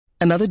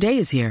Another day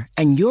is here,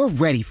 and you're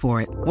ready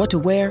for it. What to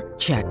wear?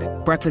 Check.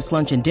 Breakfast,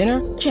 lunch, and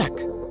dinner? Check.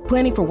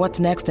 Planning for what's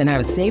next and how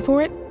to save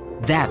for it?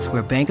 That's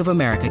where Bank of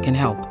America can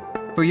help.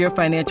 For your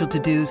financial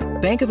to-dos,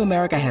 Bank of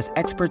America has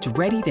experts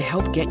ready to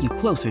help get you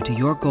closer to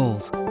your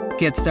goals.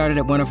 Get started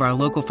at one of our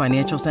local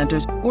financial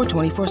centers or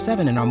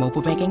 24/7 in our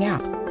mobile banking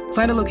app.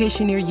 Find a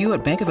location near you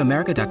at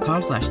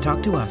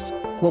bankofamerica.com/talktous.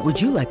 What would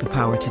you like the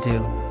power to do?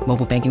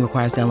 Mobile banking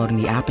requires downloading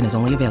the app and is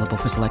only available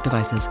for select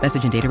devices.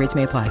 Message and data rates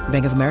may apply.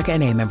 Bank of America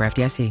N.A., member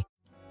FDIC.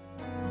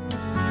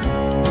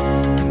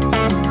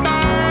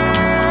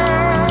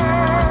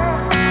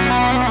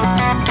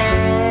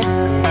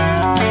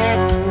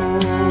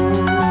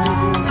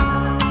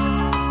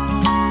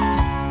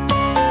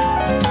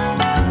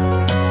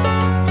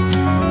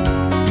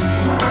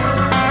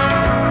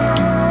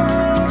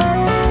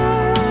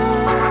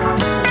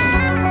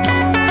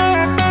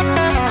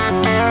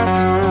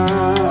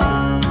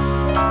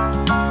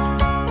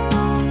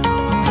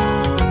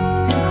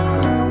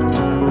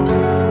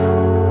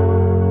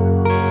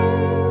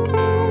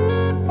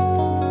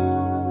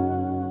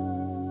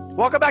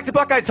 Welcome back to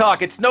Buckeye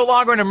Talk. It's no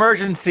longer an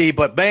emergency,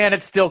 but man,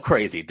 it's still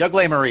crazy. Doug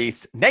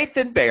Lesmerises,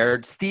 Nathan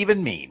Baird,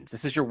 Stephen Means.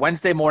 This is your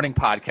Wednesday morning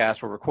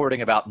podcast. We're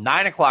recording about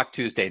 9 o'clock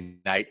Tuesday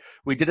night.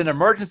 We did an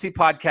emergency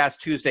podcast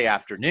Tuesday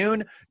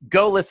afternoon.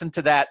 Go listen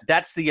to that.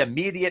 That's the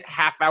immediate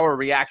half-hour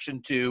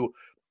reaction to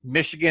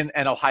Michigan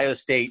and Ohio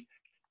State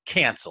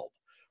canceled.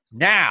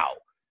 Now,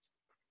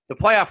 the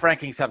playoff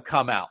rankings have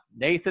come out.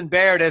 Nathan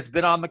Baird has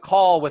been on the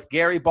call with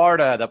Gary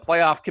Barta, the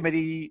playoff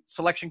committee,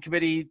 selection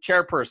committee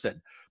chairperson.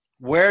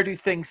 Where do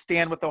things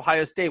stand with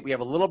Ohio State? We have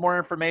a little more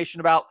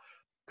information about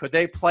could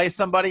they play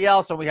somebody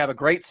else, and we have a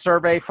great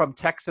survey from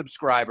tech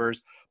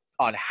subscribers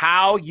on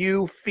how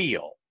you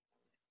feel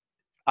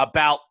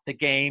about the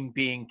game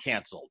being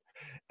canceled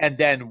and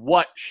then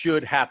what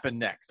should happen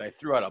next. I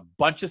threw out a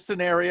bunch of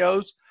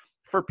scenarios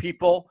for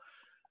people,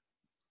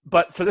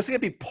 but so this is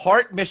going to be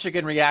part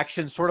Michigan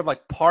reaction, sort of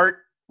like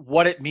part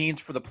what it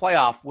means for the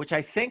playoff, which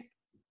I think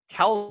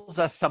tells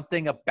us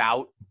something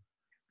about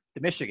the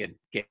Michigan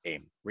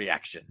game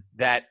reaction,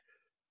 that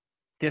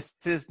this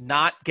is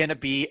not going to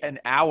be an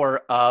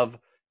hour of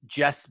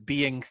just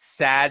being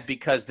sad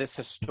because this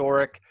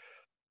historic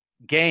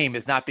game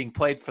is not being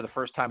played for the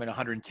first time in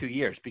 102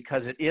 years,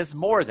 because it is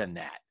more than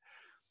that.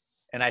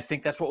 And I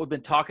think that's what we've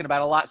been talking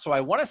about a lot. So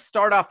I want to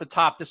start off the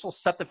top. This will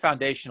set the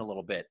foundation a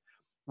little bit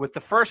with the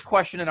first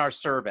question in our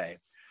survey.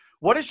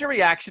 What is your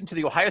reaction to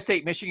the Ohio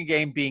State-Michigan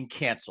game being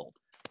canceled?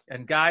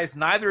 And guys,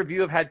 neither of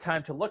you have had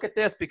time to look at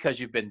this because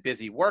you've been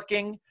busy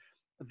working.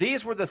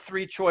 These were the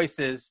three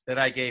choices that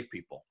I gave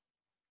people.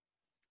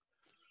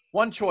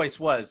 One choice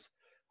was,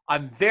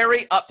 I'm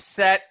very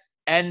upset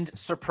and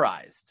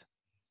surprised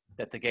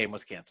that the game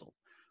was canceled.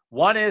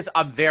 One is,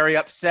 I'm very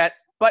upset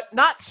but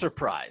not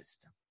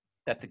surprised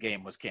that the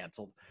game was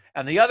canceled.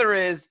 And the other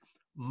is,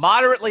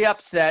 moderately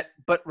upset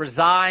but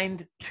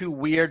resigned to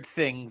weird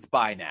things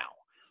by now.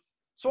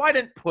 So I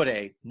didn't put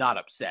a not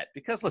upset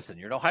because, listen,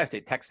 you're an Ohio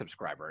State Tech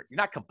subscriber. You're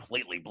not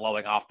completely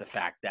blowing off the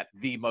fact that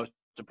the most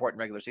important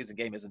regular season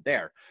game isn't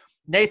there.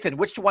 Nathan,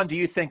 which one do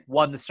you think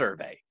won the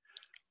survey?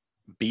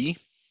 B.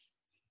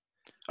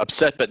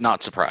 Upset but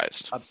not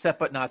surprised. Upset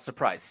but not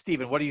surprised.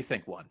 Stephen, what do you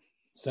think won?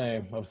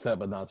 Same. Upset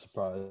but not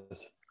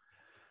surprised.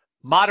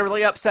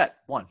 Moderately upset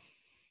won.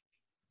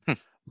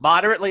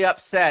 Moderately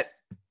upset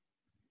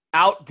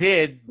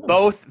outdid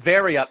both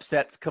very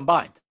upsets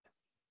combined.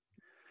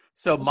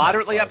 So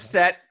moderately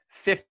upset,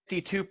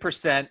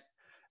 52%.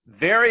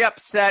 Very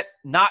upset,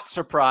 not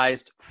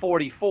surprised,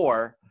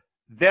 44%.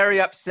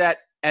 Very upset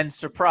and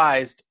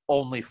surprised,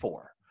 only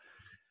 4%.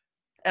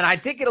 And I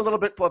did get a little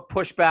bit of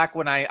pushback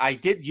when I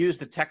did use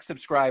the tech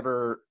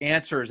subscriber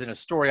answers in a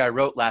story I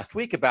wrote last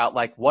week about,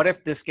 like, what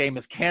if this game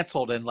is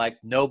canceled and, like,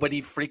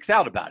 nobody freaks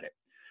out about it?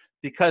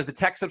 Because the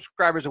tech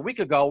subscribers a week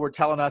ago were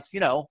telling us, you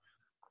know,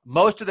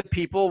 most of the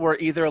people were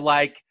either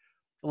like,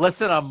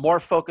 listen, I'm more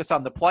focused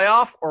on the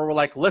playoff, or were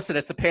like, listen,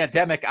 it's a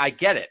pandemic, I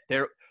get it.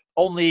 They're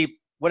only,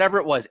 whatever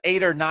it was,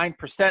 8 or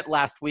 9%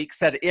 last week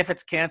said if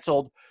it's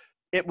canceled,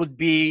 it would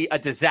be a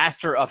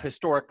disaster of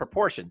historic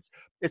proportions.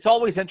 It's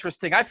always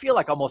interesting. I feel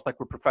like almost like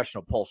we're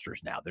professional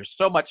pollsters now. There's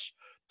so much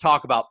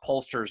talk about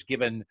pollsters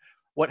given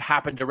what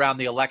happened around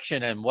the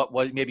election and what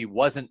was maybe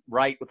wasn't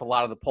right with a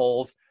lot of the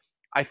polls.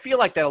 I feel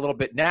like that a little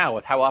bit now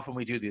with how often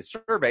we do these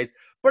surveys.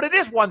 But it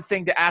is one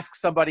thing to ask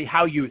somebody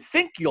how you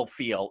think you'll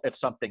feel if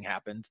something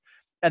happens,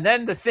 and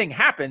then the thing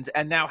happens,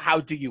 and now how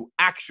do you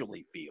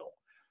actually feel?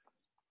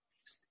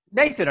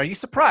 Nathan, are you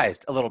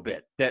surprised a little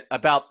bit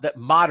about that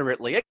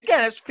moderately?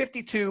 Again, it's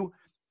 52.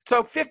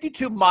 So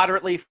 52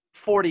 moderately,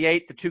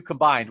 48, the two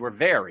combined were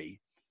very.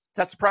 Does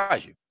that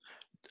surprise you?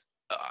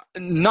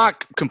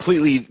 Not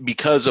completely,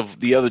 because of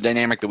the other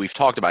dynamic that we've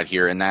talked about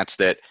here, and that's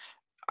that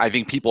I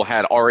think people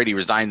had already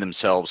resigned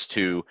themselves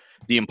to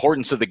the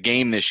importance of the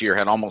game this year,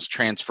 had almost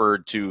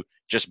transferred to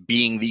just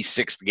being the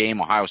sixth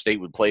game Ohio State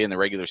would play in the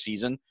regular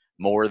season,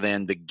 more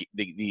than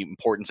the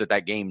importance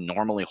that game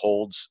normally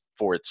holds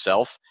for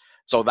itself.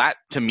 So that,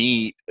 to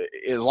me,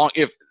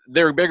 if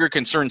their bigger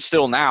concern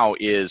still now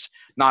is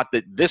not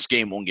that this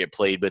game won't get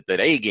played, but that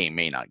a game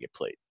may not get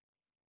played.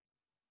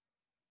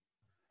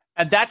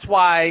 And that's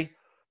why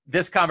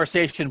this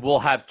conversation will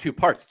have two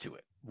parts to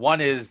it.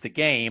 One is the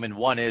game, and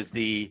one is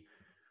the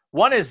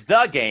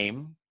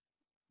game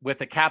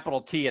with a capital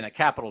T and a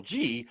capital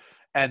G,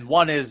 and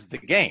one is the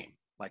game.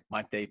 Like,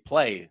 might they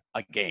play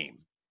a game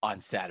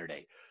on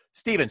Saturday?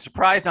 Steven,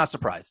 surprised, not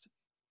surprised?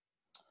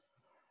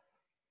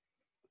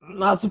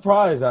 Not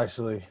surprised,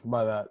 actually,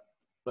 by that.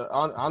 But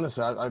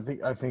honestly,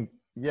 I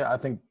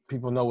think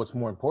people know what's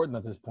more important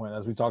at this point.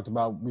 As we talked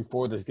about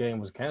before this game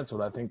was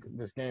canceled, I think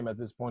this game at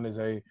this point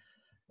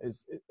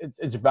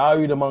it's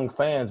valued among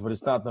fans, but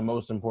it's not the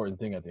most important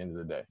thing at the end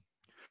of the day.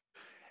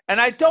 And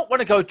I don't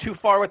want to go too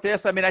far with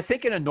this. I mean, I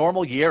think in a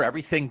normal year,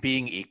 everything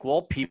being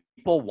equal,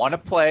 people want to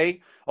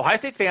play. Ohio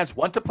State fans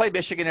want to play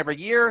Michigan every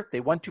year. They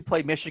want to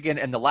play Michigan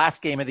in the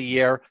last game of the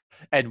year.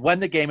 And when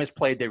the game is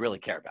played, they really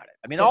care about it.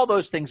 I mean, all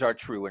those things are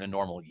true in a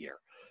normal year.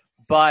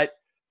 But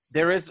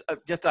there is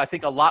I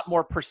think, a lot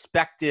more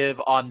perspective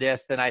on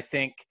this than I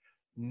think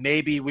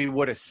maybe we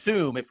would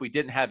assume if we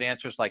didn't have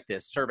answers like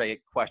this, survey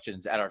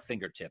questions at our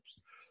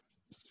fingertips.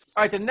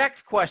 All right, the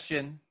next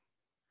question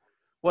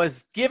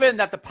was, given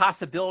that the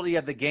possibility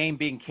of the game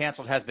being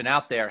canceled has been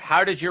out there,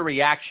 how did your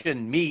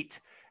reaction meet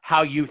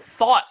how you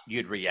thought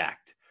you'd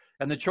react?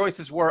 And the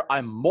choices were,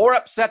 I'm more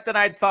upset than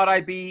I thought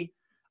I'd be.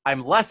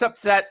 I'm less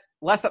upset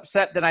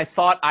than I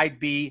thought I'd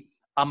be.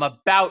 I'm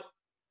about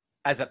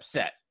as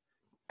upset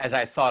as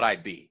I thought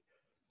I'd be.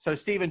 So,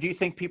 Steven, do you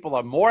think people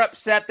are more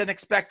upset than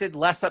expected,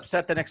 less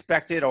upset than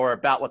expected, or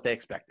about what they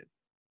expected?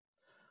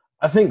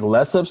 I think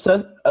less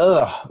upset.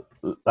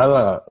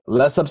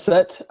 Less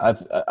upset.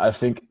 I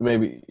think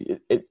maybe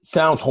it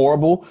sounds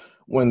horrible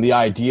when the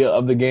idea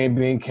of the game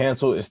being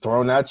canceled is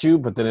thrown at you,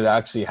 but then it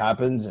actually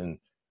happens, and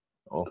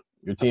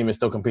your team is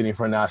still competing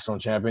for a national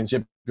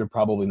championship. You're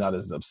probably not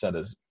as upset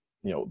as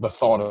the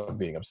thought of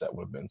being upset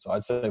would have been. So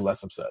I'd say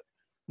less upset.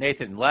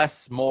 Nathan,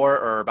 less, more,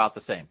 or about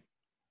the same?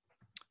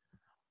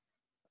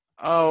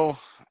 Oh,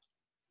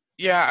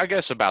 yeah, I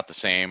guess about the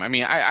same. I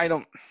mean, I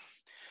don't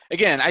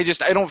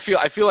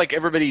feel like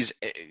everybody's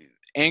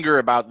anger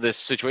about this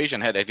situation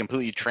had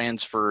completely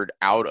transferred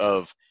out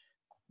of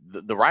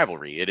the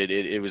rivalry.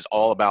 It was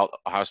all about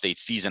Ohio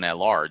State's season at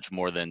large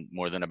more than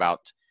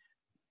about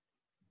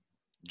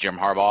Jim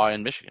Harbaugh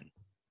and Michigan.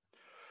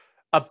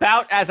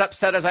 About as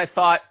upset as I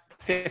thought,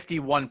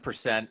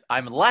 51%.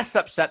 I'm less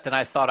upset than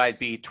I thought I'd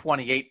be,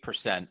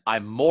 28%.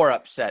 I'm more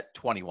upset,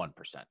 21%.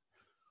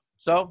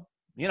 So,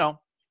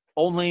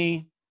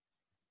 only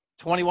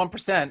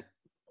 21%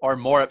 are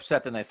more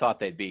upset than they thought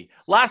they'd be.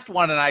 Last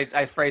one, and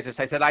I phrased this.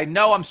 I said, I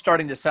know I'm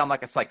starting to sound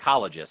like a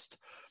psychologist,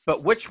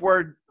 but which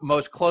word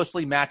most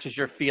closely matches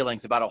your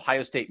feelings about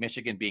Ohio State,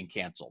 Michigan being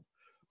canceled?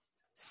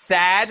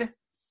 Sad,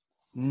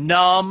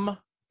 numb,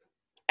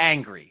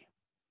 angry.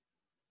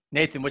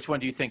 Nathan, which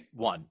one do you think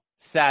won?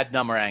 Sad,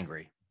 numb, or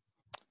angry?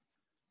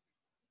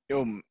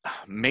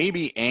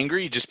 Maybe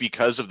angry, just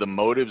because of the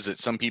motives that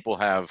some people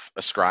have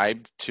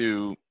ascribed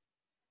to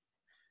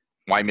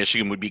why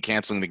Michigan would be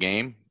canceling the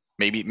game.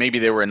 Maybe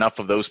there were enough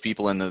of those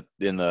people in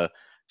the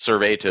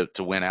survey to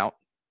win out.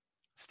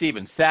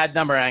 Steven, sad,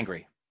 numb, or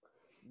angry?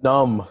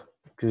 Numb,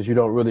 because you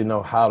don't really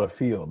know how to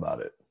feel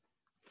about it.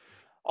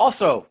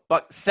 Also,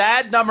 but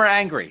sad, numb, or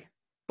angry?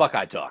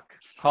 Buckeye talk.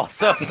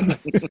 Also,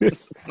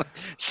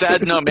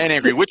 sad, numb, and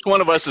angry. Which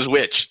one of us is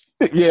which?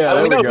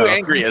 Yeah, we know who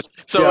angry is.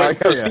 So,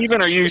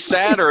 Steven, are you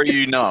sad or are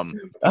you numb?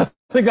 I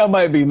think I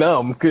might be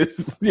numb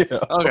because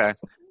Okay,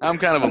 I'm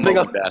kind of a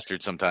mopey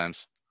bastard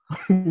sometimes.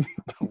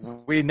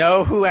 We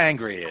know who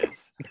angry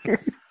is.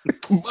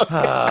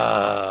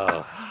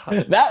 That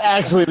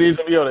actually needs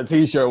to be on a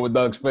T-shirt with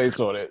Doug's face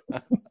on it.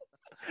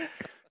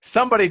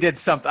 Somebody did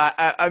something.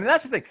 I mean,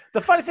 that's the thing. The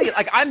funny thing,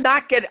 like, I'm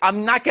not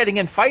getting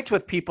in fights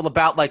with people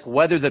about like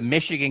whether the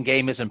Michigan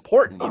game is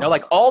important.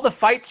 Like all the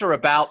fights are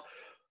about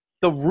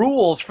the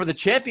rules for the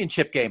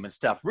championship game and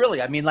stuff.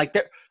 Really, I mean, like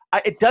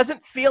it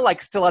doesn't feel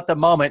like still at the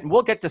moment. And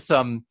we'll get to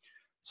some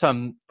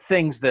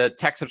things the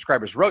tech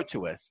subscribers wrote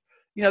to us.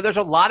 There's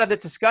a lot of the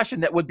discussion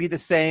that would be the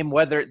same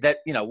whether that,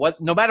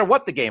 no matter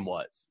what the game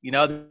was,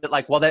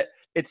 that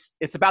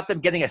it's about them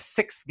getting a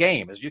sixth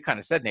game, as you kind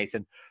of said,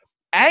 Nathan.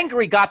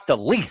 Angry got the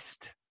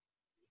least.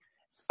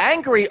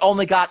 Angry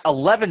only got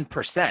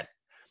 11%.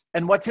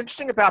 And what's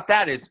interesting about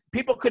that is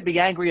people could be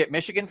angry at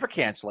Michigan for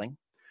canceling.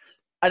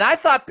 And I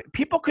thought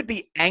people could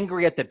be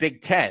angry at the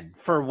Big Ten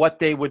for what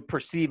they would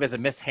perceive as a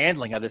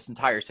mishandling of this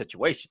entire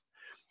situation.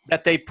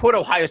 That they put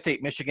Ohio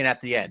State, Michigan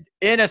at the end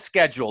in a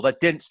schedule that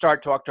didn't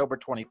start to October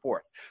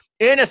 24th,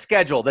 in a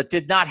schedule that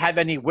did not have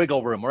any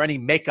wiggle room or any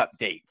makeup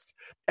dates,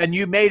 and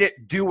you made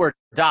it do or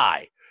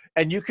die.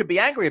 And you could be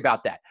angry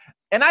about that.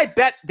 And I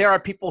bet there are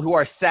people who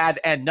are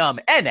sad and numb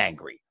and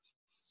angry.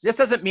 This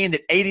doesn't mean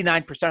that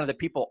 89% of the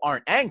people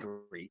aren't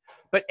angry,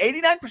 but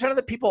 89% of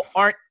the people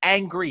aren't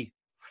angry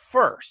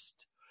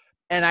first.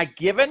 And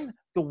given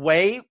the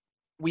way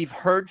we've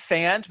heard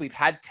fans, we've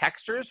had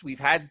texters, we've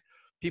had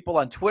people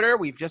on Twitter.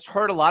 We've just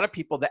heard a lot of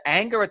people. The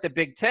anger at the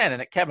Big Ten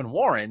and at Kevin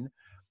Warren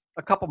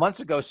a couple months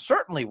ago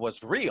certainly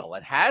was real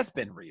and has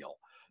been real.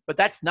 But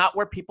that's not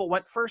where people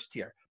went first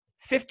here.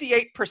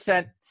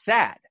 58%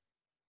 sad,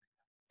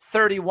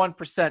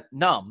 31%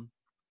 numb,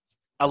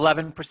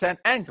 11%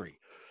 angry.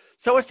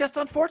 So it's just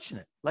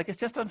unfortunate. It's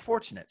just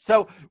unfortunate.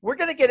 So we're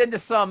going to get into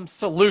some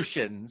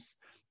solutions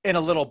in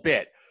a little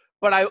bit.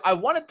 But I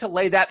wanted to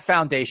lay that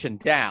foundation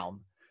down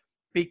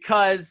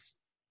because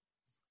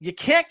you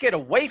can't get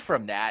away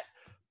from that,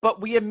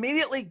 but we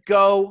immediately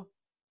go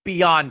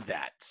beyond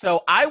that.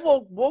 So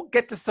we'll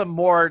get to some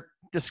more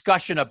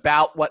discussion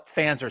about what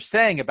fans are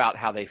saying about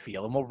how they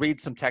feel, and we'll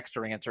read some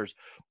texter answers.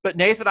 But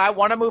Nathan, I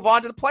want to move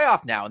on to the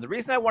playoff now. And the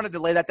reason I wanted to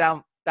lay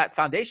that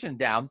foundation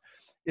down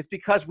is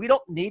because we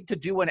don't need to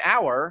do an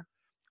hour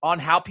on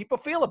how people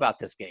feel about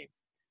this game,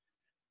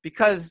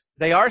 because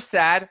they are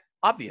sad,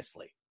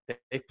 obviously.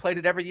 They've played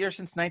it every year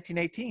since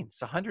 1918.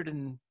 It's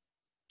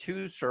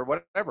 102 or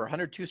whatever,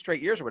 102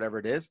 straight years or whatever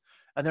it is,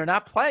 and they're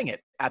not playing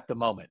it at the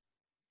moment.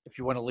 If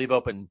you want to leave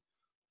open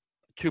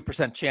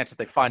 2% chance that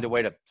they find a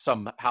way to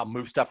somehow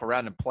move stuff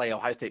around and play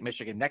Ohio State,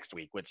 Michigan next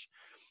week, which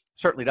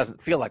certainly doesn't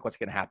feel like what's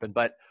going to happen.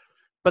 But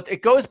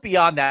it goes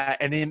beyond that,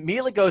 and it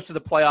immediately goes to the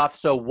playoffs.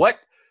 So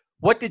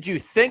what did you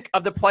think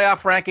of the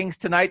playoff rankings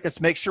tonight? Let's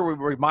make sure we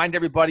remind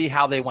everybody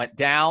how they went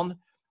down.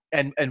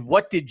 And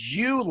what did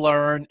you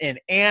learn in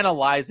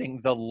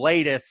analyzing the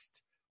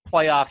latest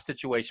playoff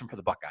situation for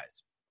the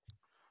Buckeyes?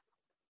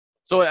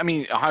 So,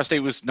 Ohio State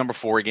was number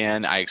 4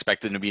 again. I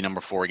expected them to be number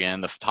 4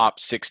 again. The top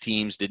 6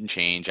 teams didn't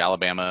change: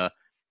 Alabama,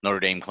 Notre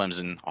Dame,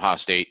 Clemson, Ohio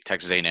State,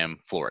 Texas A&M,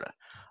 Florida.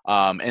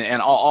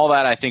 And all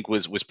that, I think,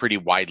 was pretty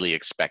widely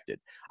expected.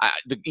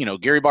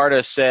 Gary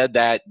Barta said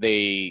that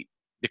the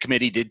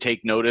committee did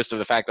take notice of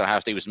the fact that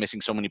Ohio State was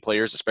missing so many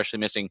players, especially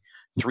missing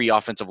 3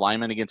 offensive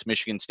linemen against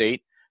Michigan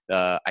State.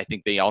 I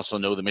think they also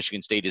know that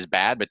Michigan State is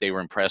bad, but they were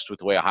impressed with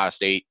the way Ohio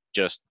State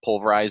just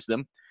pulverized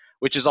them,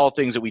 which is all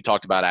things that we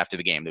talked about after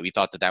the game, that we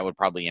thought that would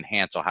probably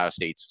enhance Ohio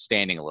State's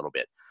standing a little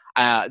bit.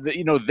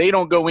 They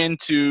don't go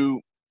into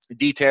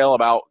detail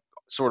about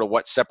sort of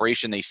what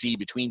separation they see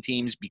between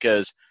teams,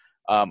 because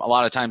a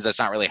lot of times that's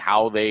not really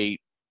how they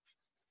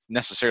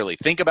necessarily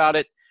think about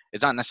it.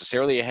 It's not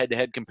necessarily a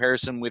head-to-head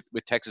comparison with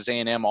Texas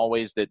A&M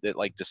always that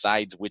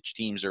decides which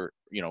teams are,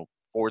 4th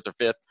or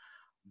 5th.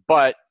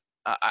 But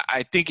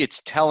I think it's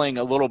telling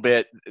a little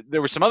bit.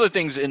 There were some other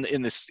things in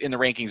the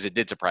rankings that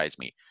did surprise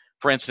me.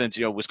 For instance,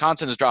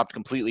 Wisconsin has dropped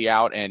completely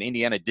out, and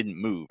Indiana didn't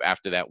move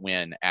after that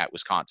win at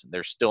Wisconsin.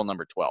 They're still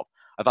number 12.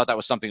 I thought that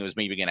was something that was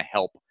maybe going to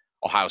help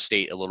Ohio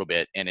State a little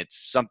bit, and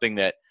it's something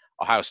that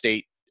Ohio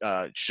State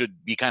should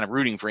be kind of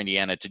rooting for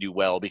Indiana to do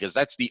well, because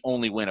that's the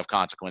only win of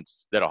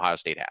consequence that Ohio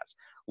State has.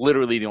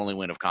 Literally the only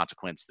win of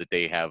consequence that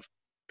they have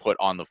put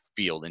on the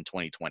field in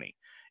 2020.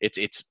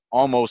 It's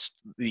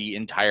almost the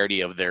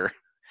entirety of their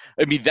 –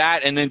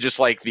 that, and then just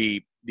like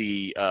the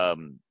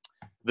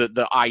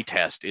eye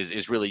test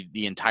is really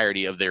the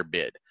entirety of their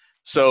bid.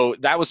 So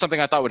that was something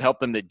I thought would help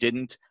them that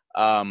didn't.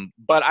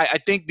 But I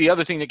think the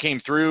other thing that came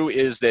through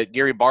is that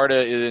Gary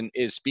Barta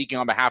is speaking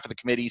on behalf of the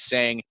committee,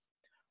 saying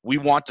we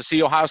want to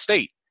see Ohio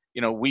State.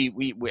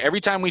 We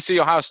every time we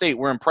see Ohio State,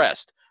 we're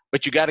impressed,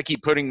 but you got to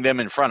keep putting them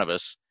in front of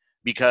us,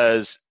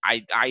 because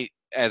I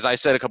as I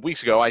said a couple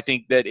weeks ago, I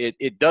think that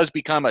it does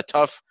become a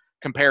tough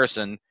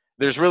comparison.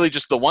 There's really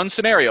just the one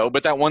scenario,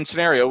 but that one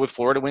scenario with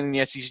Florida winning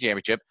the SEC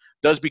championship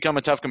does become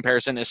a tough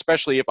comparison,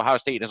 especially if Ohio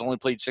State has only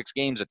played 6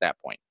 games at that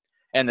point.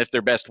 And if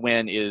their best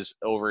win is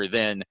over,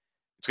 then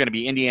it's going to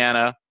be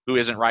Indiana, who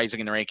isn't rising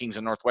in the rankings,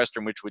 and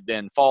Northwestern, which would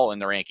then fall in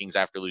the rankings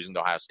after losing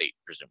to Ohio State,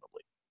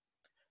 presumably.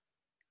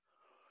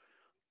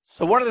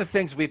 So one of the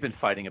things we've been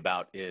fighting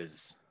about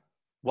is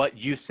what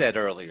you said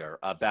earlier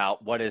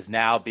about what is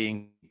now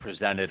being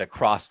presented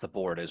across the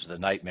board as the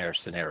nightmare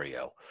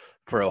scenario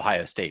for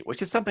Ohio State,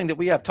 which is something that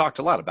we have talked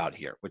a lot about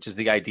here, which is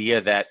the idea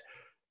that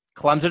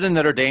Clemson and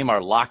Notre Dame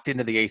are locked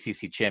into the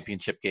ACC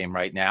championship game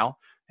right now,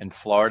 and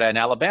Florida and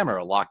Alabama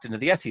are locked into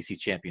the SEC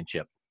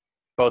championship.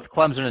 Both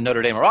Clemson and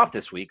Notre Dame are off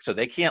this week, so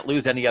they can't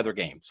lose any other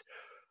games.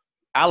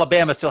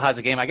 Alabama still has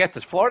a game. I guess,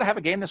 does Florida have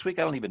a game this week?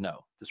 I don't even know.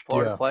 Does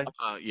Florida play?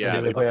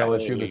 They play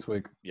LSU this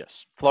week.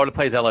 Yes. Florida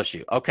plays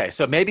LSU. Okay,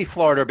 so maybe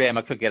Florida or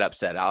Bama could get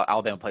upset.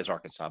 Alabama plays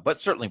Arkansas, but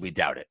certainly we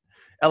doubt it.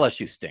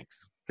 LSU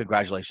stinks.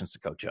 Congratulations to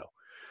Coach O.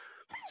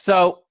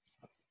 So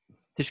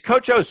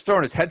Coach O's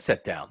throwing his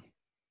headset down.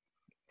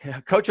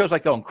 Coach O's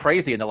like going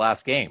crazy in the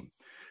last game.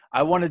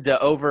 I wanted to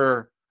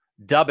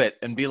overdub it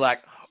and be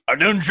like,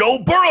 and then Joe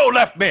Burrow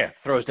left me,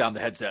 throws down the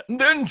headset. And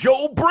then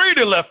Joe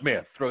Brady left me,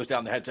 throws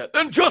down the headset.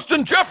 Then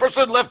Justin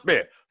Jefferson left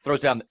me,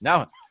 throws down.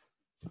 Now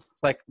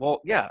it's like,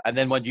 well, yeah. And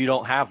then when you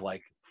don't have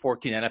like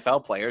 14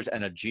 NFL players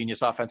and a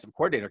genius offensive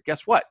coordinator,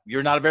 guess what?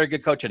 You're not a very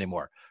good coach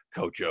anymore,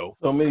 Coach O.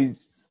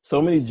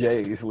 So many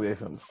J's,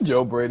 listen.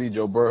 Joe Brady,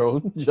 Joe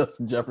Burrow,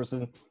 Justin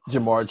Jefferson,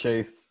 Jamar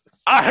Chase.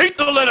 I hate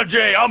the letter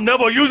J. I'm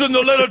never using the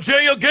letter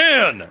J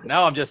again.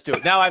 Now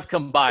Now I've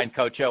combined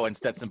Coach O and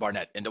Stetson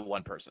Barnett into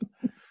one person.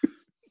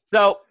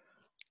 So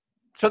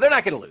So they're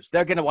not going to lose.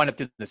 They're going to wind up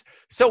doing this.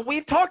 So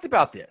we've talked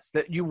about this,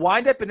 that you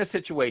wind up in a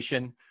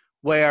situation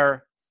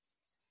where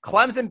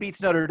Clemson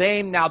beats Notre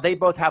Dame. Now they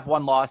both have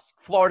one loss.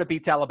 Florida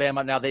beats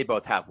Alabama. Now they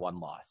both have one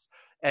loss.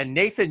 And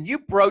Nathan, you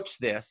broached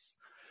this,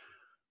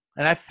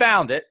 and I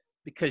found it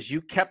because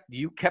you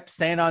kept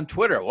saying on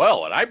Twitter,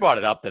 well, and I brought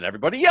it up, then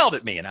everybody yelled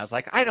at me. And I was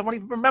like, I don't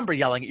even remember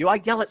yelling at you. I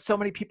yell at so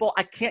many people,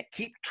 I can't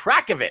keep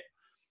track of it.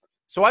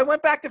 So I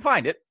went back to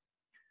find it.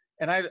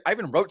 And I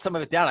even wrote some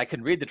of it down. I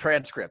can read the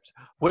transcripts.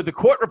 Would the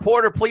court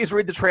reporter please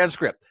read the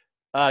transcript?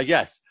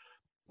 Yes.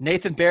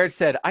 Nathan Baird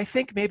said, I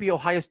think maybe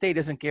Ohio State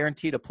isn't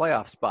guaranteed a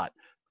playoff spot.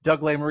 Doug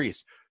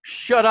Lesmerises,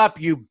 shut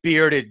up, you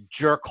bearded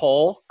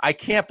jerkhole. I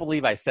can't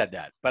believe I said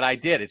that, but I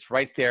did. It's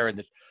right there.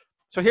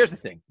 So here's the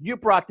thing. You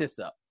brought this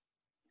up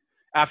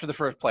after the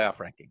first playoff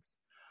rankings.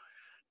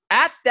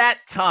 At that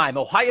time,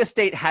 Ohio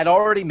State had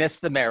already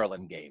missed the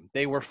Maryland game.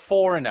 They were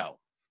 4-0.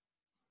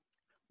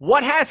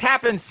 What has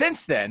happened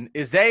since then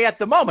is they, at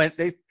the moment,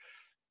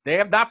 they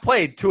have not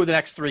played 2 of the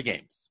next 3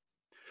 games.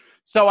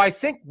 So I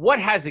think what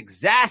has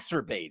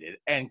exacerbated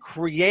and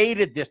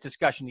created this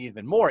discussion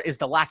even more is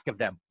the lack of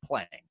them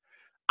playing.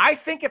 I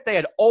think if they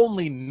had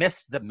only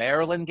missed the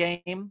Maryland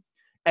game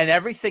and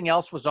everything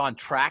else was on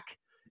track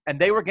and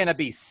they were going to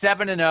be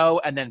 7-0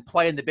 and then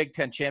play in the Big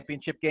Ten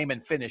championship game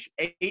and finish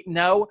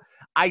 8-0,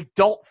 I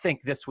don't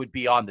think this would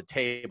be on the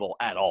table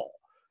at all.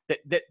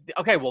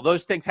 Okay, well,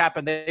 those things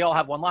happen. They all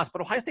have one loss.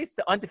 But Ohio State's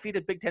the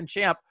undefeated Big Ten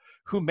champ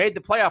who made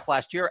the playoff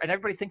last year, and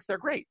everybody thinks they're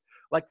great.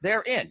 Like,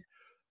 they're in.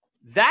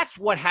 That's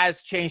what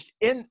has changed.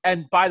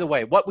 And by the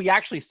way, what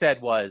actually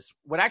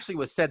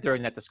was said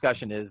during that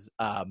discussion is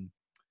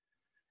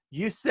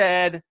you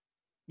said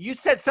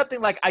something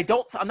like,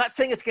 I'm not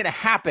saying it's going to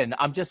happen.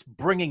 I'm just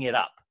bringing it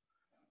up.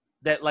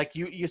 That, like,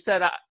 you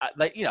said,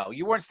 like, you know,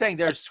 you weren't saying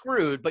they're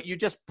screwed, but you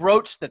just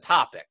broached the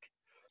topic.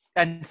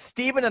 And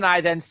Stephen and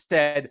I then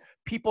said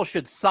people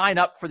should sign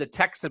up for the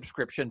tech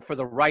subscription for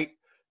the right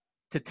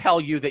to tell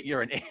you that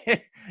you're an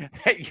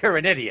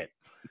idiot.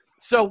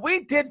 So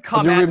we did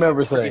come at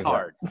remember it pretty saying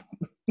hard.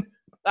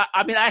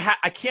 I mean,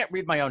 I can't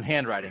read my own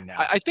handwriting now.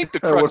 I think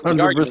the crux of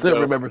the argument, though,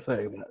 remember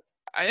saying that.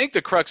 I think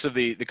the crux of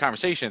the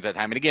conversation at that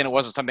time, and again, it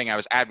wasn't something I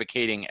was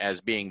advocating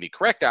as being the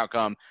correct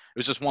outcome. It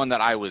was just one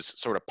that I was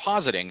sort of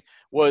positing,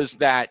 was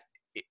that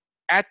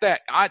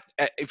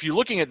if you're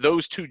looking at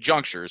those 2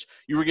 junctures,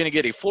 you were going to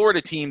get a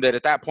Florida team that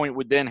at that point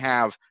would then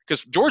have,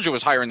 because Georgia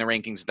was higher in the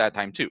rankings at that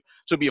time too.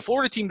 So it'd be a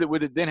Florida team that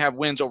would then have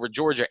wins over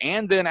Georgia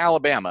and then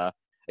Alabama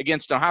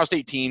against an Ohio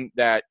State team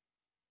that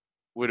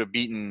would have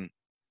beaten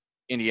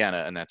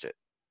Indiana, and that's it,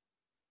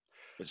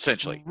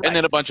 essentially. Right. And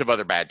then a bunch of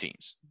other bad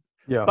teams.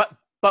 Yeah.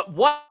 But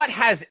what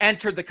has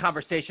entered the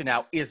conversation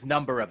now is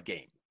number of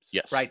games.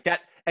 Yes. Right.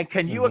 And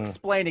can you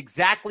explain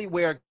exactly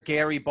where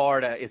Gary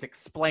Barta is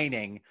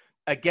explaining?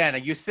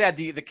 Again, you said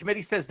the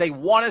committee says they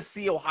want to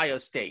see Ohio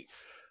State,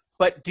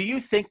 but do you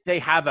think they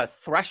have a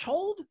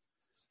threshold?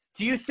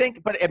 Do you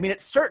think, but I mean,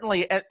 it's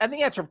certainly, and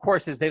the answer, of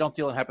course, is they don't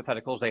deal in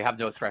hypotheticals. They have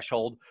no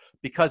threshold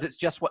because it's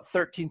just what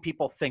 13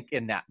 people think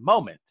in that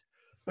moment.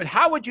 But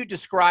how would you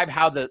describe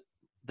how the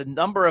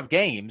number of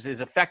games is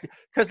affected?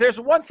 Because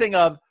there's one thing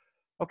of,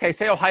 okay,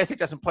 say Ohio State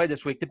doesn't play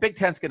this week. The Big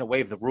Ten's going to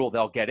waive the rule.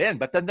 They'll get in,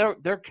 but then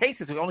their case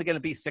is only going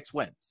to be 6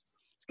 wins.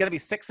 It's going to be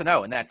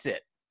 6-0, and that's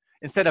it,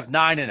 instead of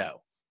 9-0.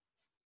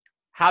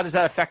 How does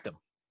that affect them?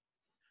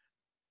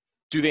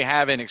 Do they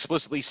have an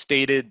explicitly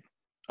stated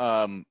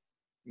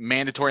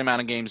mandatory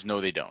amount of games? No,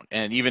 they don't.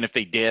 And even if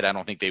they did, I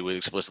don't think they would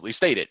explicitly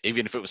state it,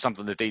 even if it was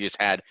something that they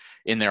just had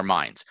in their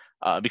minds,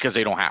 because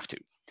they don't have to.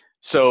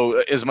 So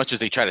as much as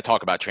they try to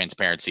talk about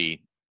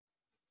transparency,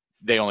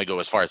 they only go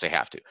as far as they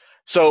have to.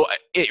 So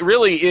it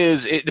really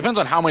is, it depends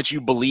on how much you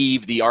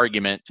believe the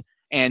argument,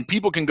 and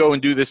people can go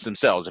and do this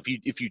themselves.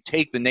 If you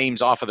take the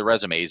names off of the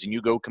resumes and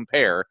you go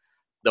compare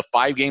the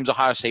 5 games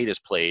Ohio State has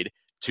played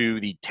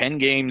to the 10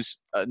 games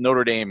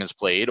Notre Dame has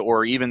played,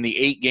 or even the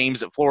 8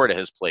 games that Florida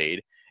has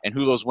played, and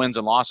who those wins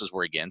and losses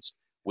were against,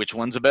 which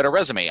one's a better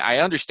resume? I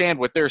understand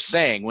what they're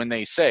saying when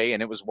they say,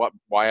 and it was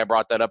why I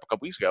brought that up a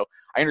couple weeks ago,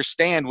 I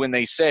understand when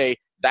they say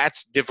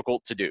that's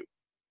difficult to do.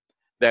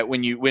 That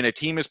when a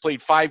team has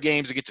played 5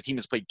 games against a team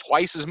that's played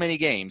twice as many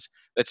games,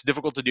 that's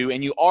difficult to do,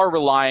 and you are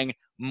relying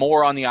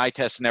more on the eye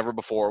test than ever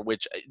before,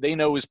 which they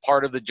know is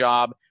part of the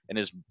job and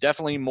is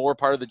definitely more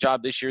part of the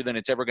job this year than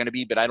it's ever going to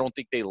be, but I don't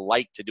think they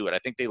like to do it. I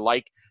think they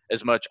like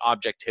as much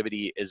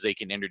objectivity as they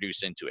can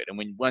introduce into it.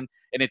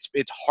 And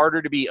it's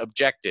harder to be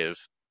objective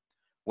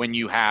when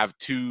you have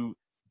 2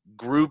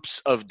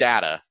 groups of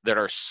data that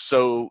are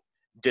so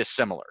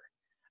dissimilar.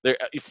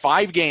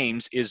 5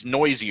 games is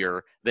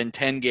noisier than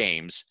 10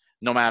 games,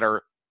 no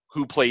matter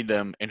who played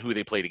them and who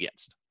they played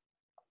against.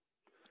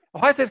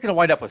 Ohio State's going to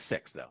wind up with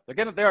 6, though. They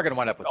are going to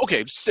wind up with 6.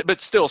 Okay,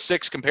 but still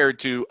 6 compared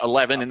to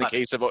 11 in the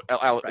case of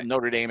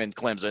Notre Dame and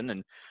Clemson,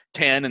 and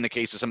 10 in the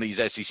case of some of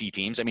these SEC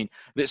teams. I mean,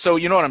 so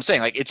you know what I'm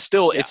saying? Like, it's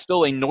still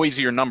a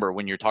noisier number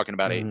when you're talking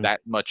about that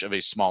much of a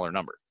smaller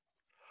number.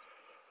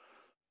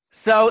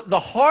 So the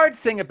hard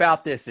thing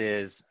about this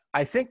is,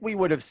 I think we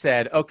would have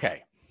said,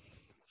 okay,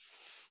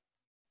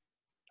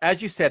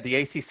 as you said, the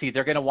ACC,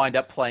 they're going to wind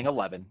up playing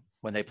 11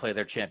 when they play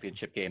their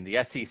championship game.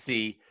 The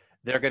SEC,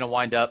 they're going to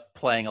wind up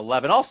playing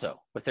 11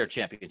 also with their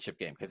championship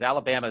game because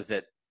Alabama's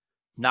at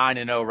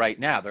 9-0 right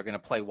now. They're going to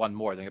play one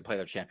more. They're going to play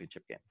their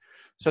championship game.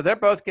 So they're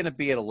both going to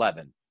be at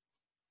 11.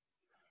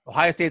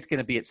 Ohio State's going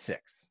to be at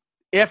 6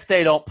 if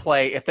they don't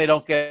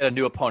get a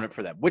new opponent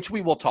for them, which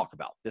we will talk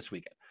about this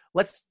weekend.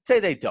 Let's say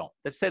they don't.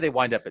 Let's say they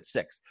wind up at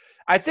 6.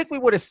 I think we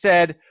would have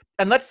said,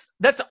 and let's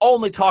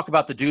only talk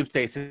about the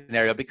doomsday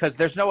scenario because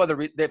there's no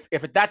other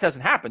if that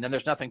doesn't happen, then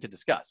there's nothing to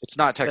discuss. It's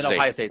not Texas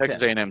A&M.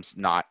 Texas A&M's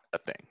not a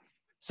thing.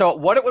 So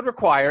what it would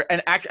require,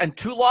 and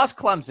 2-loss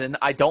Clemson,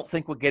 I don't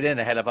think would get in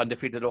ahead of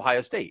undefeated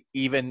Ohio State,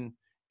 even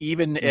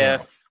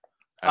if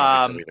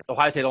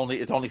Ohio State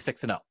is only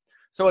 6-0.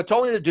 So it's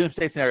only the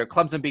doomsday scenario.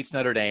 Clemson beats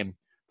Notre Dame,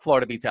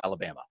 Florida beats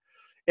Alabama.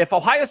 If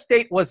Ohio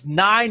State was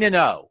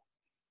 9-0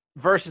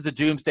 versus the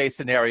doomsday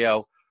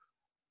scenario,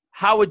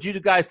 how would you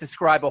guys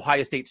describe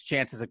Ohio State's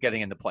chances of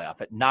getting in the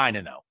playoff at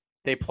 9-0?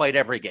 They played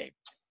every game.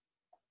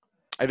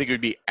 I think it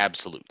would be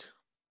absolute.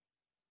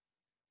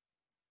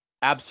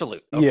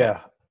 Absolute. Okay.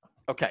 Yeah.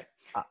 Okay.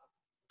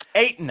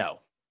 8-0.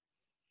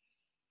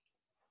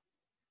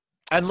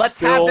 And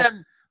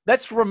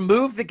let's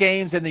remove the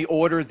games in the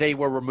order they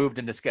were removed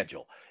in the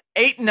schedule.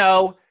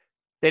 8-0,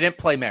 they didn't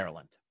play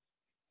Maryland.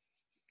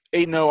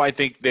 8-0, I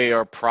think they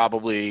are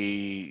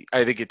probably –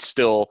 I think it's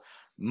still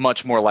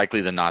much more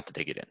likely than not that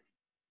they get in.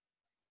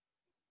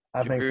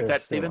 Do you agree with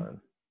that, Stephen?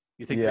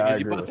 You think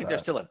you both think they're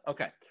still in?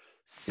 Okay.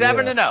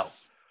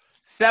 7-0.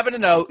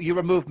 7-0, you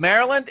remove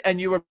Maryland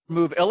and you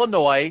remove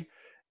Illinois,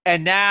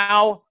 and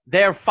now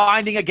they're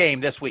finding a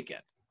game this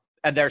weekend,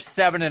 and they're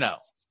 7-0.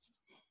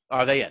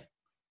 Are they in?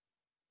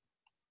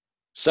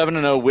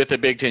 7-0 with a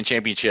Big Ten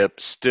championship,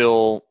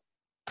 still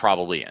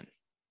probably in.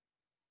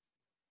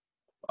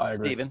 I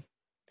agree. Stephen?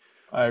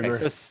 I agree.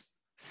 Okay, so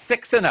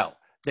 6-0.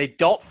 They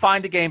don't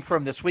find a game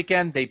from this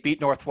weekend. They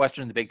beat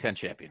Northwestern in the Big Ten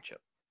championship.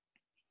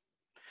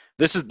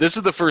 This is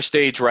the first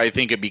stage where I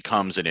think it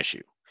becomes an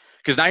issue,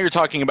 because now you're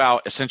talking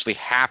about essentially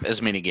half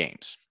as many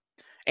games,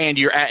 and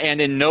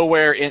in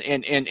nowhere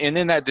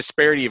in that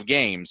disparity of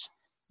games,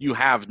 you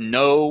have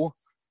no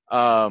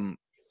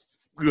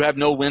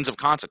wins of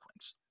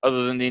consequence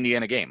other than the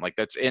Indiana game. Like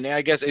and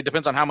I guess it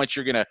depends on how much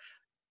you're gonna,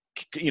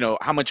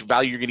 how much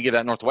value you're gonna get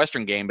that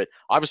Northwestern game. But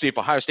obviously, if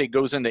Ohio State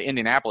goes into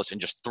Indianapolis and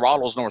just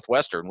throttles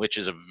Northwestern, which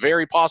is a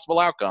very possible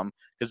outcome,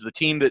 because the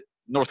team that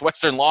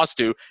Northwestern lost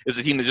to is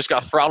a team that just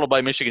got throttled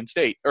by Michigan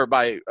State, or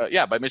by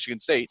Michigan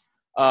State.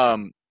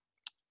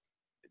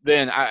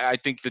 Then I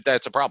think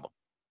that's a problem,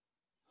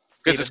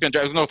 because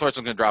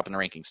Northwestern's going to drop in the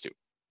rankings too.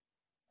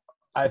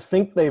 I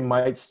think they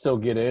might still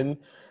get in,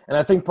 and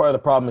I think part of the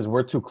problem is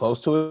we're too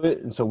close to it,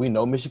 and so we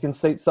know Michigan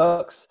State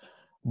sucks,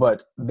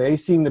 but they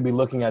seem to be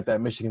looking at that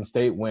Michigan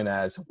State win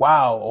as,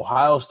 wow,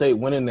 Ohio State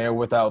went in there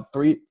without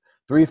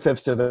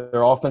three-fifths of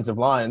their offensive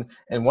line,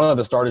 and one of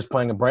the starters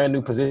playing a brand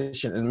new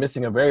position and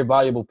missing a very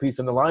valuable piece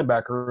in the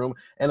linebacker room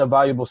and a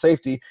valuable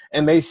safety,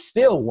 and they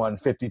still won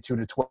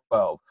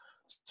 52-12.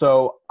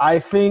 So I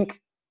think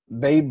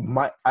they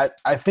might.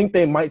 I think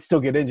they might still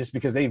get in just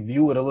because they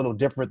view it a little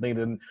differently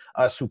than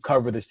us who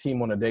cover this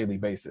team on a daily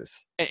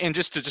basis. And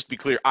just to be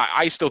clear,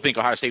 I still think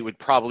Ohio State would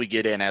probably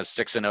get in as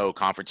 6-0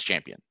 conference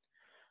champion.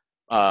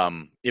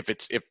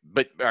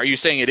 But are you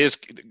saying it is?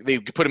 They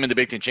put them in the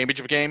Big Ten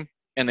championship game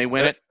and they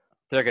win it?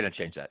 They're going to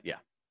change that. Yeah.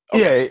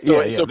 Okay.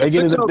 Yeah.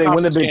 So they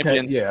win the Big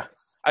Ten. Yeah.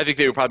 I think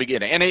they would probably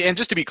get in. And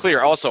just to be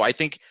clear, also, I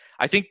think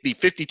the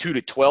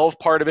 52-12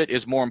 part of it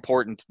is more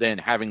important than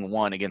having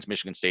won against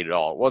Michigan State at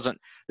all. It wasn't.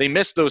 They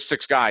missed those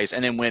 6 guys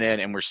and then went in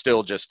and were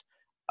still just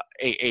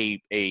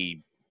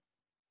a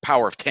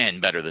power of 10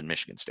 better than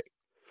Michigan State.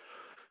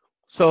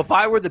 So if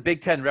I were the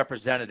Big Ten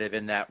representative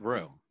in that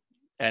room,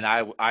 and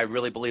I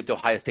really believed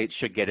Ohio State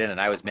should get in, and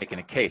I was making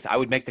a case, I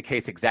would make the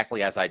case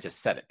exactly as I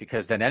just said it,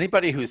 because then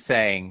anybody who's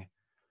saying,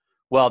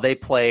 well, they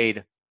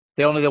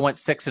only went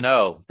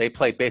 6-0. They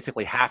played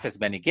basically half as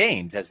many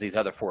games as these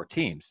other 4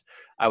 teams.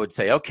 I would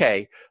say,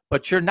 okay,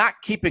 but you're not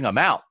keeping them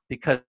out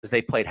because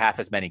they played half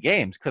as many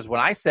games. Because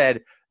when I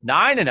said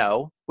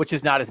 9-0, which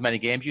is not as many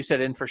games, you said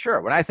in for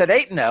sure. When I said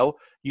 8-0,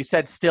 you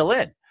said still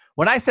in.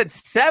 When I said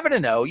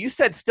 7-0, you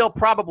said still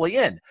probably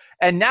in.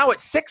 And now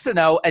it's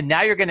 6-0, and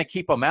now you're going to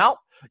keep them out.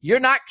 You're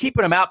not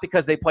keeping them out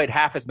because they played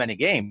half as many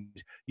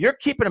games. You're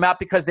keeping them out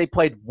because they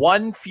played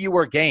one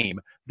fewer game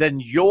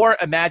than your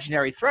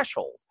imaginary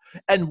threshold.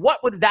 And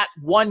what would that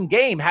one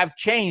game have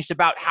changed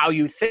about how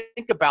you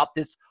think about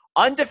this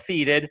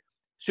undefeated,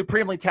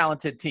 supremely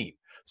talented team?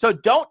 So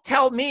don't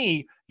tell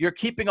me you're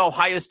keeping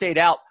Ohio State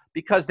out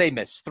because they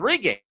missed 3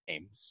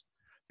 games.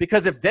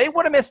 Because if they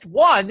would have missed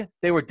 1,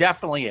 they were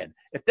definitely in.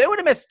 If they would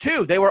have missed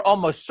 2, they were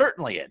almost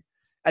certainly in.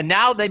 And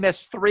now they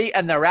missed 3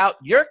 and they're out.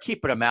 You're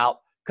keeping them out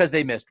because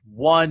they missed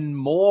 1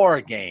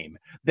 more game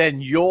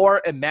than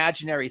your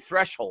imaginary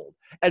threshold.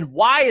 And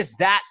why is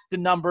that the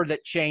number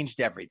that changed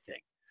everything?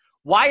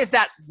 Why is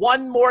that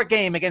 1 more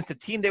game against a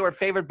team they were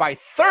favored by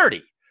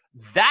 30?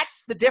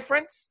 That's the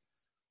difference?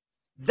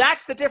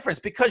 That's the difference,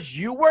 because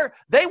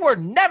they were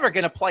never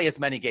going to play as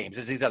many games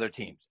as these other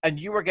teams, and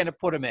you were going to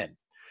put them in.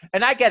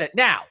 And I get it.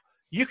 Now,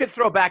 you could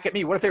throw back at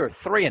me, what if they were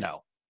 3-0?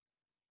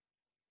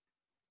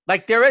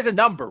 Like, there is a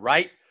number,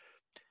 right?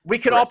 We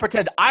can all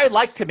pretend. I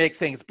like to make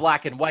things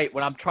black and white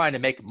when I'm trying to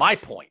make my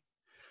point,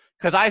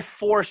 because I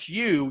force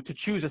you to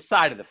choose a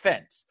side of the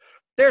fence.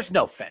 There's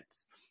no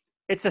fence.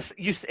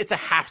 It's a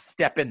half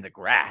step in the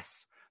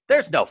grass.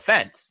 There's no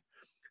fence.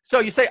 So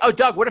you say, oh,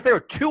 Doug, what if they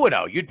were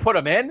 2-0? You'd put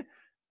them in?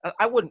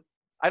 I wouldn't.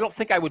 I don't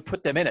think I would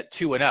put them in at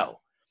 2-0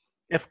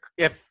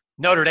 if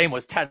Notre Dame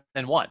was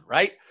 10-1,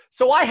 right?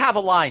 So I have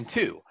a line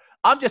too.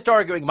 I'm just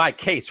arguing my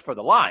case for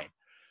the line.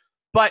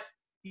 But,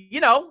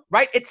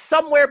 right, it's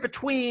somewhere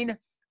between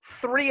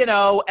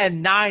 3-0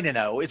 and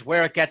 9-0 is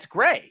where it gets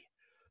gray.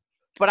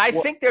 But I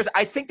think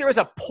there is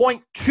a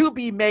point to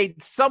be made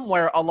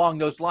somewhere along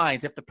those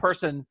lines if the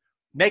person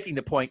making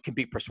the point can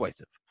be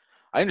persuasive.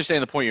 I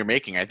understand the point you're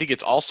making. I think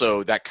it's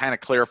also that kind of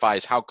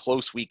clarifies how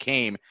close we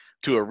came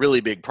to a really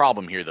big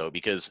problem here, though,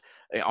 because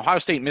Ohio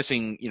State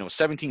missing,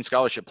 17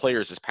 scholarship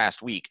players this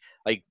past week.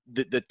 Like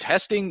the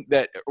testing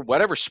that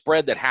whatever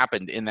spread that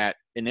happened in that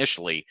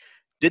initially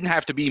didn't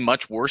have to be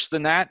much worse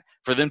than that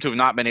for them to have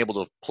not been able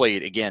to play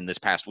it again this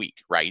past week,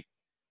 right?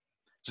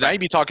 So now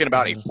you'd be talking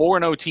about a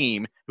 4-0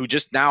 team who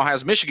just now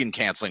has Michigan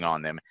canceling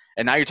on them.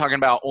 And now you're talking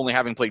about only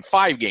having played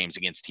 5 games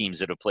against teams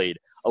that have played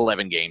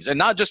 11 games. And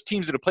not just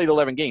teams that have played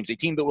 11 games. A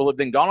team that will have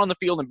then gone on the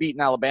field and beaten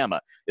Alabama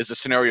is the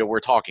scenario we're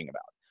talking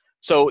about.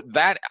 So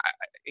that,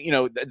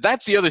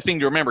 that's the other thing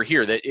to remember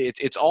here, that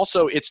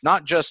it's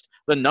not just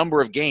the number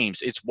of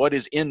games, it's what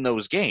is in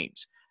those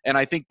games. And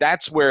I think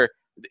that's where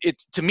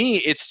to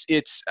me,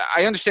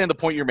 I understand the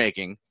point you're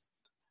making.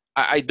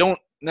 I don't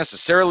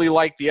necessarily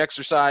like the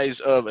exercise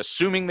of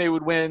assuming they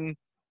would win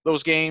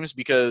those games,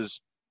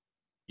 because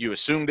you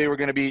assumed they were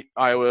going to beat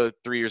Iowa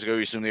 3 years ago,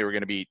 you assumed they were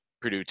going to beat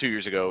Purdue 2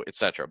 years ago,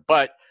 etc.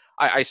 But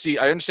I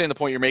understand the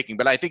point you're making,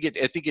 but I think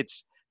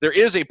there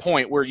is a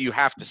point where you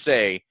have to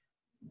say,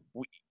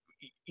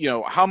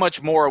 how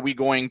much more are we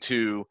going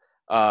to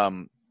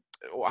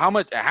how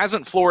much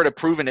hasn't Florida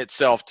proven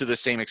itself to the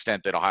same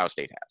extent that Ohio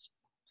State has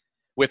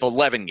with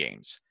 11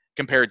 games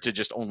compared to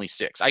just only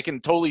 6? I can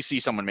totally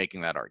see someone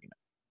making that argument.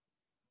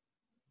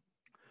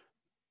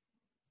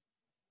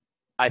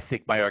 I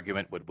think my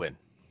argument would win.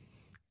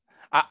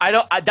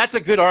 That's a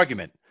good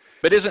argument.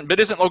 But isn't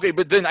okay?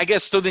 But then I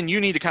guess then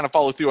you need to kind of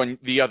follow through on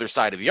the other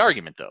side of the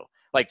argument, though.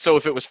 Like, so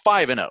if it was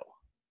 5-0,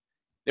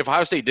 if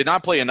Ohio State did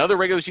not play another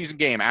regular season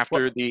game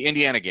after the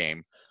Indiana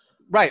game,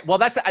 right? Well,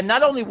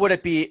 not only would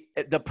it be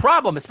the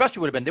problem,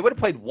 especially would have been they would have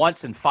played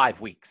once in 5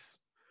 weeks.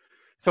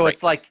 So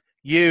It's like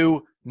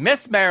you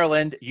miss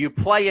Maryland, you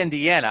play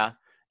Indiana,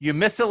 you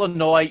miss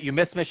Illinois, you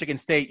miss Michigan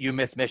State, you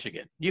miss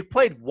Michigan. You've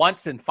played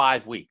once in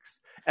 5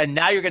 weeks. And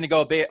now you're going to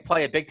go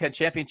play a Big Ten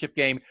championship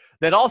game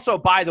that also,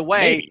 by the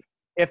way,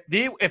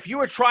 if you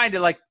were trying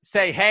to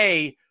say,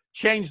 hey,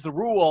 change the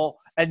rule,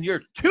 and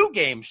you're 2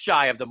 games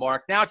shy of the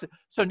mark, now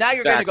now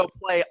you're going to go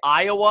play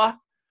Iowa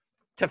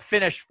to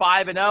finish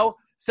 5-0.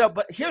 So,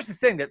 but here's the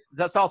thing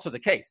that's also the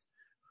case.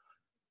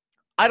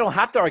 I don't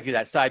have to argue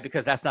that side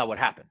because that's not what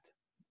happened.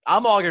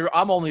 I'm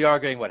only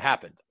arguing what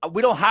happened.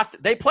 We don't have to.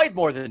 They played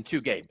more than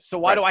 2 games. So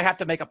why do I have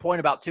to make a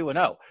point about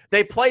 2-0?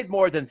 They played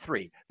more than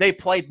 3. They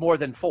played more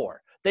than 4.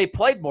 They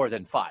played more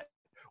than 5.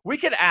 We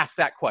could ask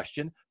that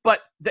question,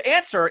 but the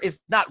answer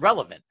is not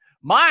relevant.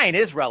 Mine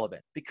is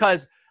relevant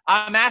because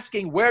I'm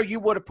asking where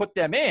you would have put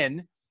them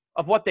in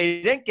of what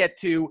they didn't get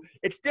to.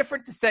 It's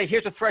different to say,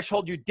 here's a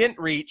threshold you didn't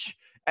reach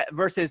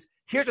versus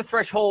here's a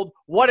threshold.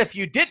 What if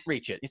you didn't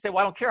reach it? You say, well,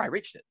 I don't care. I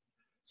reached it.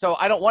 So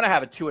I don't want to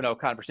have a 2-0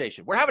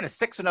 conversation. We're having a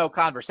 6-0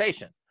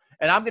 conversation.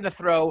 And I'm going to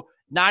throw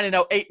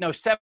 9-0,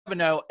 8-0,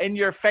 7-0 in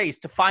your face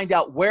to find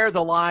out where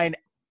the line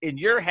in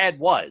your head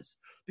was,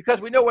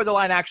 because we know where the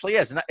line actually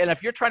is. And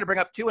if you're trying to bring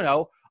up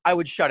 2-0, I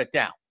would shut it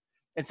down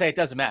and say it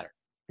doesn't matter.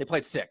 They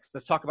played 6.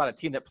 Let's talk about a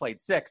team that played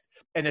 6.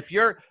 And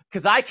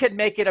because I could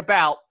make it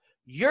about,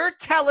 you're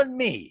telling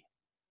me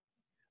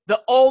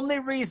the only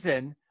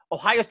reason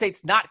Ohio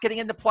State's not getting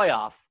in the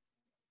playoff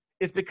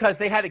is because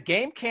they had a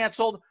game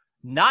canceled,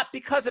 not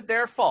because of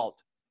their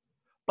fault,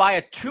 by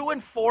a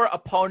 2-4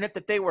 opponent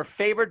that they were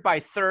favored by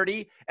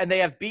 30, and they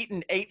have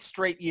beaten 8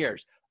 straight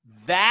years.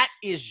 That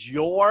is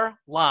your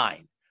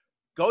line.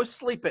 Go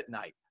sleep at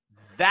night.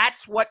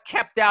 That's what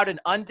kept out an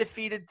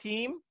undefeated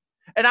team.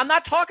 And I'm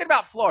not talking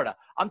about Florida.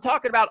 I'm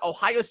talking about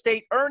Ohio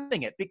State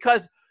earning it,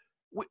 because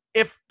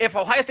if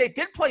Ohio State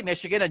did play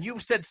Michigan and you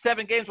said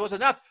 7 games was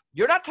enough,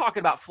 you're not talking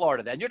about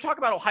Florida then. You're talking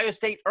about Ohio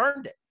State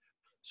earned it.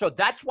 So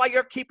that's why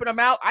you're keeping them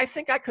out. I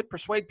think I could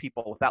persuade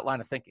people with that line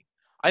of thinking.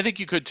 I think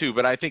you could too,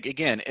 but I think,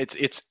 again,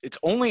 it's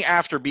only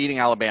after beating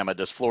Alabama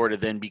does Florida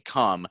then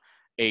become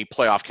a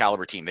playoff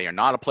caliber team. They are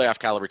not a playoff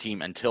caliber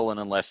team until and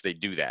unless they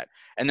do that.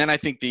 And then I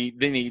think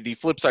the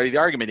flip side of the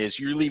argument is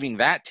you're leaving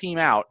that team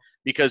out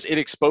because it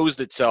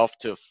exposed itself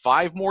to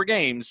 5 more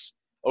games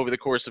over the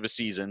course of a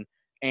season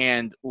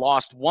and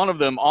lost one of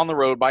them on the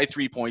road by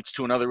 3 points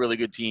to another really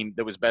good team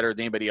that was better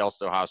than anybody else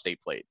that Ohio State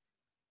played.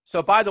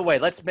 So, by the way,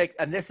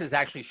 and this is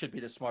actually should be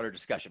the smarter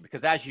discussion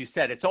because, as you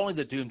said, it's only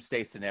the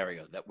doomsday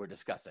scenario that we're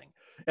discussing.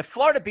 If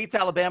Florida beats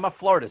Alabama,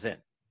 Florida's in.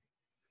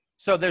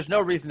 So there's no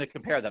reason to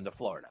compare them to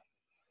Florida.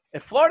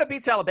 If Florida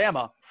beats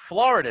Alabama,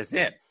 Florida's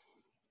in.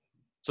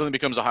 So then it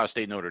becomes Ohio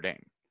State, Notre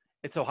Dame.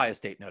 It's Ohio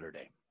State, Notre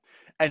Dame.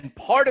 And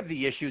part of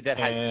the issue that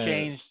has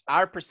changed,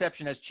 our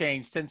perception has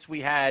changed since we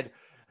had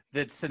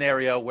the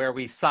scenario where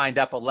we signed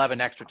up 11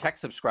 extra tech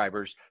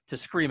subscribers to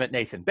scream at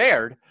Nathan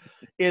Baird,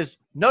 is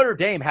Notre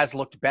Dame has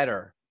looked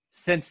better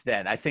since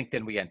then, I think,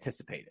 than we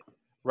anticipated,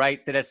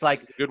 right? That it's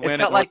like, good win it at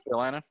felt North like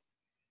Carolina.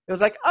 It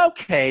was like,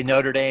 okay,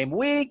 Notre Dame,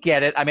 we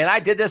get it. I mean,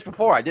 I did this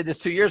before. I did this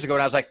 2 years ago,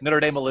 and I was like,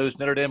 Notre Dame will lose,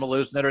 Notre Dame will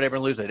lose, Notre Dame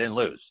will lose. They didn't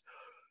lose.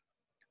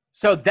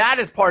 So that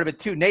is part of it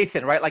too,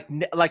 Nathan, right?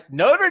 Like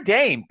Notre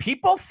Dame,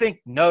 people think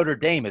Notre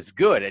Dame is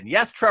good. And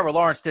yes, Trevor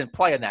Lawrence didn't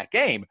play in that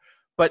game,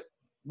 but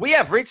we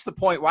have reached the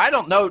point where I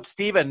don't know,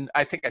 Stephen,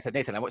 I think I said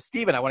Nathan. I want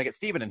to get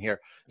Stephen in here.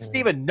 Mm-hmm.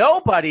 Stephen,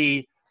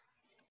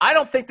 I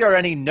don't think there are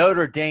any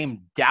Notre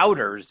Dame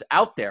doubters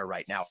out there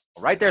right now,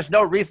 right? There's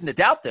no reason to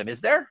doubt them, is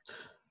there?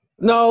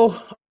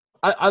 No,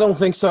 I don't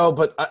think so,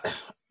 but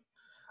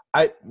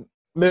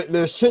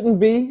there shouldn't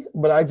be,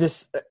 but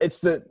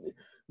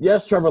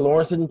yes, Trevor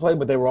Lawrence didn't play,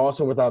 but they were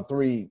also without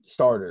 3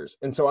 starters.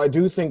 And so I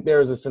do think there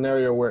is a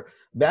scenario where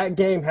that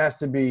game has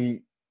to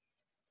be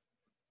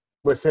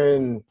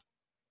within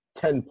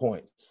 10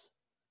 points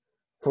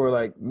for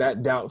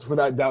that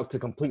doubt to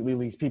completely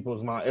leave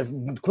people's mind. If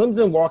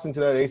Clemson walks into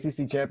that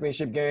ACC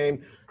championship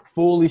game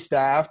fully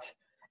staffed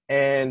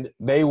and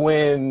they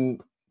win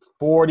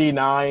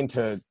 49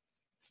 to,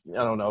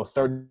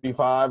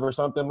 35 or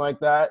something like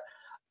that,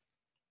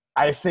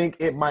 I think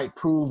it might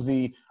prove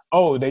they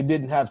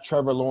didn't have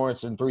Trevor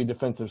Lawrence and 3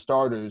 defensive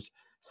starters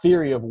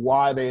theory of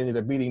why they ended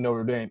up beating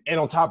Notre Dame. And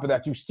on top of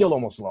that, you still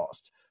almost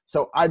lost.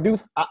 So I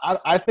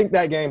think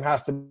that game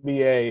has to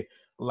be a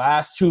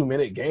last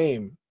 2-minute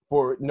game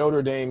for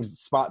Notre Dame's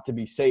spot to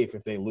be safe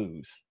if they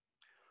lose.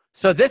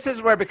 So this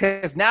is where,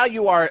 because now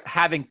you are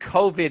having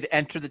COVID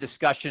enter the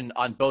discussion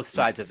on both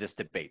sides of this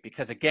debate.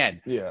 Because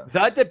again,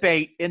 The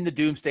debate in the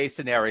doomsday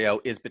scenario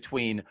is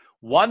between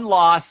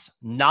one-loss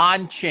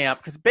non-champ,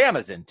 because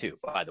Bama's in too,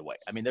 by the way.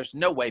 I mean, there's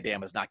no way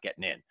Bama's not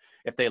getting in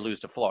if they lose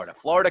to Florida.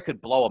 Florida could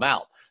blow them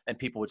out, and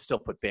people would still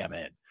put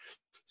Bama in.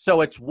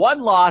 So it's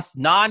one-loss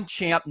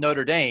non-champ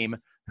Notre Dame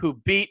who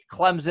beat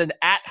Clemson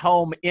at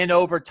home in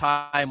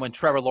overtime when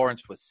Trevor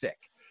Lawrence was sick.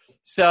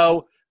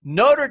 So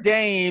Notre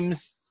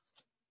Dame's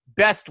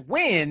best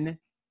win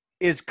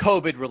is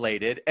COVID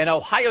related, and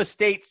Ohio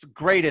State's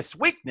greatest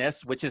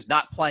weakness, which is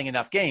not playing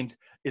enough games,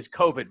 is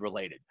COVID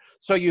related.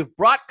 So you've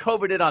brought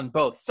COVID in on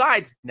both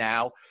sides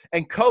now,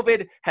 and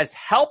COVID has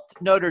helped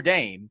Notre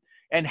Dame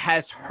and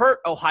has hurt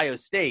Ohio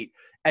State.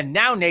 And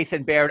now,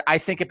 Nathan Baird, I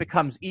think it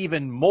becomes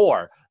even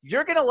more.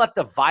 You're going to let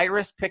the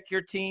virus pick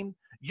your team.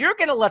 You're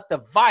going to let the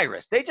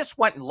virus. They just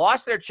went and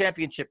lost their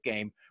championship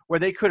game where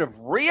they could have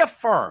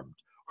reaffirmed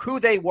who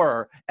they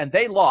were, and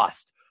they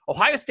lost.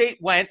 Ohio State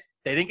went.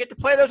 They didn't get to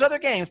play those other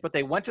games, but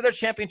they went to their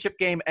championship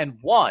game and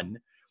won.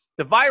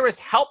 The virus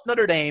helped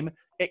Notre Dame.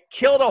 It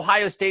killed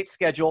Ohio State's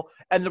schedule.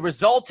 And the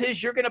result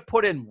is you're going to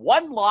put in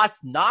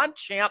one-loss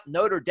non-champ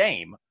Notre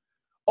Dame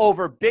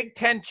over Big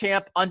Ten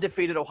champ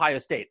undefeated Ohio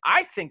State.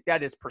 I think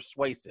that is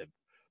persuasive.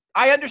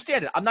 I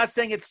understand it. I'm not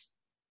saying it's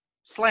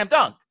slam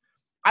dunk.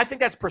 I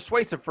think that's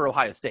persuasive for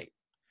Ohio State.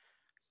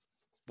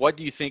 What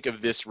do you think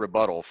of this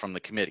rebuttal from the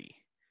committee?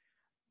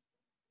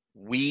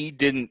 We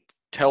didn't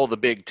tell the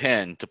Big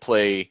Ten to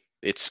play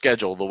its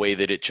schedule the way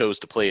that it chose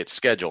to play its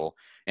schedule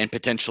and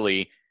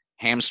potentially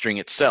hamstring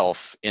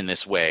itself in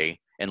this way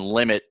and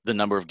limit the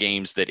number of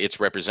games that its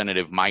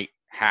representative might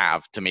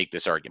have to make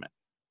this argument.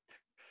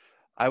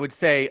 I would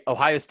say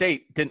Ohio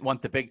State didn't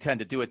want the Big Ten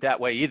to do it that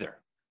way either.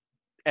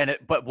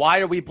 But why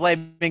are we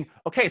blaming?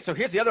 Okay, so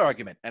here's the other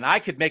argument, and I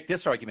could make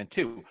this argument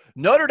too.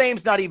 Notre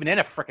Dame's not even in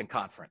a frickin'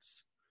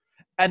 conference.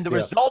 And the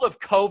result of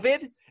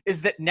COVID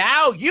is that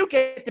now you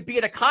get to be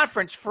in a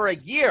conference for a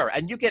year,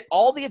 and you get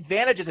all the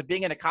advantages of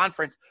being in a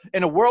conference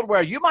in a world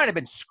where you might have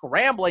been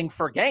scrambling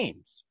for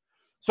games.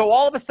 So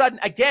all of a sudden,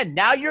 again,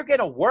 now you're going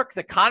to work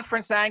the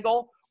conference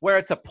angle where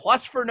it's a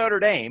plus for Notre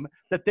Dame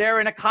that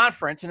they're in a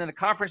conference and in a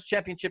conference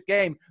championship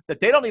game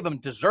that they don't even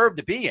deserve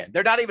to be in.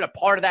 They're not even a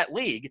part of that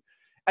league.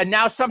 And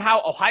now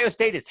somehow Ohio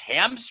State is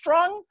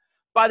hamstrung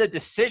by the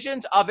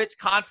decisions of its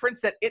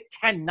conference that it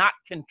cannot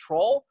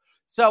control.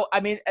 So, I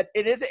mean,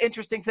 it is an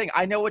interesting thing.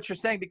 I know what you're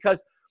saying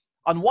because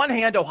on one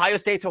hand, Ohio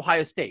State's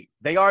Ohio State.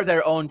 They are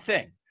their own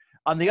thing.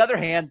 On the other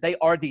hand, they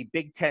are the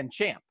Big Ten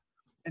champ.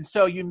 And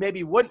so you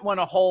maybe wouldn't want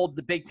to hold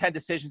the Big Ten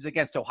decisions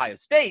against Ohio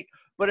State.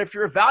 But if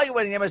you're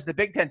evaluating them as the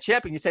Big Ten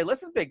champion, you say,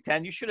 listen, Big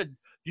Ten, you should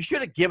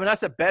have given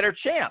us a better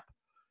champ.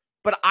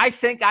 But I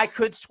think I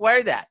could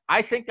swear that.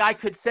 I think I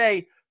could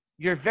say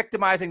you're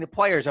victimizing the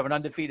players of an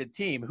undefeated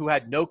team who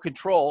had no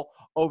control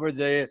over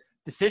the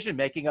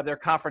decision-making of their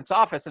conference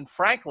office. And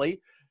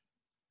frankly,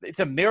 it's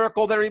a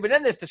miracle they're even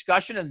in this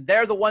discussion, and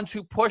they're the ones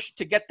who pushed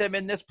to get them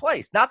in this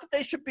place. Not that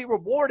they should be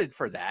rewarded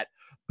for that,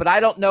 but I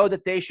don't know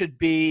that they should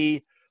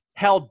be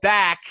held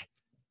back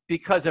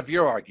because of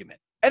your argument.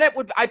 And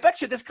I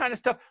bet you this kind of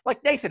stuff,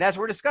 like Nathan, as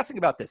we're discussing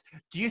about this,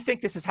 do you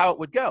think this is how it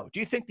would go? Do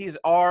you think these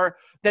are,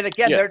 that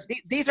again, Yes.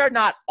 these are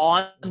not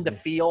on the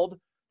field?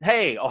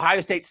 Hey,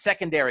 Ohio State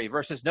secondary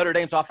versus Notre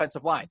Dame's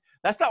offensive line.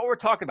 That's not what we're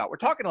talking about. We're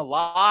talking a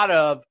lot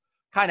of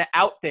kind of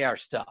out there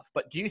stuff.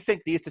 But do you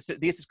think these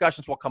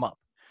discussions will come up?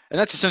 And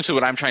that's essentially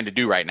what I'm trying to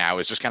do right now,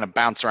 is just kind of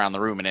bounce around the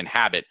room and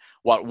inhabit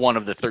what one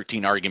of the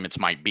 13 arguments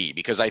might be,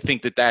 because I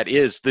think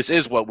this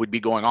is what would be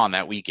going on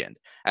that weekend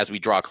as we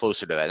draw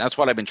closer to that. And that's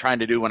what I've been trying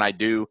to do when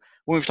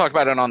we've talked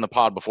about it on the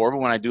pod before, but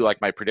when I do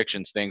like my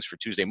predictions things for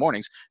Tuesday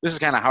mornings, this is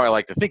kind of how I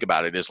like to think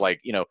about it, is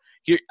like,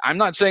 here, I'm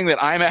not saying that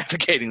I'm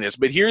advocating this,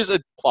 but here's a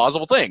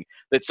plausible thing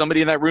that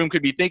somebody in that room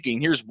could be thinking.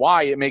 Here's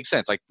why it makes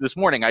sense. Like this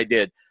morning I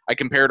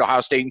compared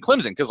Ohio State and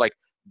Clemson, because like,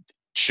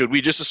 should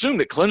we just assume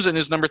that Clemson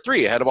is number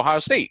 3 ahead of Ohio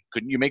State?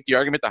 Couldn't you make the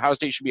argument that Ohio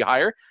State should be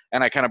higher?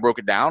 And I kind of broke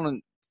it down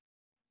and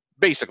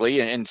basically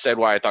and said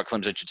why I thought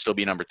Clemson should still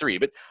be number 3.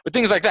 But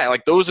things like that,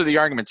 like those are the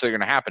arguments that are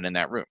going to happen in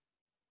that room.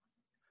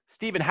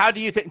 Stephen, how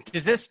do you think,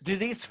 do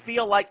these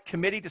feel like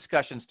committee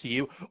discussions to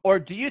you? Or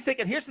do you think,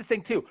 and here's the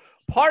thing too,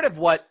 part of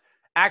what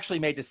actually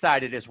may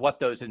decide it is what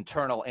those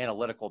internal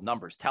analytical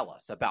numbers tell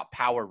us about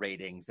power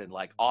ratings and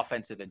like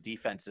offensive and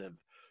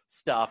defensive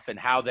stuff and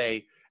how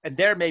and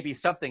there may be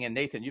something, and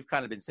Nathan, you've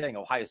kind of been saying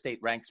Ohio State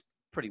ranks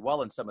pretty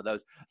well in some of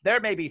those.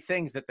 There may be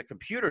things that the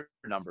computer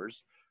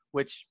numbers,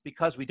 which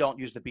because we don't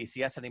use the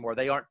BCS anymore,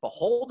 they aren't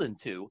beholden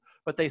to,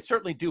 but they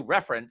certainly do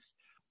reference.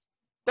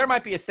 There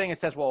might be a thing that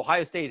says, well,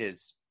 Ohio State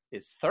is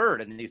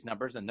 3rd in these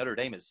numbers and Notre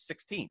Dame is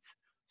 16th.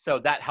 So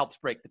that helps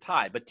break the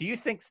tie. But do you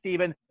think,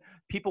 Stephen,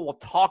 people will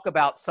talk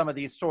about some of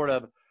these sort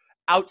of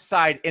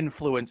outside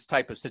influence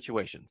type of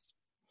situations?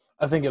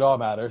 I think it all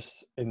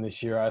matters in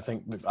this year. I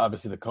think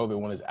obviously the COVID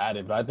one is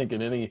added, but I think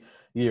in any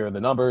year, the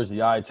numbers,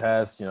 the eye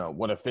test,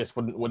 what if this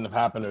wouldn't have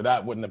happened or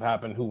that wouldn't have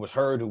happened, who was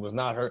hurt, who was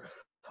not hurt.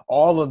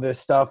 All of this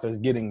stuff is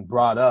getting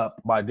brought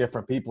up by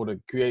different people to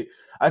create.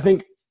 I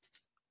think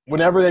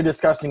whenever they're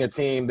discussing a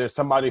team, there's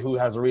somebody who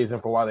has a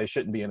reason for why they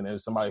shouldn't be in, and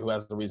there's somebody who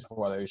has a reason for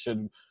why they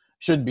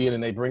should be in,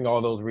 and they bring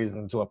all those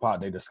reasons into a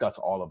pot. They discuss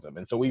all of them.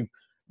 And so we've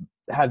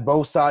had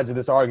both sides of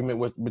this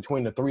argument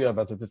between the three of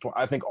us at this point.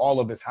 I think all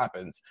of this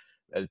happens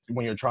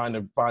when you're trying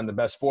to find the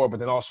best 4, but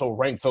then also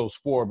rank those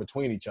 4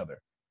 between each other.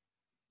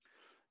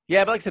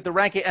 Yeah, but like I said, the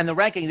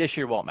ranking this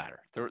year won't matter.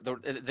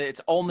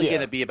 It's only going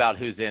to be about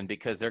who's in,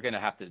 because they're going to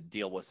have to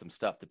deal with some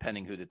stuff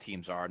depending who the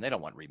teams are, and they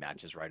don't want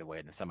rematches right away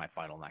in the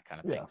semifinal and that kind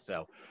of thing.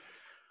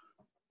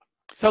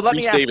 So let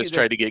me ask you this. Davis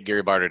tried to get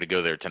Gary Barta to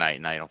go there tonight,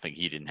 and I don't think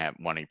he didn't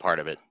want any part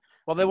of it.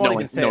 Well, they won't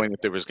even say knowing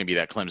that there was going to be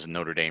that Clemson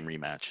Notre Dame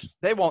rematch.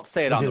 They won't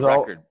say it on the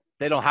record.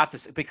 They don't have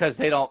to, because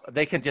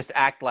they can just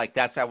act like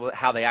that's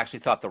how they actually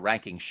thought the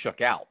rankings shook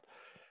out.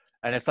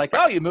 And it's like,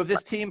 oh, you moved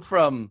this team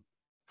from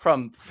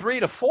 3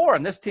 to 4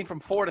 and this team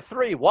from 4 to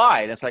 3.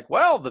 Why? And it's like,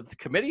 well, the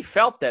committee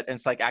felt that. And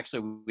it's like,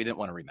 actually, we didn't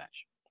want a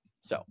rematch.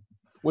 So,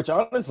 which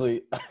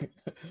honestly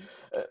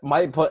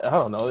might play, I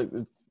don't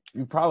know.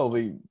 You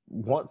probably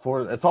want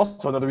Florida. It's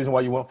also another reason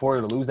why you want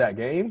Florida to lose that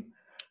game,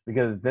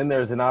 because then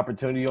there's an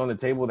opportunity on the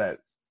table that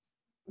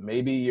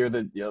maybe you're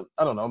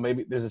I don't know,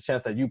 maybe there's a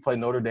chance that you play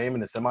Notre Dame in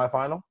the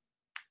semifinal.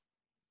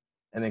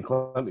 And then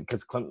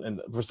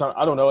Clemson,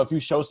 I don't know, if you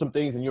show some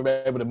things and you're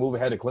able to move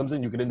ahead of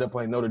Clemson, you could end up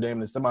playing Notre Dame in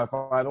the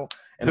semifinal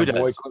and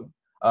avoid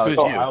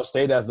Ohio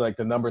State as like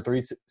the number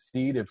 3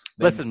 seed.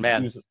 Listen,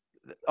 man, it's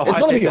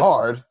going to be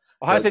hard.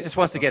 Ohio State just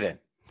wants to get in.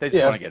 They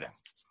just want to get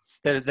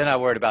in. They're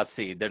not worried about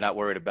seed. They're not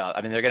worried about.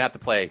 I mean, they're going to have to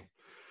play.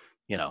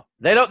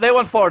 They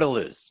want Florida to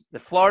lose.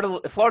 If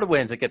Florida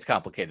wins, it gets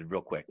complicated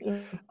real quick.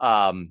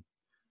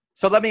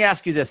 So let me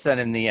ask you this then.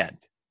 In the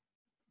end,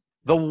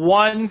 the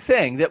one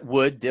thing that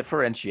would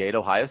differentiate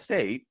Ohio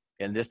State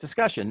in this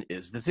discussion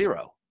is the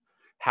 0.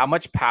 How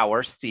much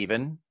power,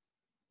 Stephen,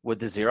 would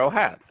the 0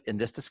 have in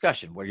this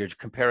discussion, where you're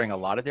comparing a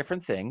lot of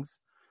different things,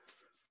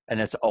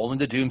 and it's only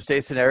the doomsday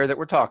scenario that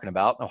we're talking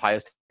about? Ohio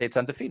State's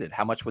undefeated.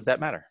 How much would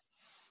that matter?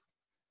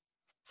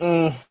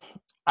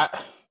 I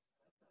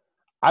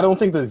don't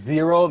think the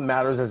 0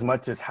 matters as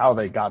much as how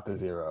they got the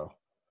 0.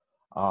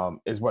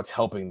 Is what's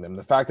helping them.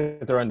 The fact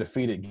that they're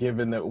undefeated,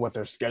 given that what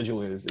their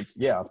schedule is,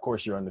 of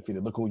course you're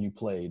undefeated. Look who you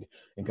played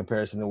in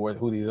comparison to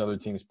who these other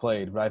teams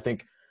played. But I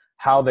think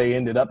how they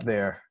ended up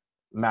there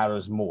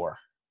matters more.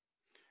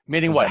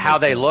 Meaning what? How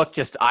they look,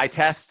 just eye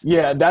test?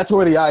 Yeah, that's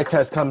where the eye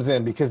test comes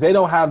in, because they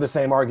don't have the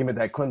same argument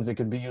that Clemson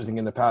could be using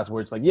in the past,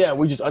 where it's like,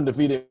 we just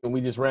undefeated and we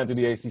just ran through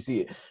the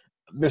ACC.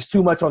 There's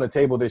too much on the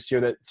table this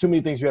year, too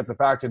many things you have to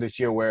factor this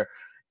year, where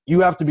you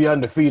have to be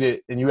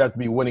undefeated and you have to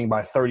be winning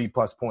by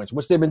 30-plus points,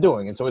 which they've been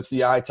doing. And so it's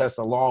the eye test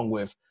along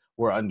with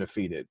we're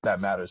undefeated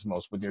that matters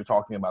most when you're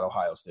talking about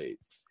Ohio State.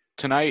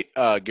 Tonight,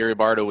 Gary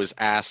Barta was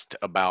asked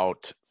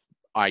about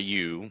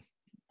IU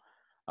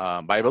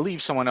by, I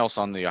believe, someone else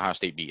on the Ohio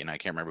State beat, and I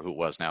can't remember who it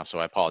was now, so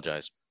I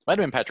apologize. Might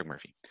have been Patrick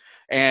Murphy.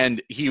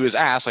 And he was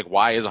asked, like,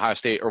 why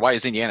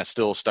is Indiana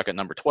still stuck at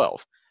number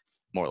 12,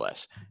 more or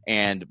less?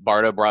 And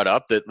Barta brought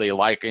up that they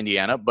like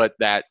Indiana, but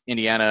that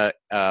Indiana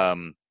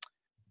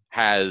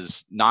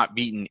has not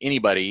beaten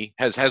anybody,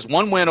 has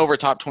one win over a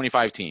top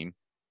 25 team,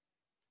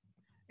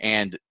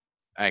 and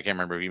I can't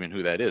remember even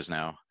who that is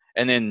now.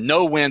 And then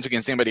no wins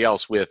against anybody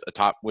else with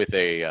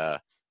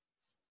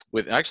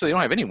actually they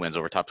don't have any wins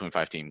over a top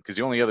 25 team, because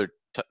the only other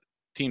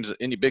teams,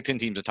 any Big Ten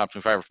teams in top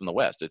 25 are from the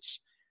West. It's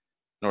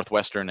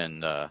Northwestern,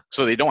 and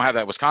so they don't have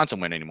that Wisconsin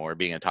win anymore,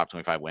 being a top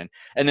 25 win.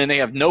 And then they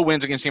have no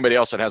wins against anybody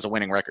else that has a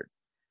winning record.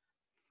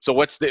 So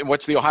what's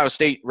the Ohio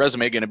State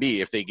resume going to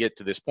be if they get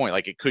to this point?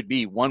 Like, it could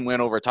be one win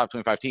over a top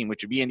 25 team,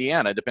 which would be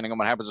Indiana, depending on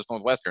what happens with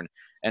Northwestern,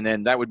 and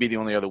then that would be the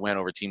only other win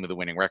over a team with a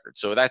winning record.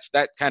 So that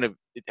kind of,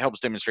 it helps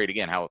demonstrate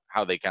again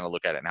how they kind of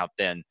look at it and how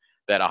thin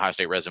that Ohio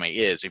State resume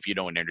is if you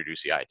don't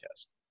introduce the eye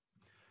test.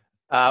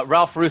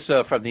 Ralph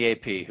Russo from the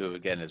AP, who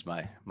again is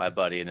my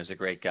buddy and is a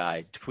great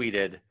guy,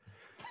 tweeted,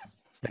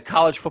 "The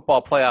college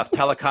football playoff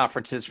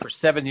teleconferences for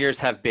 7 years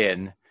have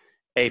been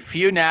a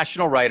few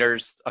national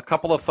writers, a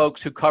couple of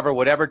folks who cover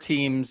whatever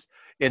teams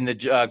in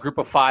the group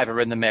of five are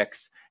in the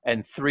mix,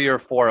 and 3 or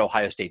 4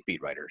 Ohio State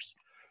beat writers,"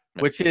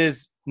 which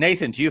is,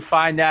 Nathan, do you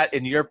find that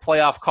in your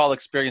playoff call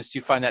experience, do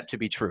you find that to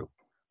be true?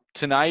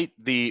 Tonight,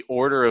 the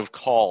order of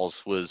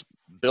calls was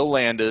Bill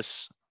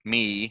Landis,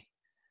 me,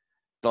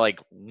 like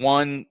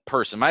one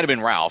person, might have been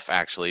Ralph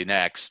actually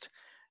next,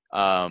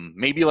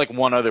 maybe like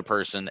one other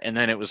person, and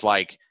then it was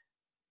like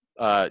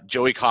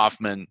Joey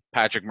Kaufman,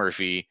 Patrick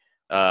Murphy,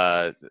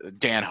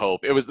 Dan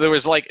Hope. There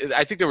was like,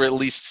 I think there were at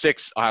least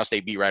 6 Ohio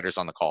State beat writers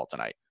on the call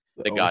tonight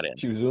that got in.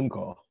 Zoom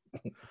call.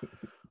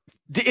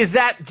 Do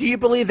you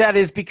believe that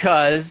is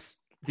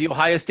because the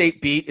Ohio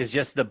State beat is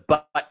just the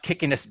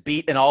butt-kickingest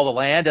beat in all the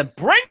land, and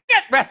bring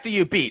it, rest of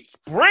you beats,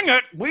 bring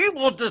it, we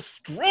will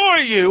destroy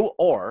you?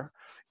 Or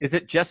is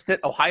it just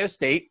that Ohio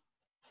State,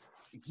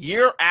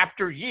 year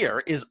after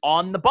year, is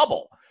on the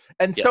bubble?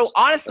 And Yes, so,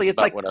 honestly, it's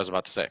like what I was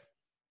about to say.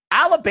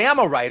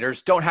 Alabama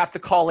writers don't have to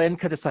call in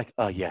because it's like,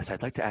 oh, yes,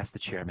 I'd like to ask the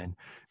chairman,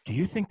 do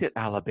you think that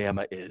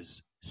Alabama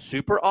is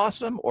super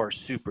awesome or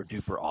super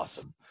duper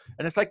awesome?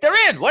 And it's like,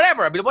 they're in,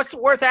 whatever. I mean, what's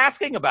worth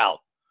asking about?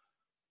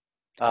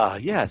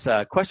 Yes,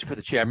 question for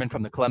the chairman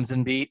from the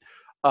Clemson beat.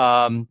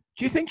 Do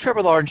you think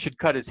Trevor Lawrence should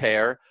cut his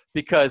hair?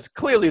 Because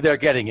clearly they're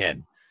getting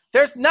in.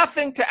 There's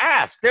nothing to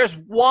ask. There's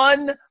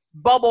one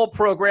bubble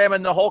program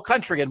in the whole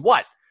country. And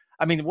what?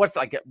 I mean,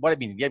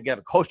 you have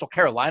a Coastal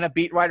Carolina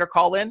beat writer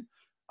call in?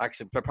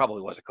 Actually, there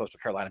probably was a Coastal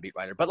Carolina beat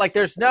writer, but like,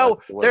 there's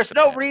no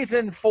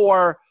reason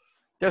for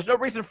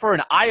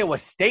an Iowa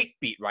State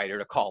beat writer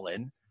to call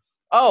in.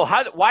 Oh,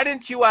 why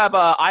didn't you have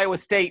Iowa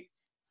State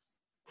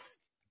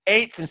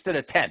 8th instead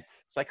of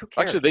 10th? It's like, who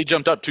cares? Actually, they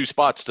jumped up 2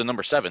 spots to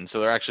number 7, so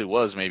there actually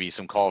was maybe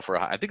some call for.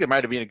 I think there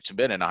might have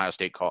been an Ohio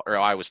State call or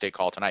Iowa State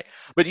call tonight.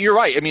 But you're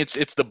right. I mean,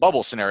 it's the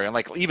bubble scenario. And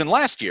like, even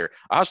last year,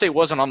 Ohio State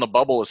wasn't on the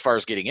bubble as far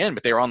as getting in,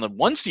 but they were on the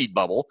 1 seed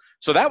bubble,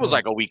 so that was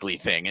like a weekly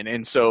thing.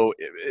 And so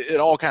it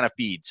all kind of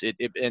feeds.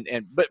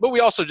 But we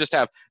also just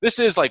have, this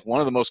is like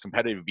one of the most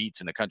competitive beats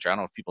in the country. I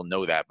don't know if people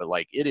know that, but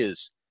like,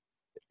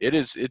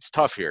 it's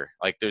tough here.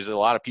 Like, there's a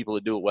lot of people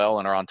that do it well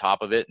and are on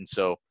top of it, and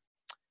so.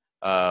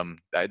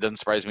 It doesn't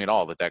surprise me at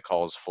all that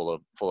call is full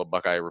of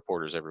Buckeye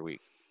reporters every week.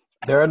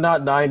 There are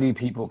not 90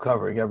 people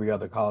covering every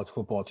other college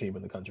football team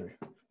in the country.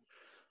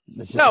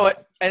 No,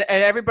 and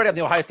everybody on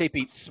the Ohio State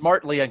beat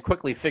smartly and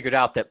quickly figured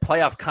out that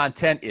playoff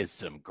content is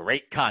some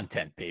great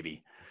content,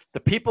 baby. The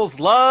peoples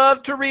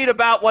love to read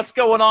about what's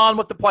going on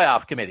with the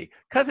playoff committee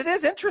because it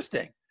is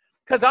interesting.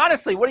 Because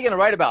honestly, what are you going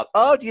to write about?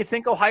 Oh, do you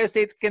think Ohio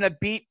State's going to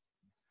beat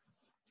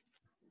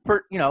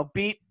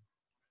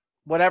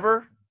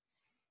whatever?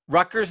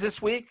 Rutgers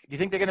this week? Do you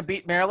think they're going to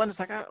beat Maryland? It's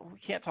like, we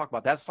can't talk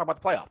about that. Let's talk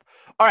about the playoff.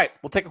 All right,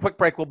 we'll take a quick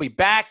break. We'll be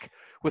back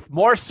with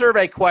more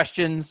survey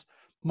questions,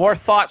 more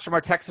thoughts from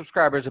our tech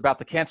subscribers about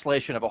the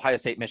cancellation of Ohio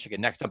State,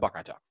 Michigan, next on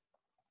Buckeye Talk.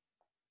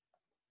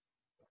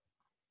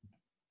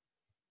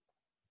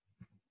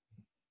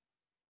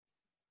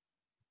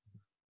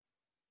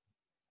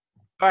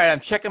 All right,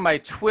 I'm checking my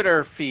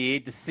Twitter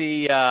feed to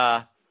see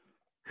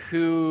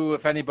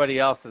if anybody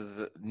else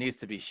needs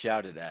to be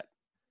shouted at.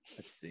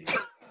 Let's see.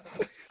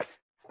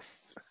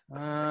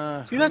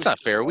 See, that's not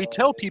fair. We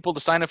tell people to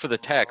sign up for the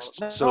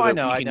text so that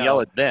we can yell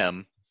at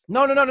them.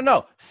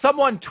 No.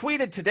 Someone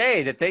tweeted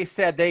today that they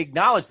said they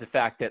acknowledged the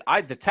fact that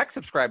the tech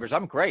subscribers,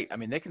 I'm great. I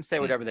mean, they can say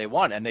whatever they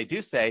want, and they do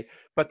say,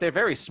 but they're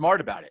very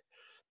smart about it.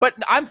 But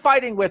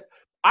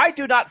I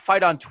do not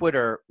fight on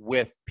Twitter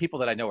with people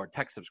that I know are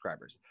tech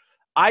subscribers.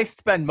 I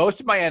spend most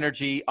of my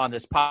energy on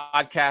this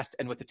podcast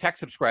and with the tech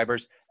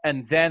subscribers,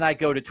 and then I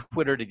go to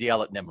Twitter to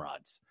yell at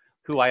Nimrods,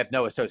 who I have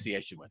no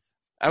association with.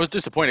 I was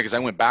disappointed because I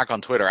went back on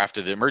Twitter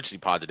after the emergency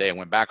pod today and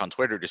went back on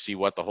Twitter to see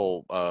what the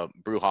whole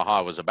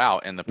brouhaha was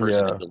about, and the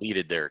person had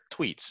deleted their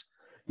tweets.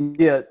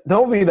 Yeah,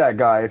 don't be that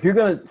guy. If you're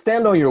going to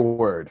stand on your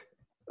word,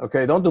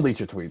 okay, don't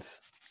delete your tweets.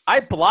 I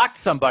blocked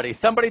somebody.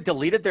 Somebody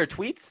deleted their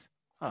tweets?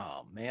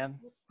 Oh, man.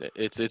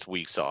 It's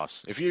weak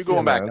sauce. If you're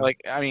going back,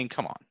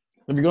 come on.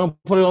 If you're going to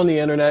put it on the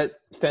internet,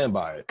 stand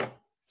by it.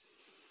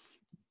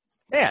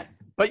 Man,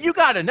 but you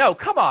got to know.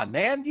 Come on,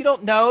 man. You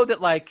don't know that,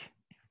 like,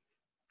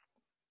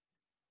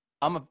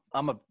 I'm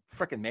a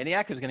freaking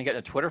maniac who's going to get in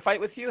a Twitter fight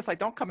with you. It's like,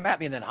 don't come at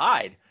me and then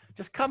hide.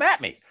 Just come at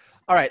me.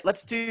 All right,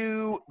 let's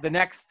do the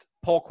next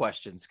poll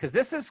questions because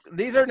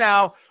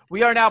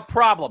we are now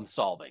problem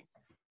solving.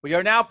 We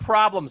are now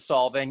problem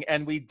solving,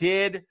 and we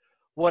did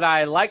what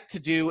I like to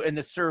do in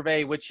the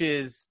survey, which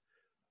is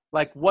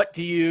like, what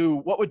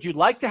would you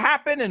like to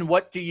happen and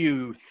what do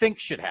you think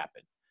should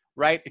happen,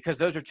 right? Because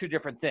those are two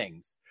different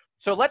things.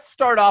 So let's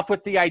start off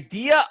with the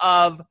idea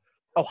of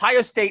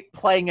Ohio State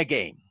playing a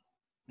game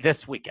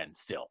this weekend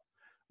still,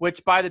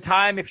 which by the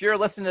time, if you're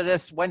listening to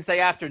this Wednesday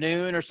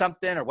afternoon or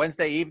something, or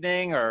Wednesday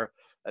evening, or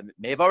it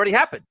may have already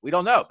happened. We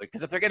don't know,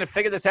 because if they're going to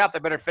figure this out, they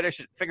better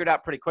figure it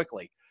out pretty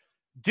quickly.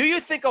 Do you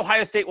think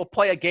Ohio State will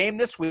play a game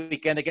this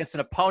weekend against an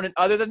opponent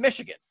other than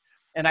Michigan?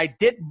 And I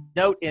did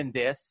note in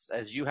this,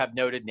 as you have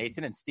noted,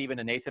 Nathan, and Stephen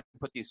and Nathan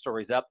put these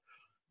stories up,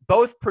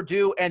 both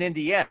Purdue and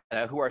Indiana,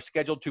 who are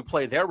scheduled to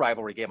play their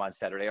rivalry game on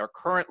Saturday, are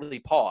currently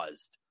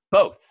paused,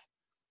 both,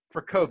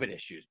 for COVID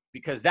issues,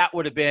 because that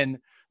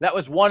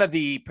was one of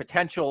the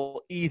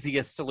potential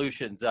easiest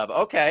solutions of,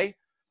 okay,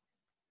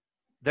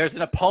 there's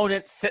an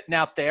opponent sitting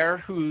out there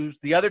who's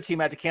the other team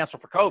had to cancel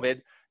for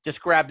COVID,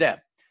 just grab them.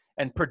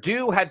 And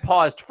Purdue had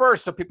paused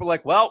first, so people were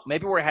like, well,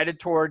 maybe we're headed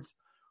towards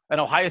an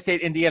Ohio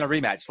State-Indiana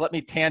rematch. Let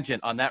me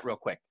tangent on that real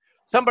quick.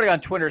 Somebody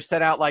on Twitter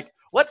sent out like,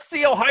 let's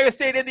see Ohio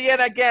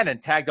State-Indiana again, and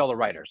tagged all the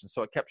writers. And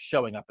so it kept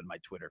showing up in my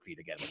Twitter feed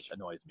again, which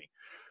annoys me.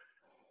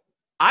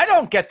 I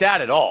don't get that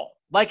at all.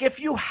 Like, if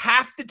you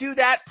have to do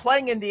that,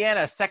 playing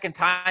Indiana a second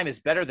time is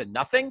better than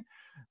nothing.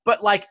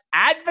 But, like,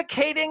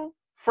 advocating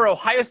for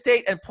Ohio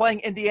State and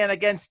playing Indiana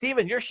again,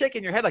 Steven, you're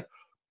shaking your head like,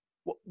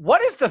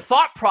 what is the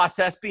thought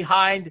process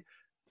behind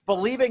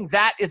believing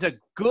that is a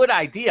good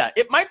idea?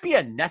 It might be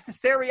a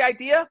necessary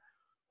idea,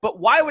 but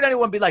why would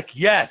anyone be like,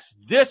 yes,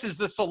 this is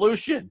the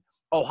solution,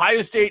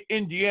 Ohio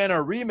State-Indiana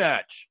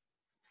rematch?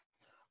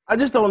 I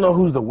just don't know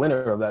who's the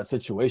winner of that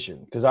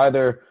situation, because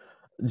either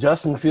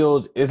Justin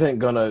Fields isn't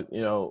going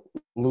to,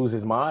 lose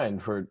his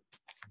mind for,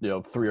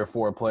 3 or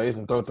 4 plays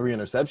and throw 3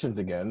 interceptions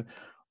again,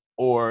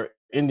 or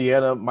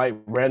Indiana might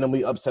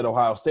randomly upset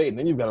Ohio State, and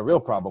then you've got a real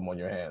problem on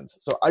your hands.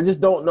 So I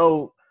just don't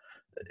know.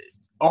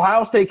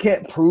 Ohio State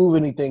can't prove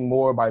anything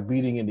more by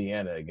beating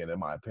Indiana again, in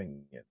my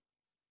opinion.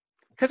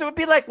 Because it would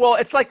be like, well,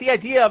 it's like the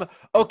idea of,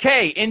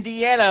 okay,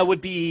 Indiana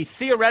would be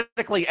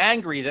theoretically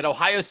angry that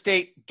Ohio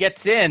State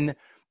gets in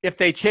if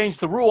they change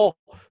the rule.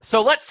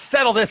 So let's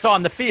settle this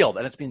on the field.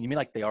 And you mean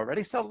like they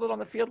already settled it on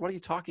the field? What are you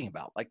talking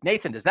about? Like,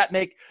 Nathan,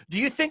 do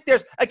you think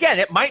again,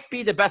 it might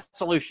be the best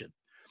solution.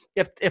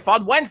 If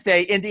on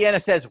Wednesday, Indiana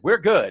says we're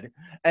good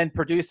and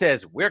Purdue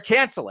says we're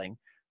canceling,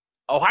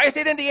 Ohio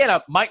State,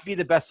 Indiana might be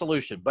the best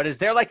solution. But is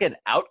there do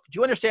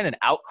you understand an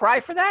outcry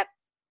for that?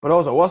 But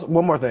also,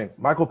 one more thing.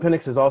 Michael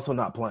Penix is also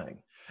not playing.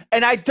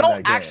 And I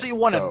don't actually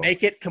want to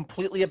make it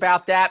completely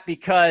about that,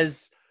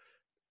 because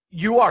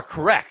you are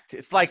correct.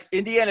 It's like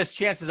Indiana's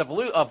chances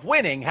of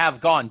winning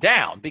have gone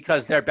down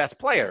because their best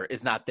player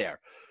is not there.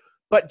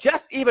 But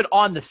just even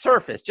on the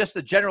surface, just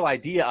the general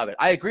idea of it,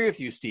 I agree with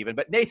you, Stephen.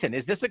 But Nathan,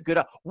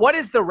 what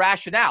is the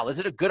rationale? Is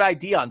it a good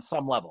idea on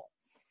some level?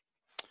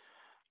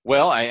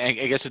 Well, I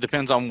guess it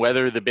depends on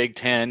whether the Big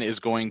Ten is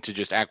going to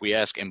just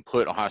acquiesce and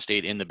put Ohio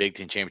State in the Big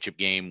Ten championship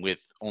game with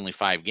only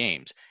 5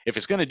 games. If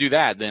it's going to do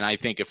that, then I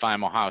think if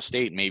I'm Ohio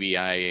State, maybe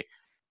I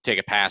take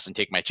a pass and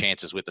take my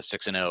chances with a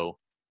 6-0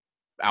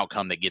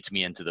 outcome that gets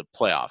me into the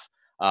playoff.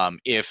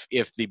 If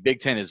the Big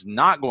Ten is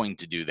not going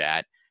to do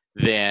that,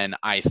 then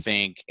I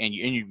think, and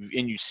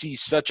you see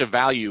such a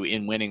value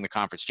in winning the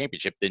conference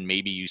championship, then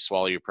maybe you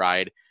swallow your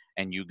pride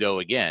and you go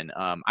again.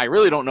 I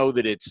really don't know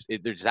that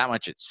there's that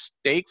much at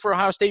stake for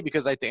Ohio State,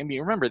 because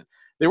remember,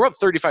 they were up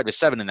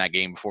 35-7 in that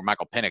game before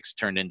Michael Penix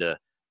turned into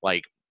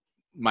like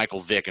Michael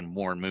Vick and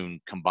Warren Moon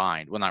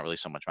combined. Well, not really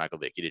so much Michael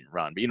Vick. He didn't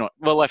run, but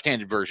the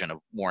left-handed version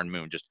of Warren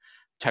Moon, just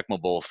Tecmo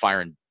Bowl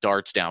firing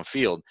darts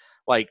downfield.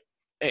 Like,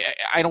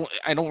 I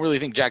don't really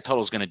think Jack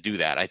Tuttle's going to do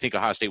that. I think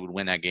Ohio State would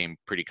win that game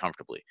pretty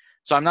comfortably.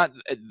 So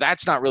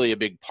that's not really a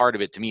big part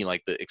of it to me,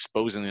 like the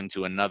exposing them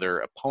to another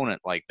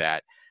opponent like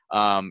that.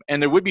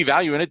 And there would be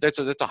value in it. That's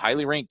a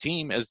highly ranked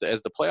team as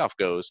the playoff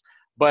goes.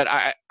 But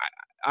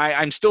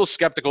I'm still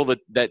skeptical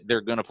that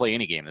they're going to play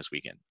any game this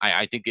weekend.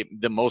 I think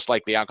the most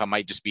likely outcome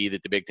might just be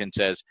that the Big Ten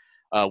says,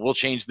 we'll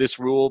change this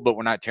rule, but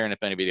we're not tearing up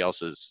anybody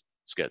else's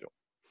schedule.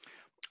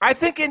 I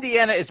think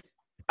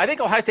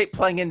Ohio State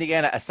playing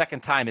Indiana a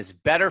second time is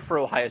better for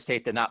Ohio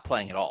State than not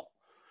playing at all.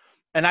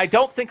 And I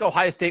don't think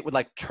Ohio State would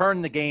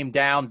turn the game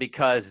down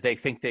because they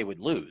think they would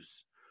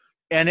lose.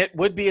 And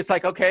it's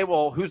like, okay,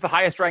 well, who's the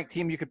highest ranked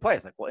team you could play?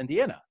 It's like, well,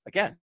 Indiana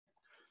again.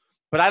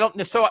 But I don't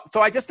know. So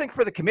I just think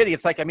for the committee,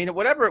 it's like,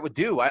 whatever it would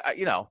do,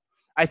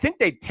 I think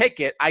they'd take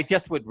it. I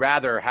just would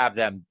rather have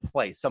them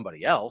play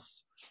somebody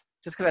else,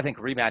 just because I think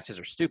rematches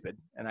are stupid.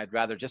 And I'd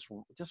rather just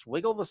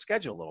wiggle the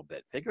schedule a little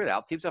bit, figure it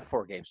out. Teams have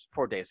 4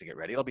 days to get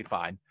ready. It'll be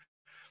fine.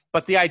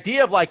 But the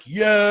idea of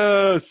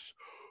yes,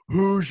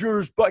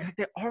 Hoosiers, but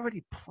they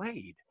already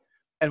played.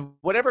 And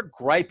whatever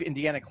gripe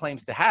Indiana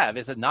claims to have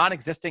is a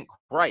non-existent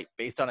gripe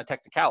based on a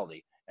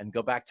technicality. And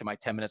go back to my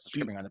 10 minutes of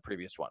screaming on the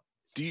previous one.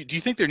 Do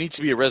you think there needs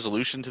to be a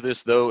resolution to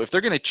this, though? If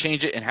they're going to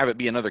change it and have it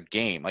be another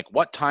game, like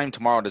what time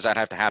tomorrow does that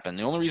have to happen?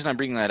 The only reason I'm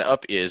bringing that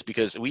up is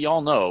because we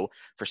all know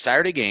for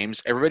Saturday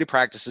games, everybody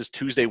practices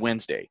Tuesday,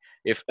 Wednesday.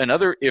 If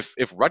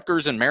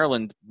Rutgers and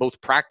Maryland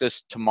both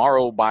practice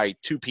tomorrow by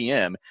 2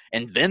 p.m.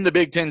 and then the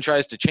Big Ten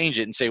tries to change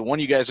it and say one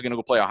of you guys are going to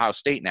go play Ohio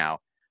State now,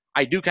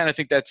 I do kind of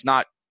think that's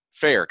not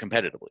fair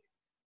competitively.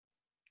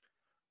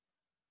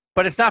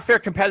 But it's not fair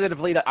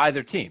competitively to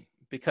either team,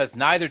 because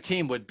neither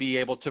team would be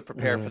able to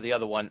prepare for the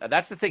other one.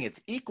 That's the thing.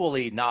 It's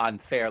equally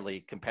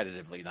non-fairly,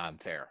 competitively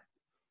non-fair.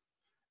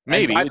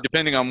 Maybe,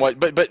 depending on what,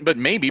 but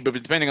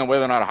depending on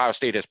whether or not Ohio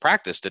State has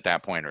practiced at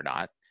that point or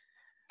not.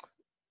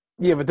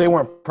 Yeah, but they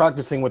weren't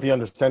practicing with the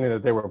understanding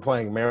that they were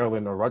playing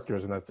Maryland or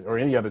Rutgers or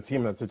any other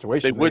team in that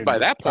situation. They would by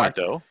that point,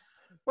 though.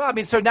 Well, I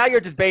mean, so now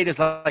your debate is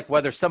like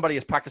whether somebody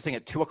is practicing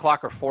at 2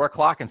 o'clock or 4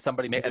 o'clock, and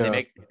they make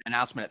an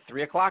announcement at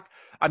 3 o'clock.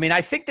 I mean,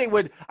 I think they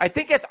would. I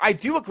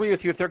do agree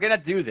with you. If they're going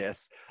to do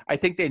this, I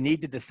think they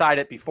need to decide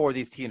it before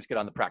these teams get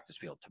on the practice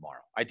field tomorrow.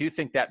 I do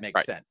think that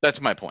makes sense.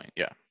 That's my point.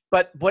 Yeah.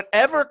 But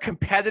whatever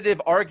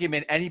competitive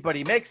argument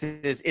anybody makes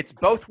is it's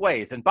both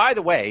ways. And by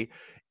the way,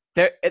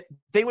 they're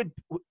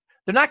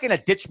not going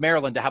to ditch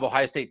Maryland to have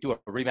Ohio State do a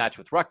rematch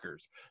with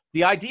Rutgers.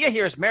 The idea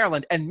here is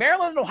Maryland and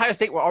Ohio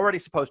State were already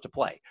supposed to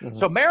play. Mm-hmm.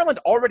 So Maryland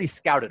already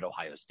scouted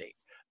Ohio State.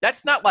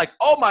 That's not like,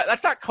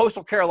 that's not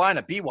Coastal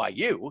Carolina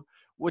BYU,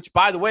 which,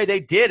 by the way,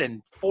 they did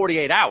in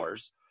 48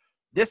 hours.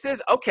 This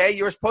is, okay,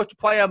 you were supposed to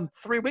play them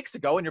 3 weeks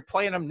ago and you're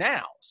playing them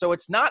now. So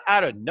it's not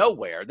out of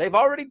nowhere. They've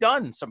already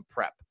done some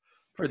prep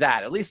for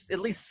that, at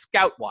least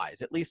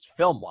scout-wise, at least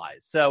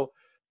film-wise. So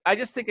I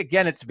just think,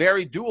 again, it's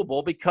very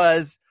doable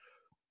because –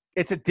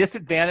 it's a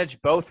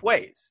disadvantage both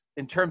ways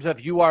in terms of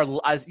you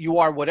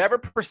are whatever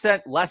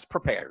percent less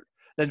prepared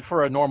than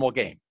for a normal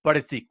game, but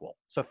it's equal.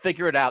 So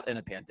figure it out in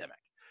a pandemic.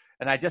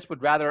 And I just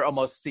would rather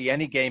almost see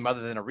any game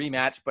other than a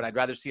rematch, but I'd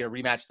rather see a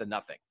rematch than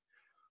nothing.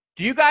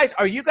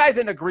 Are you guys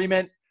in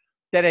agreement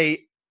that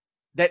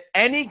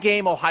any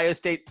game Ohio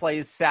State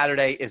plays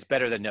Saturday is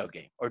better than no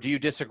game? Or do you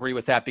disagree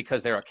with that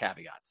because there are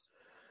caveats?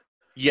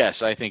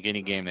 Yes, I think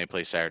any game they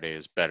play Saturday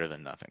is better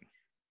than nothing.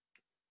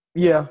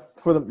 Yeah,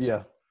 for them,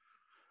 yeah.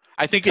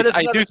 I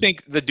do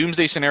think the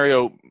doomsday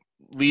scenario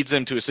leads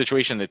them to a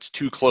situation that's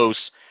too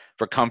close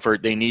for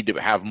comfort. They need to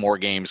have more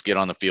games, get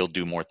on the field,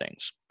 do more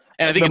things.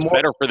 And I think it's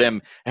better for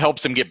them. It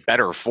helps them get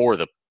better for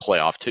the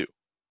playoff too.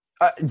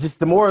 Just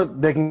the more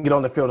they can get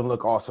on the field and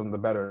look awesome, the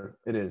better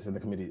it is in the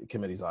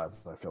committee's eyes,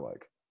 I feel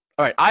like.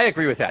 All right, I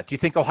agree with that. Do you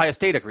think Ohio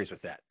State agrees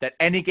with that? That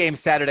any game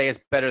Saturday is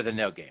better than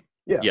no game?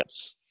 Yeah.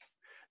 Yes.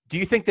 Do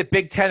you think the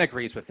Big Ten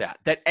agrees with that?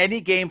 That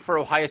any game for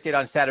Ohio State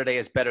on Saturday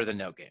is better than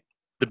no game?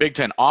 The Big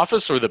Ten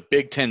office or the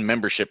Big Ten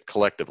membership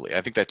collectively?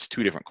 I think that's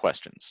two different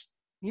questions.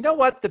 You know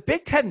what? The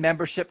Big Ten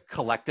membership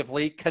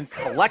collectively can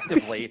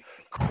collectively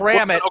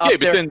cram it up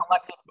their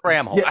collective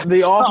cram hole. Yeah,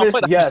 the office,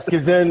 yes,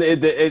 because then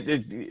it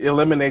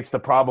eliminates the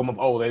problem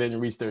of, they didn't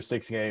reach their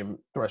 6-game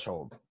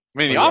threshold. I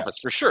mean, the office,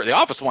 for sure. The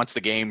office wants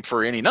the game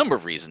for any number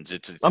of reasons.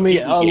 It's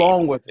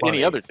along with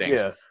any other things.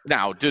 Yeah.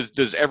 Now,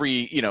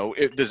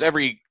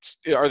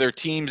 are there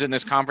teams in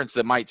this conference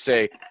that might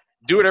say,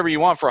 do whatever you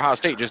want for Ohio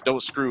State, just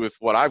don't screw with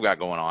what I've got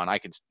going on?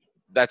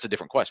 That's a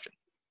different question.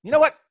 You know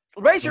what?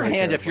 Raise your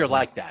hand if you're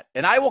like that,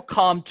 and I will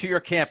come to your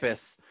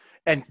campus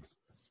and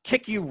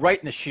kick you right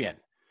in the shin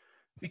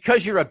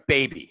because you're a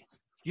baby.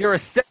 You're a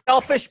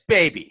selfish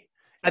baby.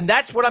 And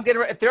that's what I'm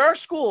getting. If there are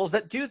schools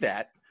that do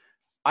that,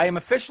 I am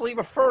officially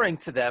referring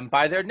to them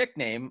by their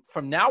nickname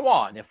from now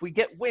on. If we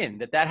get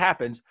wind that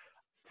happens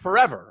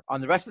forever on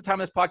the rest of the time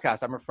of this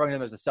podcast, I'm referring to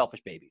them as the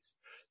selfish babies.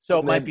 So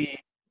it might be.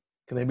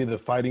 Can they be the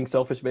fighting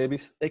selfish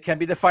babies? They can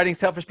be the fighting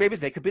selfish babies.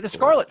 They could be the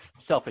scarlet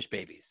selfish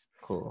babies.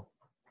 Cool.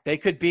 They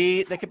could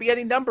be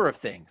any number of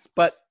things.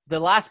 But the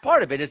last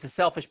part of it is the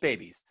selfish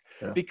babies.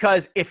 Yeah.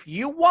 Because if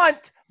you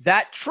want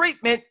that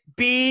treatment,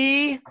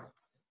 be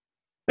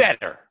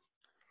better.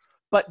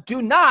 But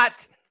do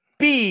not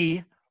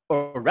be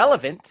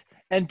irrelevant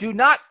and do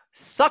not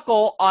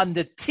suckle on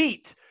the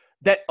teat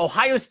that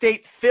Ohio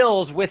State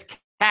fills with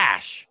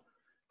cash.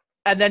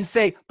 And then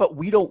say, but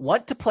we don't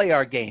want to play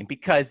our game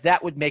because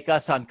that would make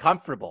us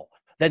uncomfortable.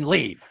 Then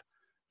leave.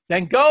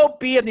 Then go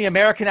be in the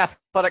American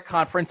Athletic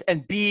Conference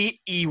and be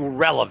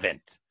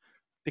irrelevant.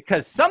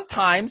 Because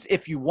sometimes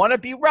if you want to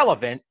be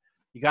relevant,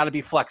 you got to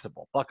be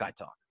flexible. Buckeye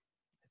talk.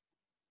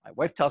 My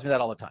wife tells me that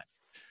all the time.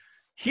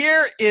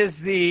 Here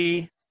is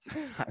I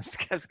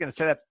was going to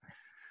say that.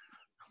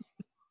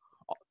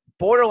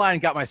 Borderline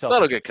got myself.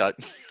 That'll get cut.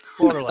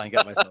 Borderline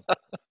got myself.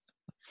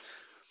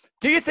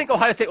 Do you think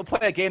Ohio State will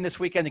play a game this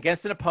weekend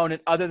against an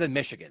opponent other than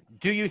Michigan?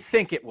 Do you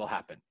think it will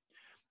happen?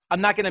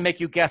 I'm not going to make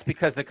you guess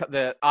because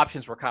the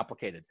options were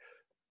complicated.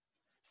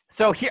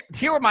 So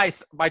here are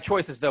my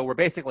choices, though, were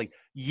basically,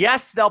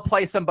 yes, they'll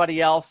play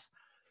somebody else.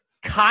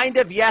 Kind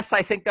of, yes,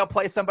 I think they'll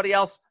play somebody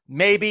else.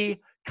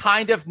 Maybe,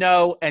 kind of,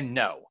 no, and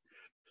no.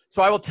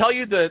 So I will tell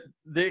you the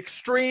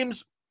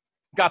extremes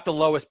got the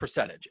lowest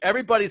percentage.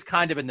 Everybody's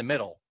kind of in the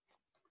middle.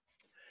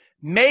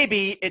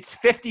 Maybe it's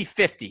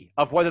 50-50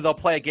 of whether they'll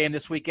play a game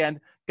this weekend,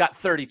 got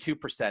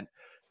 32%.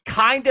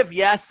 Kind of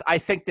yes, I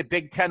think the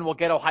Big Ten will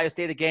get Ohio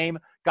State a game,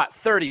 got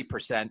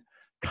 30%.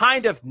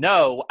 Kind of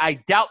no, I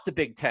doubt the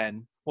Big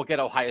Ten will get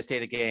Ohio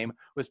State a game,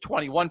 was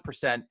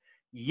 21%.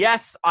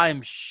 Yes,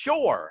 I'm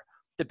sure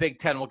the Big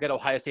Ten will get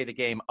Ohio State a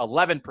game,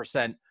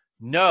 11%.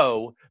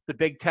 No, the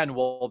Big Ten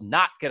will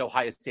not get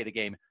Ohio State a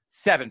game,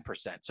 7%.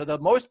 So the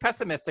most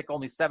pessimistic,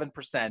 only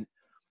 7%.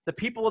 The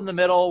people in the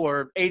middle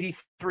were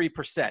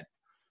 83%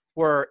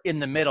 were in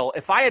the middle.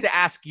 If I had to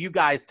ask you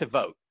guys to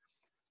vote,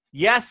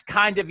 yes,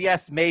 kind of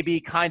yes, maybe,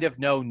 kind of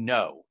no,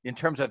 no, in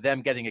terms of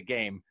them getting a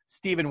game.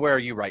 Steven, where are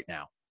you right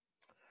now?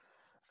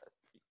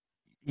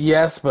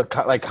 Yes, but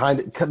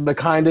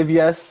kind of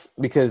yes,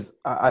 because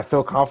I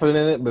feel confident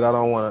in it, but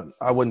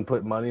I wouldn't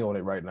put money on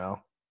it right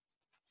now.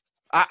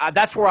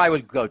 That's where I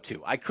would go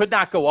to. I could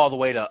not go all the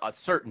way to a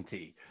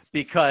certainty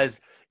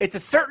because it's a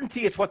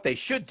certainty it's what they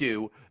should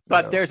do,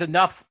 but there's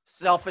enough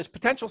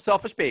potential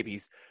selfish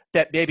babies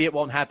that maybe it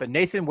won't happen.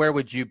 Nathan, where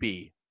would you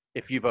be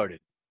if you voted?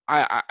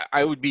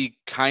 I would be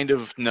kind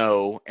of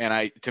no,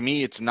 and to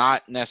me it's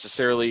not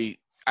necessarily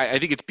 – I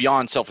think it's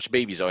beyond selfish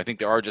babies, though. I think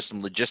there are just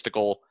some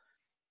logistical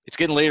 – it's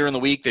getting later in the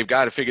week. They've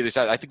got to figure this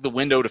out. I think the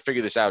window to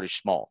figure this out is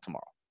small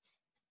tomorrow.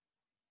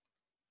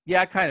 Yeah,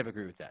 I kind of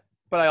agree with that.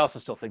 But I also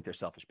still think they're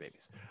selfish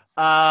babies.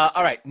 All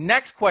right,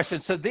 next question.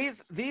 So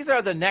these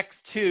are the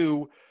next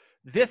two.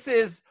 This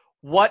is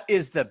what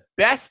is the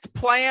best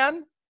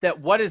plan,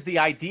 what is the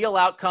ideal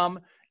outcome,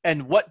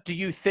 and what do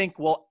you think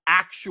will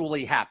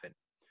actually happen?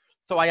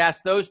 So I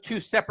asked those two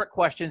separate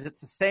questions.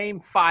 It's the same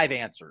 5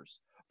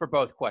 answers for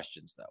both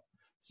questions, though.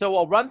 So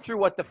I'll run through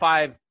what the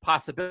 5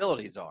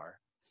 possibilities are,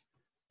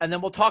 and then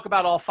we'll talk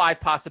about all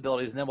 5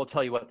 possibilities, and then we'll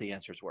tell you what the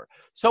answers were.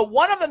 So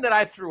one of them that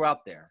I threw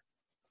out there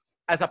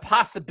as a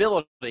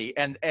possibility,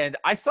 and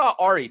I saw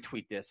Ari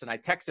tweet this, and I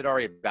texted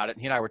Ari about it,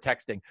 and he and I were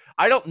texting.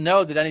 I don't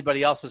know that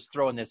anybody else is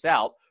throwing this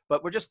out,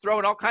 but we're just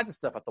throwing all kinds of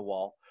stuff at the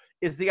wall,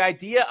 is the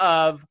idea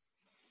of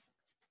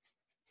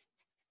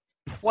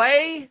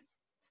play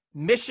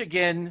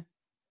Michigan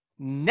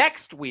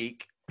next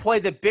week, play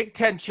the Big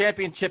Ten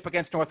championship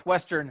against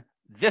Northwestern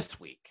this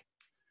week.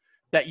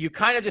 That you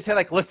kind of just say,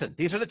 like, listen,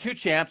 these are the 2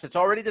 champs. It's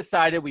already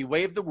decided. We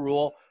waived the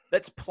rule.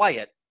 Let's play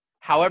it.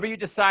 However you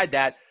decide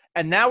that.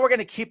 And now we're going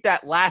to keep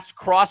that last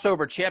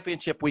crossover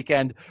championship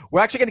weekend.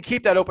 We're actually going to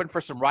keep that open for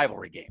some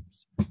rivalry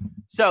games.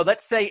 So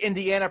let's say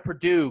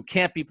Indiana-Purdue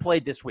can't be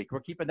played this week.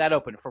 We're keeping that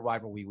open for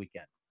rivalry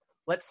weekend.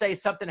 Let's say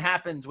something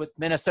happens with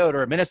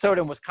Minnesota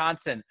and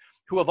Wisconsin,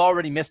 who have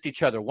already missed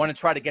each other, want to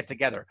try to get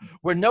together.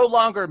 We're no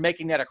longer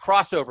making that a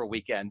crossover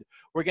weekend.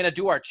 We're going to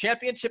do our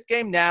championship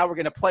game now. We're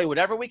going to play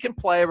whatever we can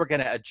play. We're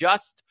going to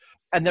adjust,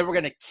 and then we're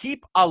going to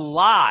keep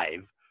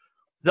alive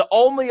the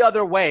only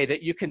other way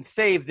that you can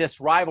save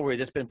this rivalry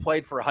that's been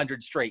played for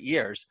 100 straight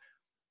years.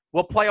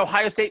 We'll play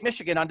Ohio State,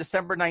 Michigan on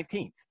December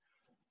 19th.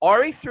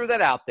 Ari threw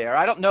that out there.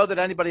 I don't know that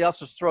anybody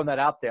else has thrown that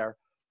out there.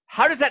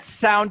 How does that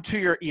sound to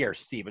your ear,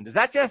 Steven? Does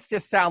that just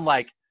sound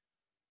like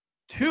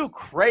too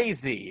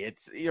crazy?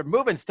 You're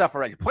moving stuff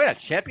around. You're playing a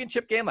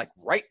championship game like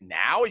right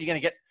now?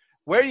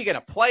 Where are you going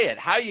to play it?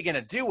 How are you going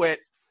to do it?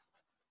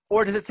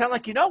 Or does it sound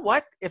like, you know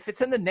what? If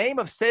it's in the name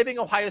of saving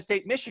Ohio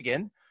State,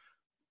 Michigan,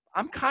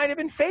 I'm kind of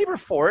in favor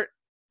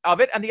of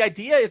it. And the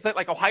idea is that,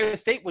 like, Ohio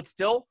State would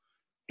still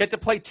get to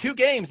play 2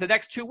 games the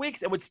next 2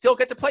 weeks and would still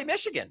get to play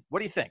Michigan. What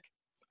do you think?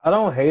 I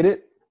don't hate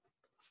it.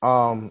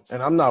 And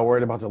I'm not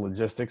worried about the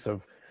logistics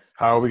of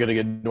how are we going to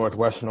get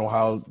Northwestern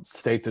Ohio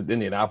State to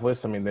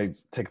Indianapolis. I mean, they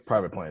take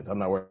private planes. I'm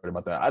not worried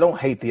about that. I don't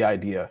hate the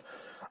idea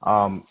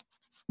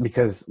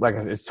because, like,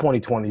 it's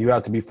 2020. You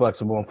have to be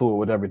flexible and fluid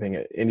with everything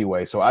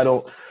anyway. So I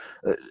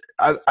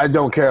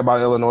don't care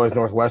about Illinois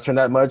Northwestern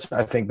that much.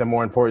 I think the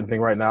more important thing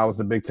right now is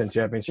the Big Ten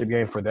championship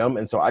game for them.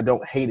 And so I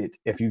don't hate it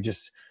if you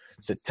just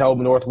tell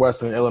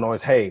Northwestern and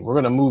Illinois, hey, we're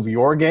going to move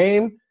your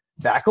game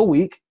back a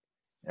week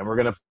and we're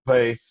going to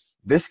play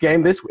this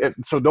game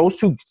so those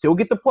 2 still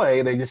get to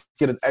play. They just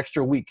get an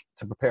extra week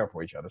to prepare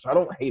for each other. So I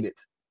don't hate it.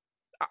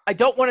 I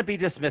don't want to be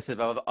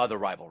dismissive of other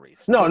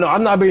rivalries. No,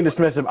 I'm not being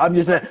dismissive. I'm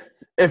just saying,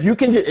 if you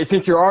can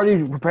since you're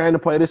already preparing to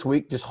play this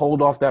week, just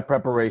hold off that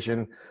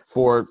preparation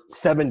for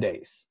 7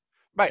 days.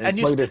 Right, and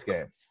play this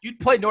game. You'd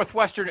play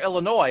Northwestern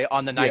Illinois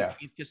on the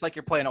 19th, just like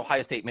you're playing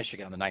Ohio State,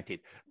 Michigan on the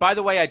 19th. By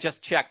the way, I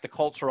just checked. The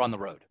Colts are on the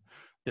road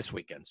this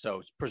weekend,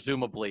 so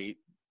presumably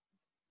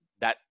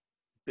that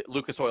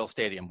Lucas Oil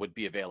Stadium would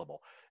be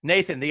available.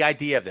 Nathan, the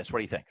idea of this, what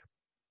do you think?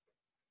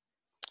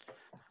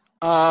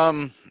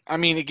 I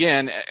mean,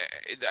 again,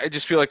 I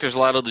just feel like there's a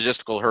lot of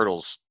logistical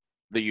hurdles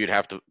that you'd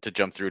have to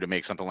jump through to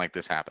make something like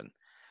this happen.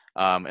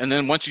 And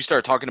then once you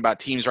start talking about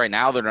teams right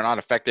now that are not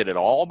affected at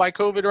all by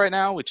COVID right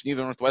now, which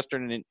neither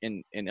Northwestern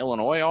and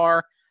Illinois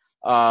are,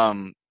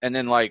 and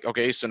then, like,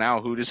 okay, so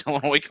now who does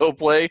Illinois go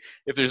play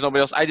if there's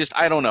nobody else?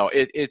 I don't know.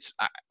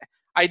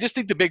 I just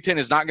think the Big Ten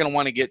is not going to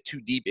want to get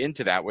too deep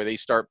into that where they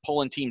start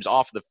pulling teams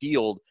off the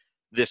field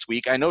this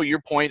week. I know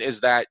your point is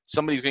that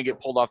somebody's going to get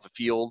pulled off the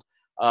field.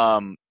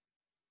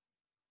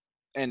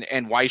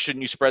 and why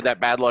shouldn't you spread that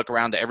bad luck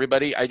around to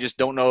everybody? I just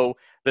don't know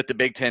that the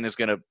Big Ten is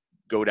going to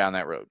go down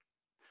that road.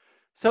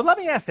 So let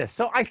me ask this.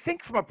 So I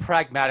think from a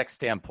pragmatic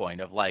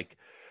standpoint of like,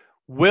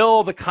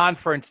 will the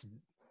conference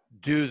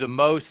do the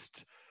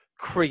most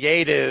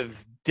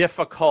creative,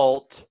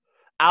 difficult,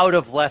 out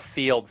of left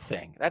field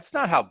thing? That's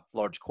not how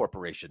large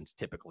corporations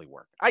typically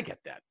work. I get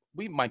that.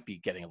 We might be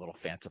getting a little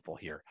fanciful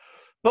here.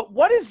 But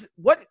what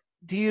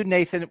do you,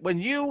 Nathan,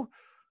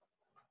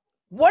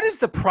 what is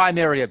the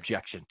primary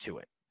objection to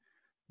it?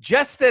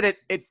 Just that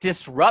it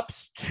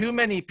disrupts too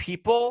many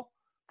people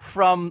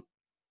from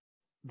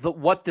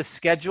what the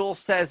schedule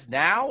says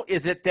now?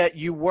 Is it that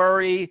you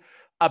worry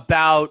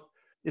about,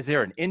 is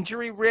there an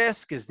injury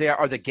risk?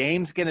 Are the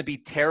games going to be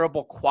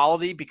terrible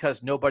quality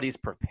because nobody's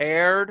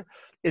prepared?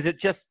 Is it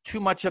just too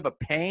much of a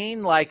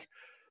pain? Like,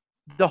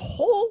 the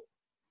whole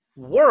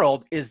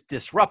world is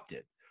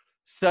disrupted.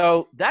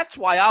 So that's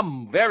why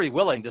I'm very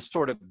willing to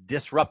sort of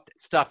disrupt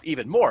stuff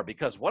even more,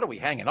 because what are we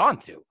hanging on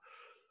to?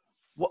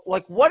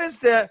 What's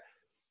the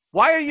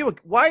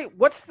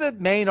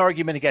main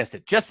argument against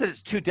it? Just that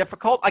it's too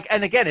difficult? Like,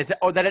 and again,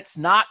 that it's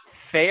not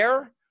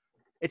fair?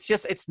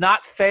 It's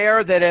not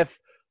fair that if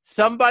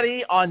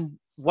somebody on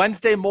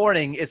Wednesday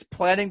morning is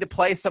planning to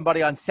play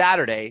somebody on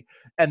Saturday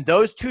and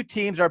those two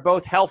teams are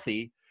both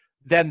healthy,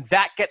 then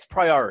that gets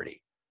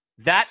priority.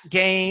 That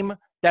game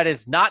that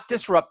is not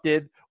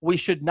disrupted, we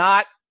should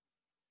not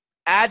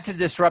add to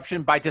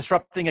disruption by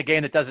disrupting a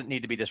game that doesn't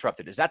need to be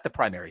disrupted. Is that the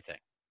primary thing?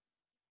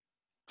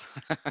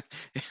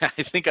 Yeah,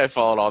 I think I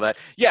followed all that.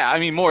 Yeah, I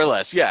mean, more or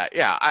less. Yeah.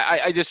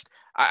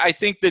 I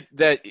think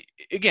that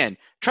again,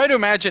 try to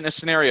imagine a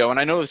scenario, and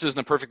I know this isn't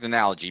a perfect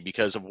analogy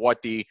because of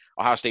what the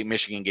Ohio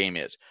State-Michigan game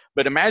is,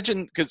 but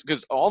imagine,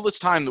 because all this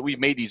time that we've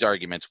made these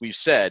arguments, we've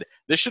said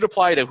this should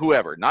apply to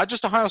whoever, not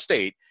just Ohio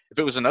State. If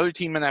it was another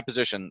team in that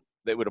position,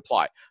 that would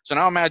apply. So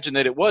now imagine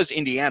that it was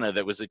Indiana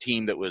that was the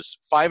team that was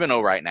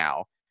 5-0 right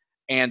now,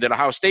 and that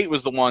Ohio State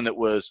was the one that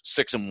was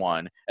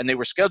 6-1, and they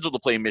were scheduled to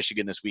play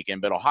Michigan this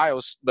weekend,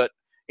 but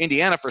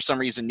Indiana for some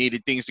reason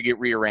needed things to get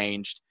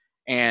rearranged,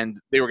 and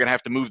they were going to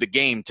have to move the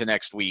game to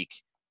next week.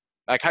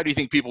 Like, how do you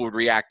think people would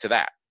react to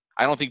that?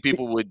 I don't think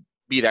people would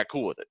be that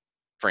cool with it,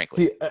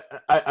 frankly. See,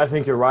 I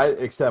think you're right,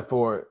 except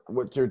for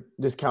what you're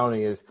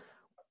discounting is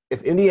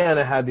if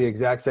Indiana had the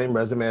exact same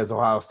resume as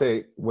Ohio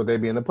State, would they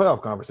be in the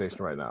playoff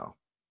conversation right now?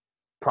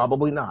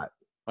 Probably not.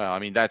 Well, I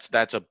mean, that's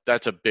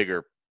a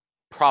bigger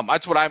problem.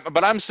 That's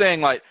what I'm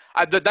saying, like,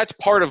 that's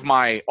part of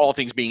my all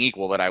things being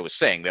equal that I was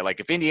saying, that like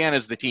if Indiana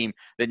is the team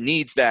that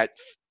needs that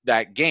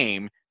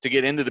game to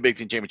get into the Big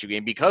Ten championship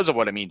game because of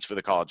what it means for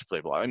the college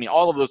play block, I mean,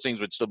 all of those things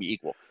would still be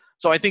equal.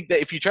 So I think that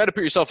if you try to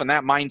put yourself in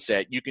that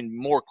mindset, you can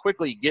more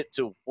quickly get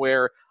to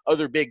where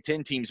other Big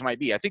Ten teams might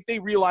be. I think they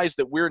realize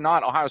that we're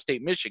not Ohio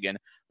State, Michigan,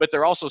 but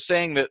they're also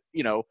saying that,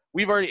 you know,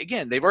 they've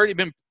already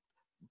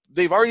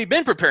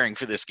been preparing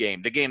for this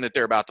game, the game that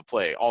they're about to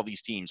play, all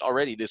these teams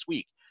already this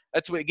week.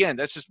 That's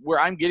just where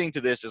I'm getting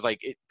to this is like,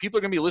 people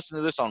are going to be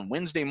listening to this on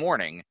Wednesday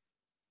morning.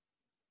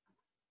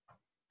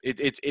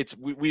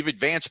 We've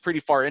advanced pretty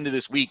far into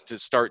this week to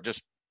start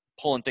just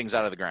pulling things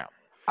out of the ground.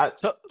 I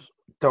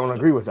don't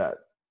agree with that.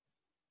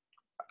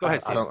 Go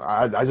ahead, Steve.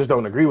 I just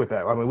don't agree with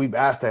that. I mean, we've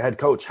asked the head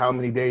coach how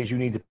many days you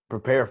need to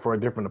prepare for a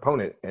different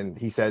opponent, and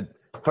he said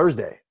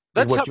Thursday.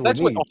 That's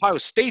what Ohio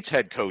State's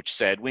head coach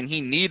said when he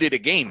needed a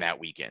game that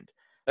weekend.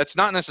 That's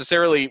not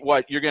necessarily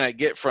what you're going to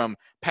get from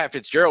Pat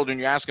Fitzgerald when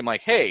you ask him,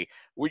 like, hey,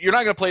 you're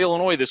not going to play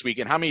Illinois this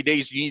weekend. How many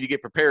days do you need to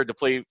get prepared to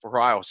play for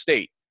Ohio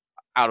State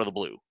out of the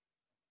blue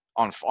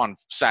on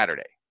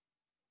Saturday?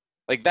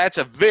 Like, that's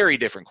a very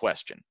different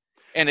question.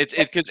 And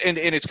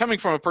it's coming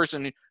from a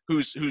person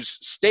whose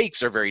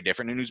stakes are very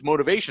different and whose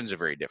motivations are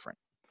very different.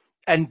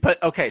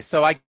 Okay,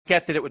 so I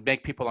get that it would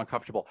make people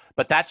uncomfortable,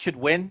 but that should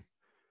win.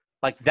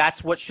 Like,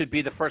 that's what should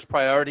be the first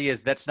priority,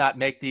 is let's not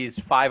make these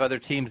 5 other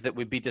teams that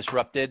would be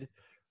disrupted.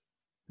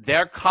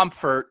 Their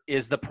comfort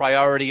is the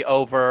priority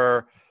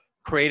over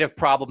creative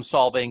problem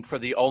solving for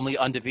the only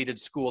undefeated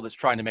school that's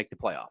trying to make the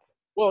playoff.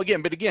 Well,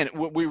 again,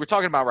 what we were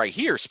talking about right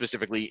here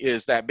specifically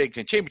is that Big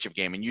Ten championship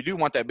game, and you do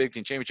want that Big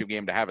Ten championship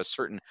game to have a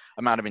certain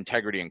amount of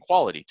integrity and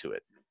quality to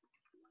it,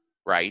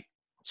 right?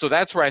 So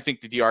that's where I think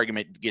that the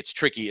argument gets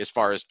tricky as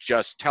far as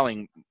just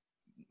telling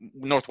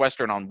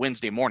Northwestern on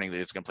Wednesday morning that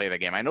it's going to play that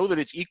game. I know that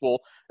it's equal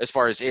as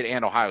far as it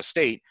and Ohio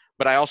State,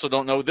 but I also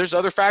don't know. There's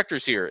other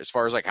factors here as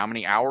far as like how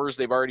many hours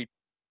they've already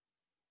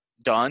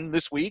done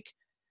this week.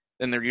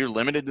 Then you're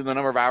limited to the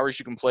number of hours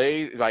you can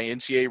play by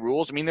NCAA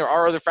rules. I mean, there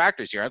are other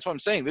factors here. That's what I'm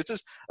saying. This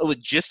is a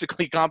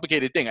logistically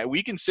complicated thing.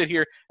 We can sit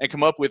here and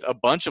come up with a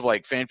bunch of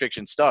like fan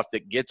fiction stuff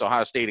that gets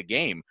Ohio State a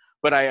game.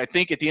 But I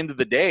think at the end of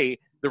the day,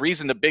 the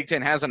reason the Big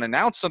Ten hasn't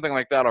announced something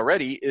like that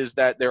already is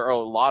that there are a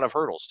lot of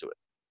hurdles to it.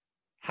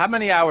 How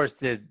many hours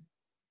did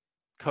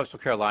Coastal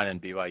Carolina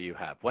and BYU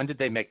have? When did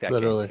they make that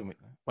Literally. game?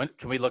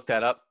 Can we look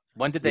that up?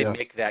 When did they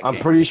make that game?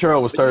 I'm pretty sure it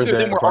was Thursday.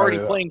 They were already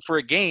playing for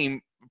a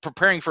game,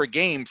 preparing for a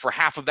game for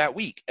half of that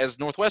week, as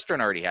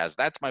Northwestern already has.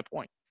 That's my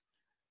point.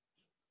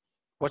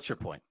 What's your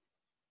point?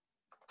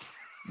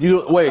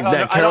 You wait.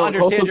 I don't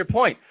understand your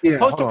point. Yeah,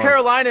 Coastal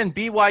Carolina and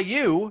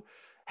BYU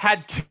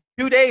had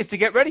 2 days to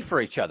get ready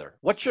for each other.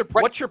 What's your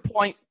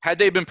point? Had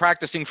they been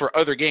practicing for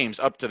other games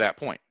up to that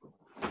point?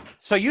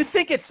 So you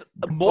think it's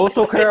more?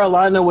 Coastal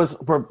Carolina was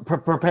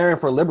preparing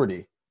for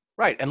Liberty.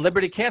 Right, and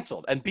Liberty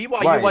canceled, and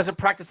BYU wasn't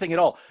practicing at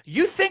all.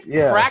 You think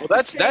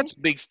practicing? Well, that's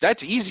big.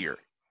 That's easier.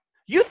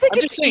 You think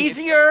it's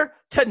easier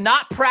to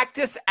not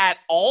practice at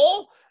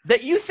all?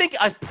 That you think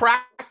a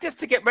practice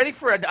to get ready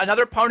for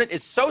another opponent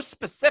is so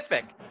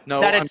specific?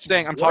 No, that I'm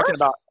talking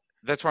about.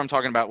 That's what I'm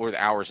talking about, where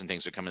the hours and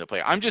things would come into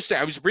play. I'm just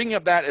saying, I was bringing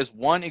up that as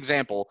one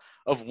example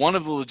of one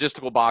of the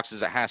logistical boxes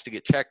that has to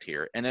get checked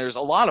here, and there's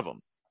a lot of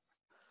them.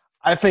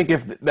 I think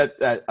if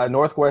that a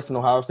Northwestern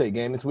Ohio State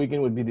game this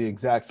weekend would be the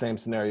exact same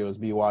scenario as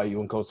BYU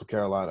and Coastal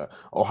Carolina.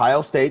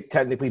 Ohio State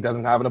technically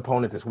doesn't have an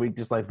opponent this week,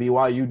 just like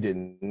BYU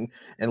didn't.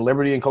 And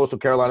Liberty and Coastal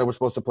Carolina were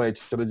supposed to play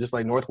each other, just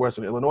like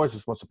Northwestern and Illinois are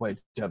supposed to play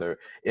each other.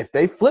 If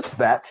they flipped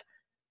that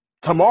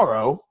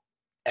tomorrow,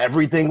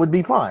 everything would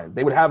be fine.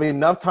 They would have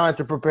enough time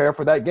to prepare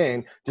for that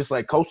game, just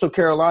like Coastal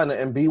Carolina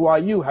and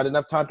BYU had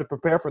enough time to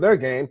prepare for their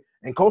game,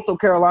 and Coastal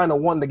Carolina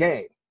won the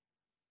game.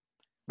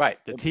 Right.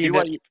 The team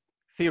BYU,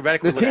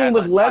 theoretically the team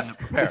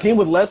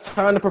with less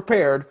time to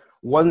prepare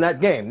won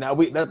that game. Now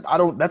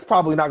that's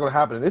probably not going to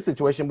happen in this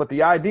situation, but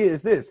the idea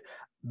is this.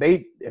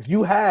 If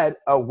you had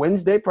a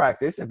Wednesday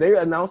practice, if they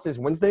announced this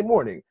Wednesday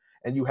morning,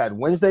 and you had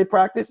Wednesday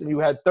practice and you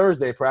had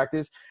Thursday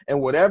practice, and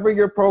whatever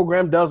your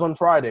program does on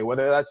Friday,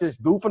 whether that's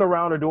just goofing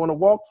around or doing a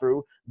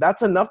walkthrough,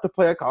 that's enough to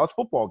play a college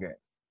football game.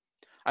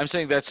 I'm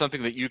saying that's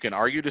something that you can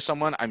argue to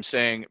someone. I'm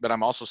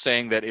also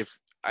saying that if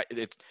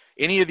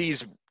any of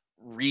these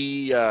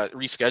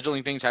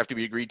rescheduling things have to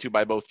be agreed to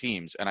by both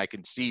teams, and I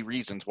can see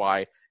reasons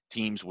why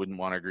teams wouldn't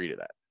want to agree to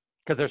that.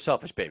 Because they're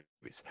selfish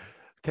babies.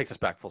 Takes us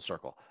back full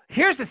circle.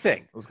 Here's the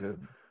thing. That was good.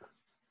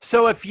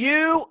 So if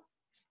you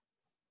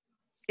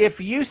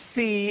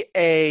see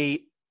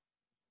a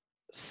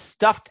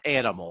stuffed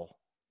animal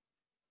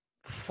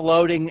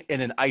floating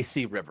in an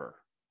icy river,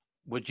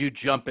 would you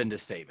jump in to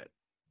save it?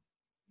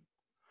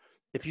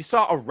 If you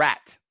saw a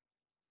rat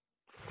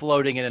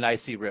floating in an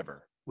icy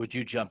river, would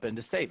you jump in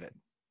to save it?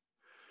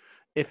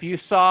 If you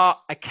saw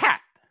a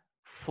cat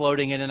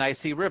floating in an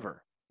icy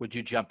river, would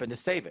you jump in to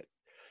save it?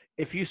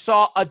 If you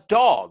saw a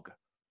dog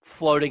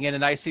floating in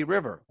an icy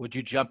river, would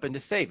you jump in to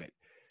save it?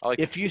 I like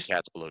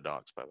cats below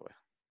dogs, by the way.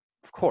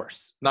 Of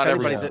course. Not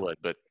everybody would,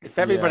 but if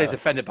everybody's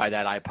offended by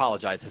that, I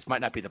apologize. This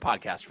might not be the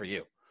podcast for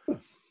you.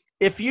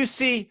 If you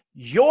see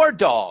your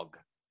dog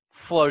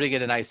floating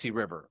in an icy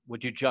river,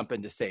 would you jump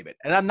in to save it?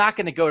 And I'm not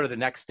going to go to the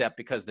next step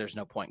because there's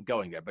no point in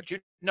going there, but you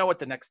know what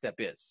the next step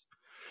is.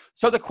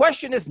 So the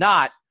question is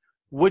not,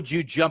 would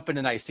you jump in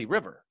an icy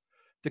river?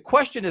 The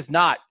question is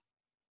not,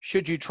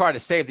 should you try to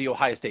save the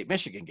Ohio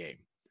State-Michigan game?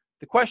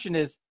 The question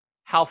is,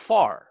 how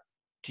far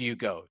do you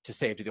go to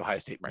save the Ohio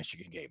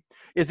State-Michigan game?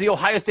 Is the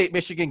Ohio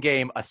State-Michigan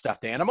game a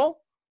stuffed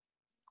animal?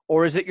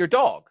 Or is it your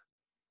dog?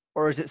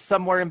 Or is it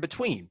somewhere in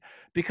between?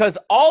 Because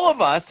all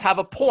of us have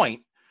a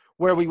point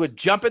where we would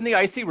jump in the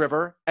icy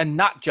river and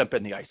not jump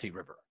in the icy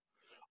river.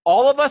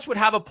 All of us would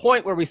have a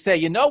point where we say,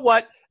 you know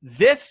what?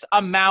 This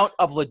amount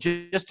of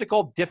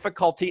logistical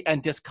difficulty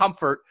and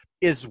discomfort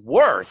is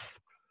worth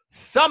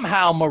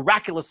somehow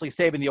miraculously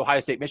saving the Ohio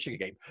State-Michigan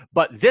game.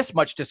 But this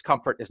much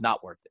discomfort is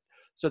not worth it.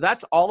 So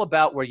that's all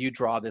about where you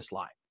draw this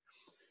line.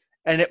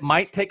 And it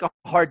might take a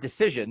hard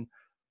decision.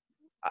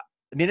 I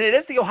mean, it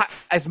is the Ohio,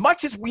 as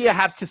much as we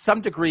have to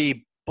some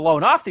degree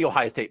blown off the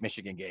Ohio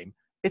State-Michigan game,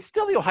 it's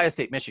still the Ohio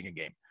State-Michigan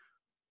game.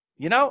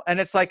 You know, and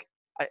it's like,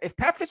 if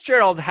Pat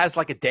Fitzgerald has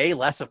like a day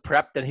less of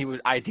prep than he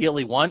would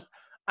ideally want,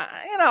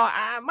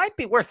 it might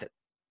be worth it.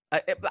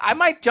 I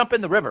might jump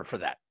in the river for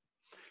that.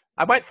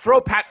 I might throw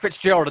Pat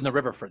Fitzgerald in the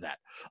river for that.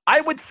 I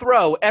would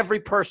throw every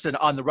person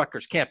on the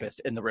Rutgers campus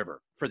in the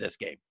river for this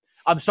game.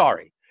 I'm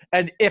sorry.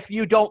 And if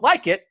you don't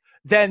like it,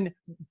 then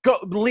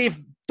don't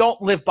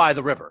live by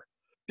the river,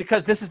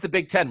 because this is the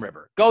Big Ten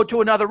river. Go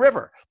to another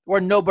river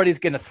where nobody's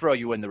going to throw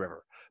you in the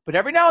river. But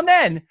every now and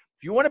then,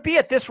 if you want to be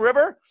at this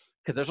river,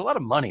 because there's a lot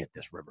of money at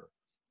this river,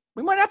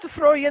 we might have to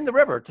throw you in the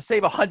river to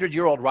save a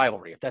 100-year-old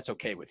rivalry, if that's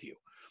okay with you.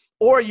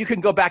 Or you can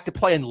go back to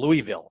playing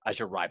Louisville as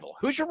your rival.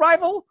 Who's your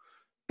rival?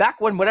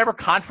 Back when whatever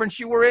conference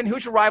you were in,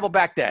 who's your rival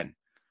back then?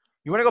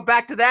 You want to go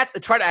back to that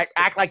and try to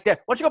act like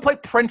that? Why don't you go play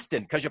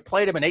Princeton because you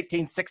played him in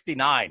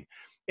 1869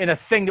 in a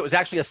thing that was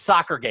actually a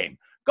soccer game?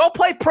 Go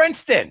play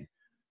Princeton,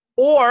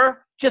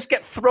 or just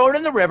get thrown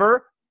in the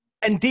river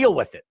and deal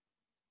with it.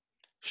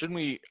 Shouldn't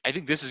we – I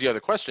think this is the other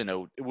question,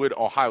 though. Would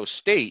Ohio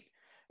State –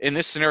 in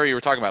this scenario,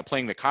 we're talking about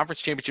playing the conference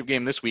championship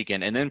game this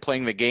weekend and then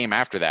playing the game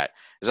after that.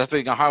 Is that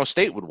something Ohio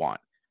State would want?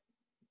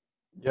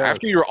 Yes.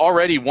 After you're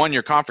already won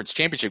your conference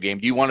championship game,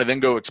 do you want to then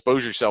go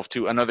expose yourself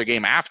to another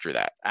game after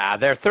that?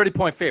 They're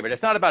 30-point favorite.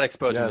 It's not about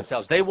exposing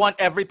themselves. They want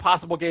every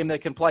possible game they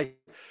can play.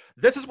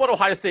 This is what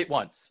Ohio State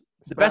wants: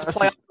 the best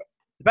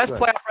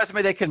playoff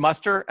resume they can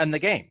muster, and the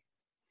game.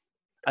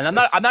 And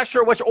I'm not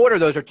sure which order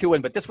those are two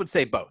in, but this would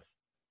say both.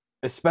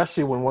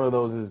 Especially when one of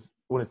those is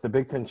when it's the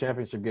Big Ten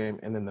championship game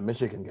and then the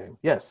Michigan game.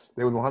 Yes,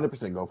 they would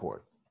 100% go for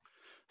it.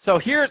 So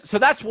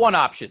that's one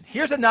option.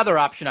 Here's another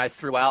option I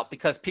threw out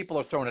because people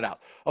are throwing it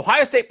out.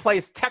 Ohio State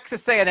plays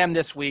Texas A&M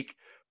this week,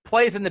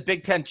 plays in the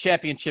Big Ten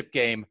championship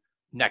game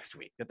next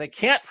week. If they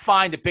can't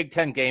find a Big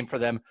Ten game for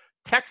them,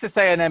 Texas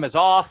A&M is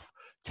off.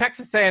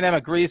 Texas A&M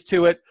agrees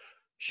to it.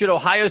 Should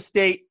Ohio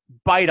State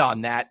bite on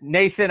that?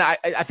 Nathan, I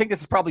think this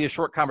is probably a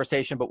short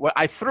conversation, but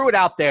I threw it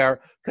out there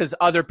because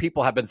other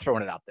people have been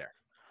throwing it out there.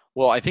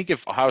 Well, I think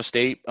if Ohio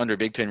State, under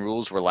Big Ten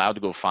rules, were allowed to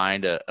go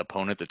find an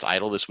opponent that's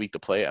idle this week to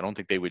play, I don't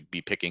think they would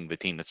be picking the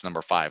team that's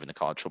number 5 in the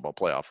college football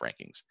playoff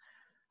rankings.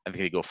 I think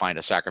they'd go find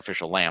a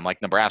sacrificial lamb like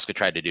Nebraska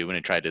tried to do when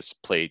it tried to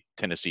play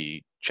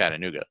Tennessee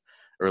Chattanooga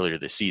earlier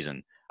this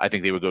season. I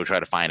think they would go try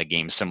to find a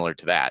game similar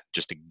to that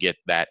just to get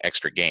that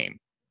extra game.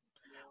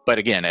 But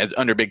again, as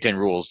under Big Ten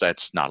rules,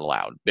 that's not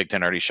allowed. Big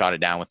Ten already shot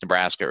it down with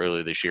Nebraska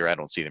earlier this year. I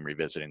don't see them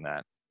revisiting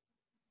that.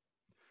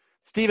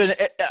 Stephen,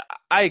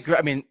 I agree.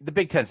 I mean, the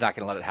Big Ten's not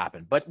going to let it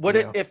happen. But would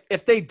it,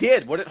 if they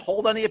did, would it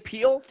hold any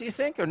appeal, do you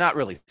think, or not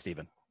really,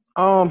 Stephen?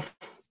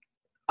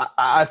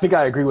 I think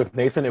I agree with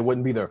Nathan. It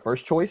wouldn't be their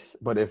first choice,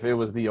 but if it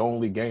was the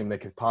only game they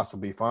could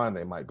possibly find,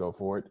 they might go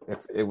for it.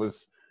 If it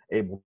was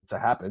able to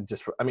happen,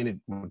 it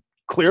would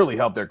clearly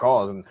help their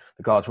cause in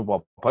the college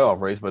football playoff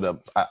race. But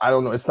I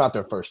don't know. It's not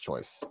their first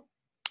choice.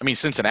 I mean,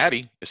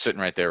 Cincinnati is sitting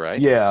right there, right?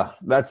 Yeah,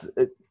 that's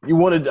it.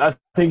 I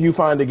think you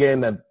find a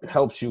game that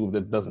helps you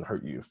that doesn't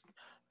hurt you.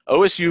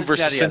 OSU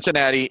versus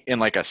Cincinnati in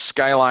like a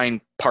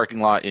Skyline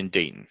parking lot in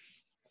Dayton.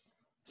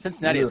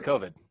 Cincinnati has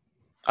COVID.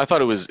 I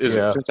thought it was it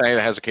Cincinnati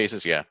that has the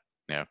cases? Yeah.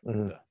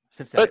 Mm-hmm.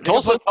 Cincinnati. But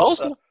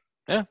Tulsa.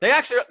 Yeah.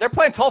 They're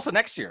playing Tulsa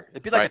next year.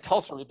 It'd be like a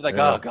Tulsa. It'd be like,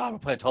 oh God, we're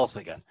playing Tulsa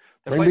again.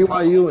 Bring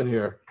BYU in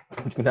here.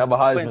 You can have a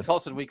Heisman. Playing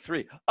Tulsa in week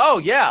 3. Oh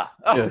yeah.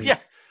 Yeah. You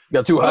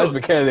got 2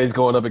 Heisman candidates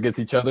going up against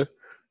each other.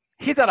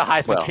 He's not a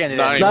Heisman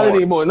candidate.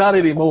 Not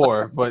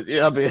anymore. But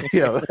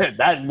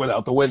that went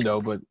out the window.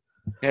 But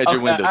you had your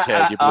window,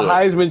 Ted. A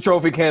Heisman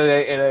Trophy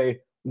candidate and a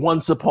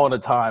once upon a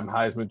time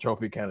Heisman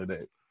Trophy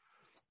candidate.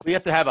 We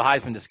have to have a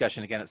Heisman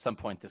discussion again at some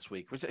point this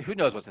week. Who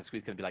knows what this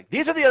week's going to be like.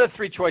 These are the other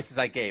 3 choices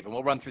I gave, and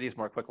we'll run through these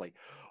more quickly.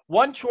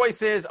 One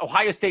choice is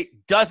Ohio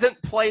State doesn't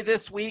play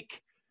this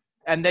week,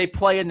 and they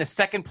play in the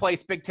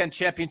second-place Big Ten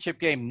championship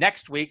game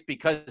next week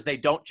because they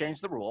don't change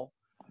the rule.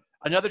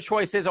 Another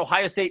choice is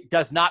Ohio State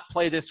does not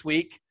play this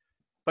week,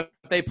 but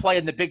they play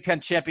in the Big Ten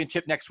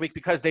championship next week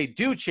because they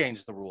do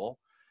change the rule.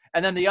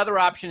 And then the other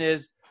option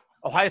is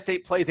Ohio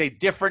State plays a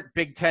different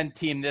Big Ten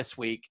team this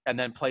week and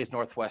then plays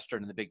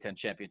Northwestern in the Big Ten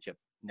championship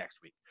next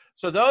week.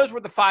 So those were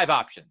the 5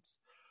 options.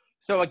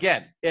 So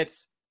again,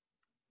 it's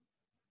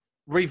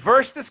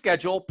reverse the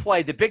schedule,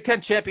 play the Big Ten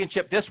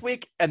championship this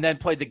week, and then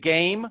play the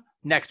game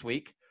next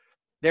week.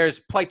 There's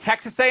play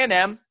Texas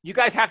A&M. You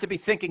guys have to be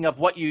thinking of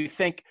what you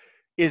think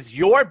is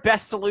your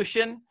best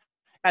solution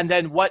and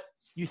then what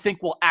you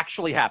think will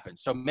actually happen.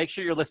 So make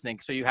sure you're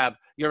listening so you have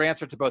your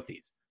answer to both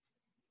these.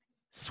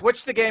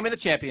 Switch the game in the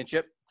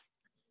championship,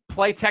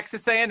 play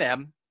Texas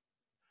A&M.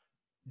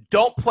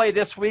 Don't play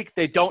this week.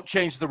 They don't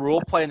change the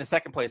rule. Play in the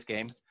second place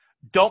game.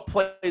 Don't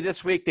play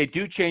this week. They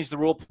do change the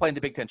rule. Play in the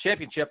Big Ten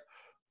championship.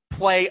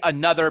 Play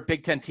another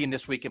Big Ten team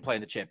this week and play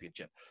in the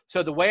championship.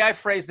 So the way I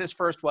phrased this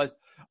first was,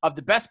 of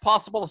the best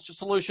possible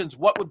solutions,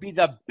 what would be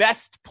the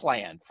best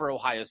plan for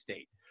Ohio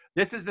State?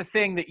 This is the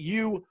thing that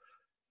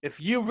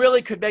if you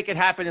really could make it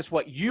happen, it's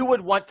what you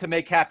would want to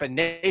make happen.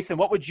 Nathan,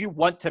 what would you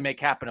want to make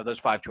happen of those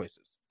 5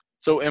 choices?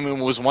 So,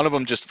 was one of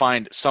them just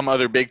find some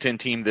other Big Ten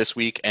team this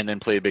week and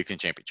then play a Big Ten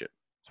championship?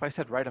 That's why I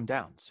said write them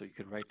down so you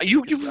could write.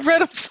 You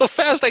read them so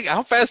fast.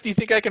 How fast do you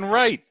think I can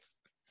write?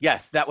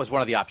 Yes, that was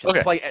one of the options.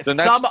 Okay. Play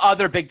some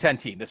other Big Ten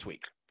team this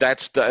week. I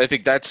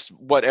think that's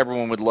what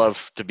everyone would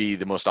love to be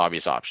the most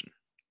obvious option.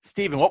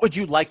 Stephen, what would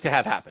you like to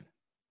have happen?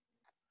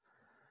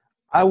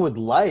 I would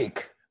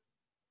like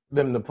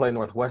them to play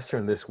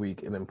Northwestern this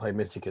week and then play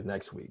Michigan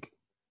next week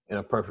in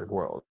a perfect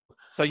world.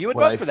 So you would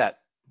vote for that?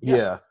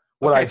 Yeah.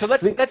 Okay, so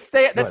let's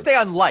stay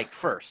on like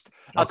first.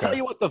 I'll tell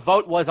you what the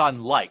vote was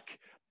on like.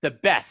 The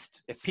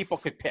best, if people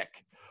could pick.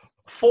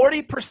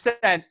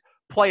 40%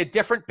 play a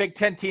different Big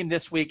Ten team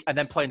this week and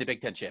then play in the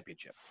Big Ten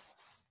championship.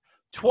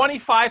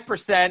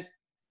 25%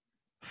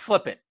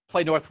 flip it.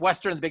 Play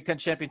Northwestern in the Big Ten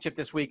championship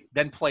this week,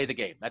 then play the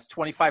game. That's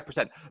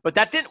 25%. But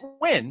that didn't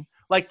win.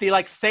 Like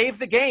the save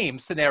the game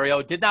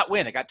scenario did not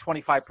win. It got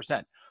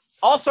 25%.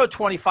 Also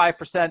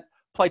 25%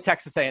 play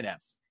Texas A&M.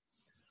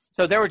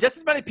 So there were just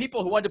as many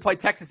people who wanted to play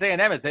Texas A&M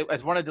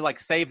as wanted to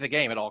save the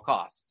game at all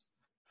costs.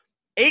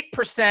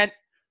 8%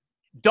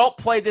 don't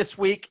play this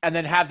week and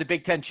then have the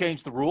Big Ten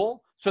change the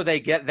rule so they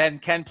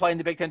can play in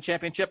the Big Ten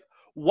championship.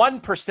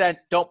 1%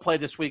 don't play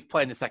this week,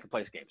 play in the second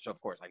place game. So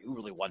of course, who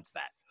really wants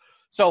that?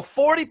 So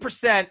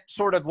 40%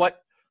 sort of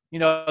what,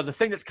 the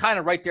thing that's kind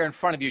of right there in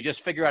front of you,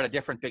 just figure out a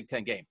different Big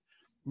Ten game.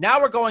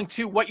 Now we're going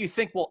to what you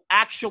think will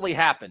actually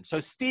happen. So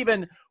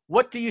Stephen,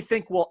 what do you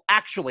think will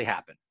actually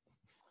happen?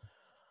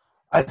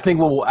 I think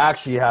what will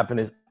actually happen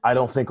is I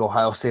don't think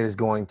Ohio State is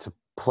going to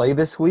play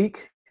this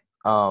week.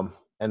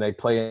 And they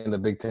play in the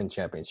Big Ten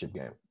championship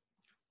game.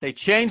 They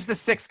changed the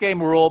 6-game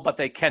rule, but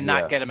they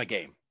cannot get him a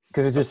game.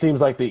 because it just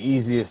seems like the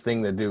easiest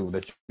thing to do.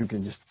 That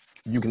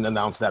you can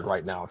announce that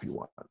right now if you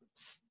want.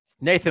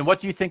 Nathan, what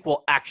do you think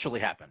will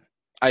actually happen?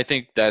 I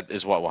think that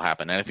is what will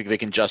happen. And I think they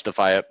can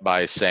justify it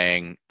by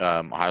saying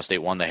Ohio State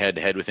won the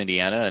head-to-head with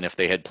Indiana, and if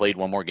they had played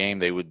one more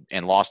game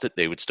and lost it,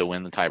 they would still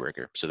win the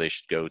tiebreaker. So they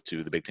should go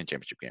to the Big Ten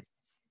championship game.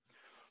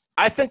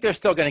 I think they're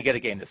still going to get a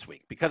game this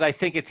week because I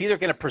think it's either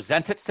going to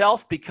present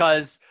itself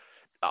because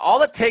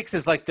all it takes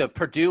is like the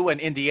Purdue and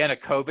Indiana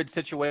COVID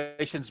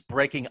situations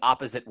breaking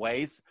opposite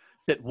ways,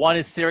 that one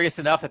is serious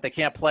enough that they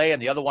can't play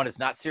and the other one is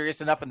not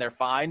serious enough and they're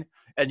fine,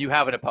 and you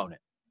have an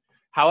opponent.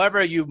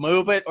 However you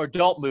move it or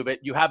don't move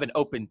it, you have an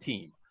open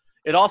team.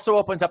 It also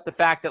opens up the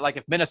fact that, like,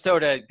 if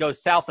Minnesota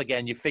goes south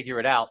again, you figure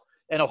it out,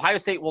 and Ohio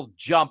State will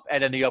jump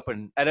at any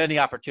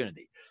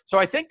opportunity. So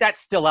I think that's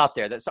still out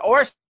there.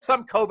 Or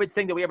some COVID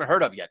thing that we haven't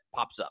heard of yet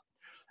pops up.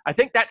 I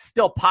think that's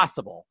still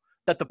possible,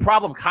 that the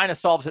problem kind of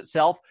solves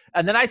itself.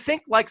 And then I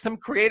think like some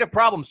creative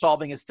problem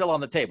solving is still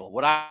on the table.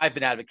 What I've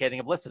been advocating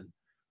of, listen,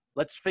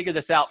 let's figure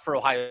this out for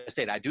Ohio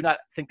State. I do not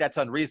think that's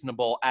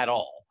unreasonable at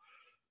all.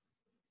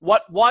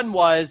 What one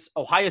was,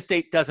 Ohio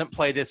State doesn't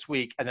play this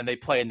week, and then they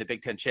play in the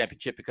Big Ten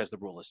championship because the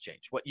rule has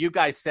changed. What you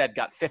guys said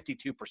got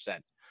 52%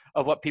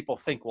 of what people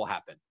think will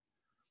happen.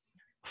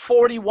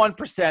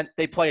 41%,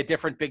 they play a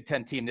different Big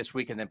Ten team this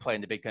week and then play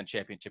in the Big Ten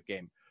championship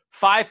game.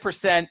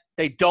 5%,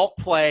 they don't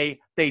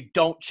play, they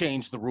don't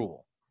change the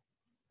rule,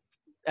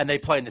 and they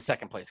play in the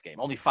second place game.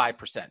 Only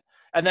 5%.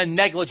 And then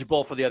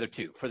negligible for the other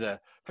two, for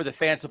the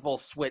fanciful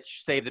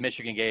switch, save the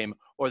Michigan game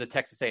or the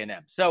Texas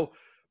A&M. So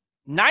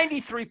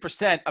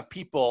 93% of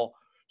people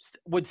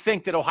would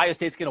think that Ohio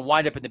State's going to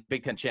wind up in the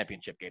Big Ten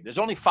championship game. There's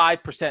only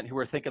 5% who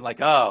are thinking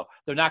like, oh,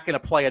 they're not going to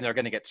play and they're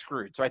going to get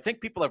screwed. So I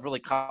think people have really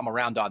come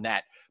around on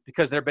that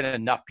because there have been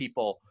enough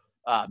people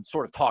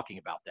sort of talking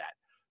about that.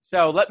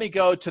 So let me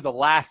go to the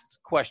last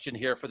question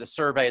here for the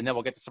survey, and then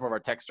we'll get to some of our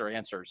texter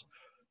answers.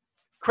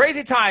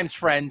 Crazy times,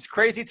 friends,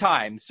 crazy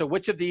times. So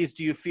which of these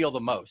do you feel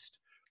the most?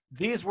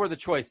 These were the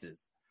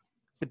choices.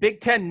 The Big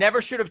Ten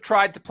never should have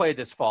tried to play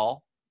this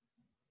fall.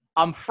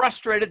 I'm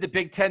frustrated the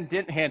Big Ten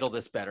didn't handle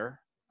this better.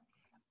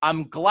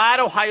 I'm glad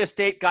Ohio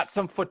State got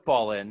some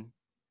football in.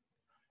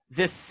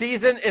 This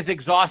season is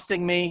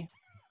exhausting me,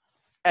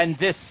 and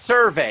this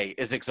survey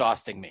is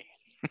exhausting me.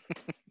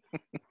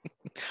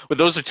 Well,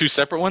 those are two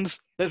separate ones?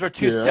 Those are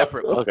two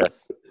separate ones.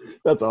 Okay.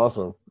 That's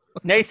awesome.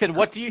 Nathan,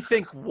 what do you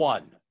think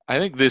won? I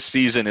think this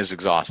season is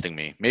exhausting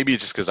me. Maybe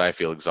it's just because I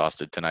feel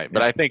exhausted tonight.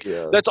 But I think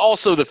that's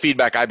also the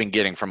feedback I've been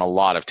getting from a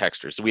lot of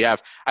texters.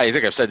 I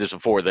think I've said this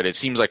before, that it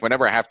seems like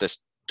whenever I have to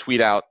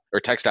tweet out or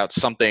text out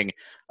something,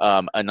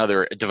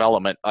 another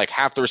development, like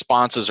half the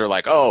responses are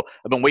like, oh,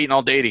 I've been waiting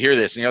all day to hear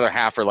this. And the other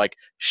half are like,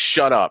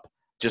 shut up.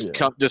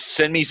 Just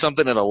send me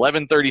something at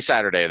 11:30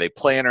 Saturday. Are they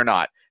playing or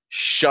not?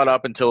 Shut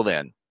up until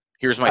then.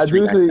 Here's my I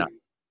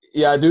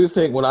do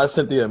think when I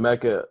sent the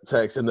Emeka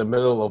text in the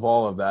middle of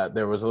all of that,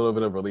 there was a little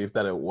bit of relief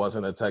that it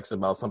wasn't a text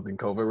about something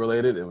COVID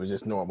related. It was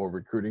just normal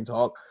recruiting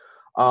talk.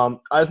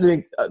 I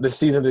think the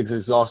season is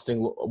exhausting,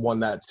 one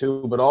that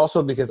too, but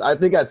also because I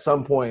think at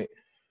some point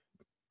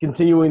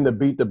continuing to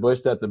beat the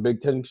bush that the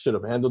Big Ten should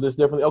have handled this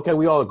differently. Okay,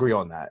 we all agree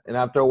on that. And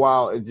after a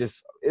while, it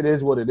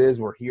is what it is.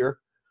 We're here.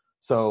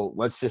 So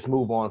let's just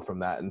move on from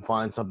that and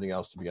find something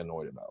else to be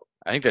annoyed about.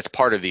 I think that's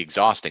part of the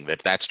exhausting,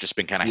 that's just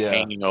been kind of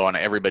hanging on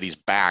everybody's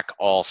back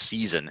all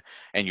season,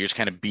 and you're just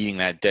kind of beating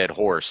that dead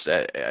horse.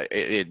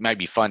 It might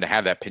be fun to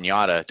have that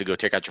piñata to go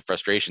take out your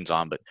frustrations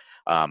on, but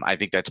I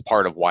think that's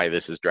part of why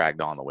this has dragged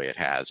on the way it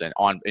has,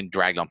 and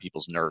dragged on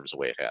people's nerves the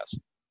way it has.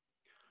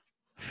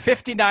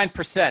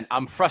 59%.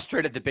 I'm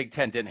frustrated the Big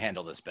Ten didn't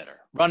handle this better.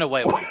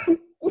 Runaway winner.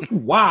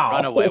 Wow.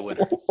 Runaway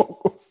winner.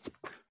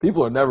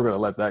 People are never going to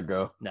let that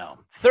go. No.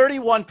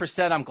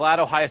 31%. I'm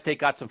glad Ohio State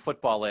got some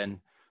football in.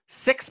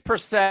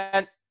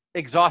 6%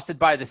 exhausted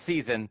by the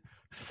season,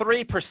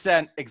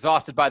 3%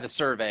 exhausted by the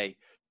survey,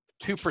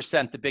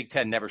 2% the Big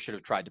Ten never should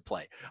have tried to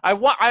play. I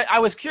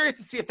was curious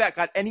to see if that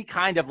got any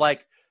kind of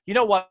like, you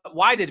know what,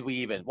 why did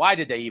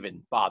they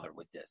even bother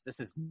with this? This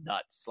is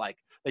nuts. Like,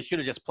 they should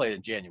have just played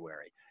in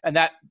January. And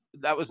that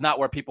was not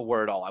where people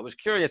were at all. I was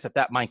curious if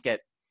that might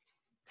get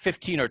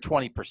 15 or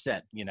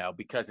 20%,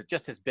 because it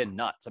just has been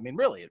nuts.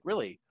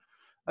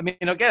 I mean,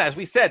 again, as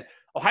we said,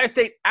 Ohio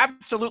State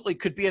absolutely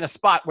could be in a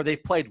spot where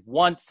they've played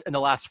once in the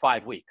last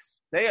 5 weeks.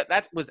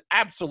 That was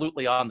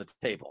absolutely on the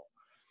table.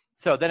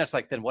 So then it's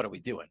like, then what are we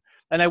doing?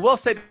 And I will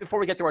say before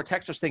we get to our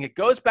texters thing, it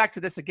goes back to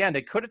this again.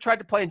 They could have tried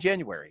to play in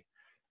January.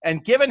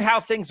 And given how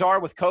things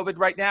are with COVID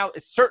right now,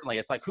 it's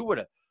like, who would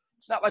have?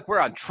 It's not like we're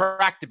on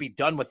track to be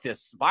done with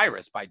this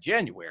virus by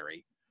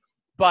January.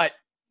 But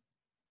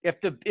if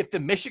the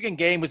Michigan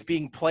game was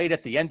being played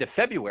at the end of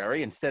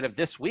February instead of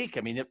this week,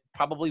 I mean, it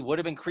probably would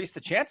have increased the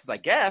chances, I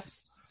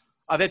guess,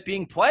 of it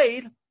being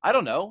played. I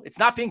don't know. It's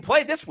not being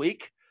played this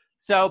week.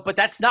 But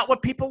that's not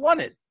what people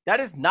wanted. That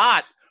is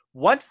not.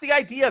 Once the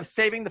idea of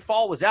saving the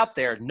fall was out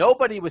there,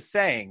 nobody was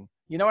saying,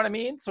 you know what I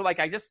mean? So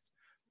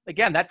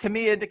again, that to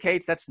me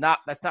indicates that's not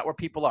where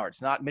people are.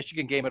 It's not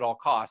Michigan game at all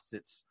costs.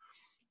 It's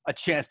a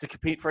chance to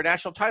compete for a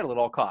national title at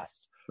all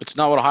costs. It's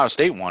not what Ohio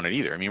State wanted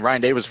either. I mean,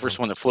 Ryan Day was the first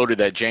one that floated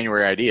that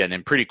January idea, and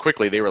then pretty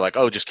quickly they were like,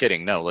 "Oh, just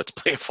kidding. No, let's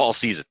play a fall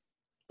season."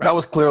 That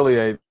was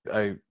clearly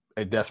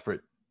a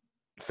desperate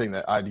thing,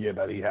 that idea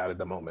that he had at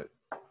the moment.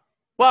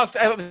 Well,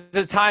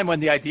 the time when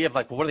the idea of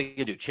like, well, what are they going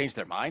to do? Change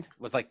their mind?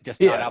 Was like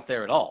just not out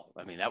there at all.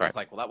 I mean, that was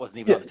like, well, that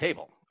wasn't even on the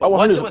table. But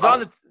once it was on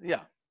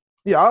the,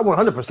 Yeah, I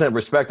 100%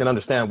 respect and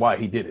understand why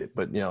he did it.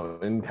 But,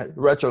 in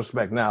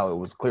retrospect now, it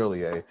was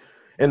clearly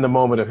in the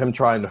moment of him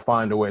trying to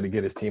find a way to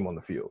get his team on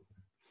the field.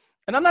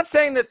 And I'm not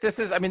saying that this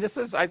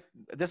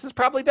is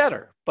probably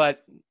better,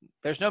 but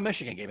there's no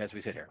Michigan game as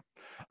we sit here.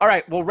 All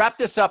right, we'll wrap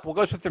this up. We'll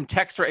go through some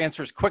texter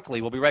answers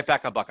quickly. We'll be right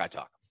back on Buckeye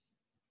Talk.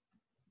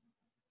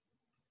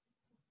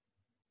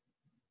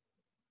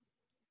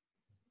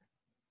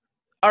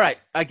 All right.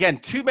 Again,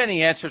 too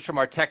many answers from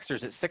our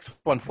texters at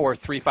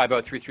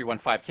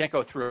 614-350-3315. Can't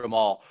go through them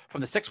all. From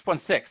the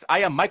 616, I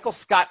am Michael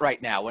Scott right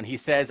now when he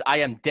says, I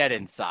am dead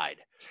inside.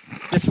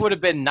 This would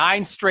have been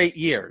 9 straight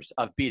years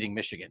of beating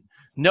Michigan.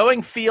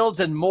 Knowing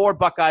Fields and more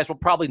Buckeyes will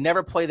probably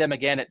never play them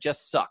again. It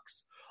just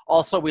sucks.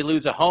 Also, we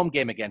lose a home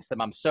game against them.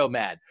 I'm so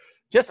mad.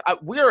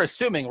 We're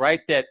assuming,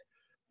 right, that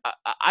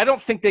I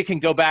don't think they can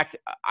go back.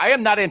 I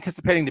am not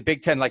anticipating the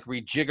Big Ten like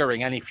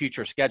rejiggering any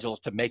future schedules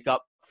to make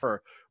up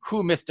for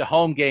who missed a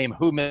home game,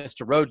 who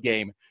missed a road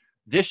game.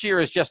 This year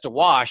is just a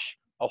wash.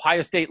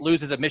 Ohio State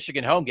loses a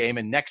Michigan home game,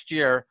 and next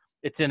year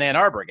it's in Ann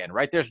Arbor again,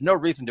 right? There's no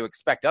reason to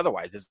expect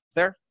otherwise, is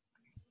there?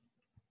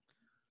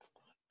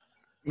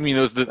 I mean,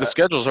 the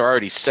schedules are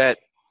already set.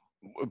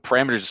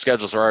 Parameters of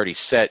schedules are already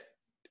set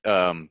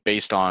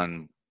based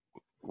on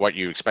what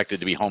you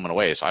expected to be home and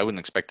away, so I wouldn't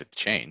expect it to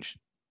change.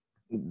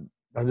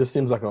 That just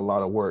seems like a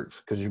lot of work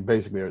because you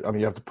basically,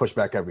 you have to push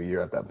back every year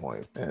at that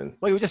point. And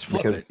you would just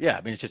flip it. Yeah,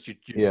 I mean, it's just you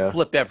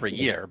flip every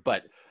year.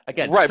 But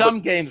again, some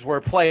games were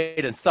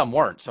played and some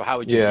weren't. So how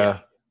would you? Yeah.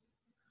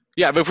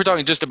 Yeah, but if we're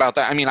talking just about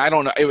that, I mean, I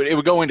don't know. It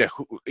would go into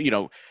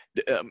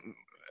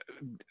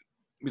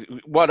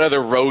what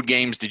other road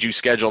games did you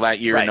schedule that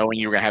year, knowing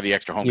you were going to have the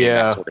extra home game,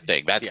 that sort of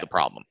thing. That's the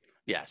problem.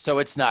 Yeah, so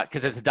it's not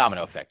because it's a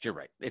domino effect. You're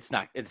right. It's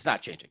not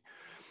changing.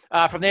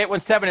 From the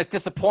 817, it's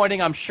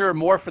disappointing. I'm sure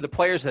more for the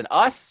players than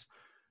us.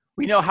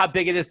 We know how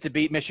big it is to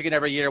beat Michigan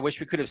every year. Wish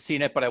we could have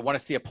seen it, but I want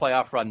to see a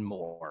playoff run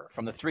more.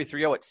 From the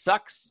 330, it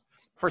sucks.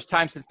 First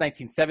time since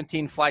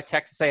 1917. Fly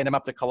Texas A&M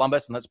up to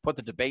Columbus, and let's put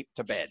the debate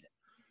to bed.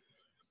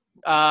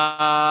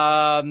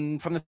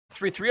 From the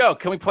 330,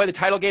 can we play the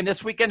title game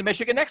this weekend,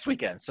 Michigan next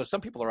weekend? So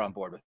some people are on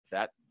board with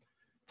that.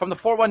 From the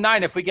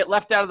 419, if we get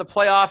left out of the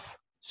playoff,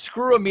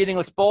 screw a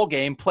meaningless bowl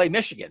game, play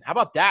Michigan. How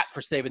about that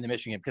for saving the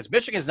Michigan? Because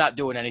Michigan's not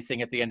doing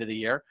anything at the end of the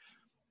year.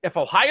 If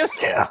Ohio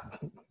State –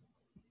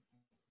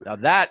 Now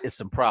that is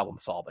some problem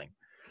solving.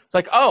 It's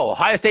like,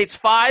 Ohio State's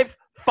 5?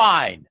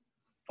 Fine.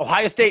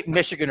 Ohio State and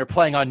Michigan are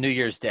playing on New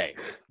Year's Day.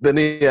 Then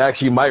they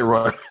actually might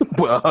run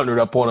 100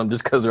 up on them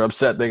just because they're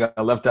upset they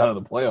got left out of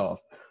the playoff.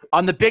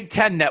 On the Big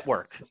Ten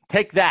Network,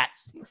 take that,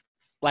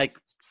 like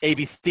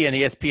ABC and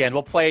ESPN.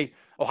 We'll play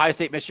Ohio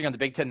State, Michigan on the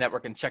Big Ten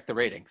Network and check the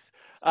ratings.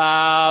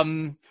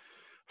 From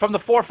the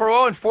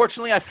 440,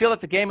 unfortunately, I feel that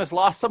the game has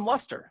lost some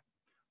luster.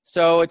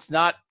 So it's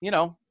not,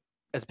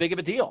 as big of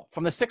a deal.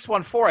 From the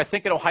 614, I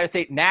think an Ohio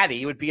State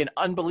natty would be an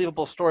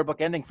unbelievable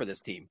storybook ending for this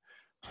team.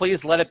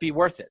 Please let it be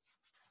worth it.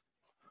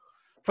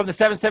 From the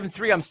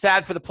 773, I'm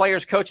sad for the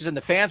players, coaches, and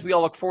the fans. We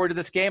all look forward to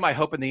this game. I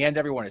hope in the end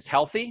everyone is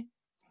healthy.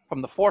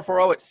 From the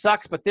 440, it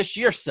sucks, but this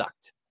year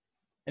sucked.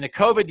 In a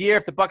COVID year,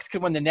 if the Bucs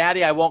can win the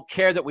natty, I won't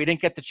care that we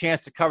didn't get the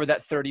chance to cover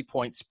that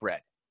 30-point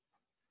spread.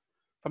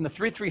 From the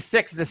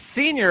 336, as a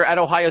senior at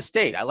Ohio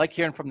State, I like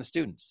hearing from the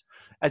students.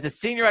 As a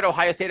senior at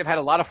Ohio State, I've had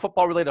a lot of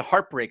football-related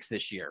heartbreaks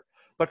this year.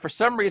 But for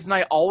some reason,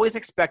 I always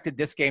expected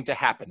this game to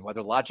happen,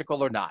 whether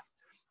logical or not.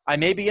 I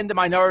may be in the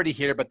minority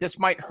here, but this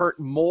might hurt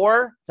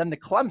more than the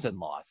Clemson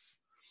loss.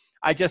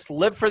 I just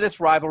live for this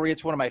rivalry.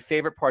 It's one of my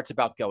favorite parts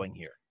about going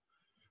here.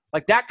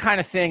 Like that kind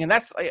of thing. And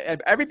that's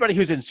everybody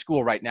who's in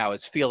school right now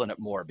is feeling it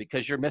more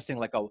because you're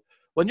missing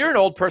when you're an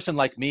old person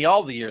like me,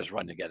 all the years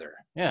run together.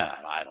 Yeah,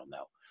 I don't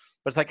know.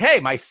 But it's like, hey,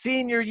 my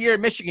senior year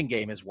Michigan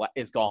game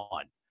is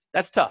gone.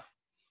 That's tough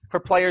for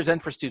players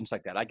and for students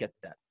like that. I get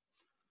that.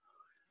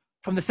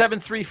 From the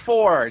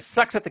 734, it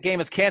sucks that the game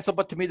is canceled,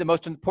 but to me the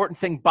most important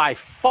thing by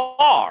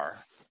far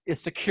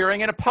is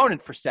securing an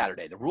opponent for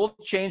Saturday. The rule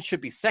change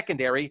should be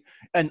secondary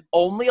and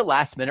only a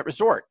last-minute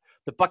resort.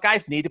 The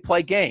Buckeyes need to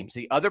play games.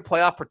 The other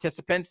playoff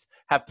participants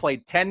have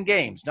played 10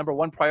 games. Number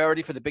one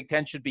priority for the Big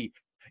Ten should be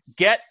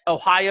get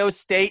Ohio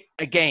State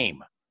a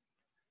game.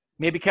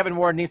 Maybe Kevin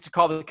Warren needs to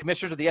call the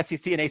commissioners of the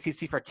SEC and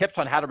ACC for tips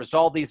on how to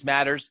resolve these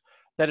matters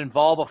that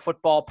involve a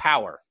football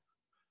power.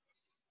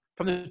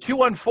 From the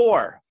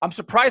 214, I'm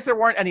surprised there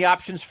weren't any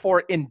options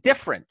for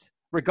indifferent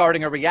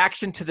regarding a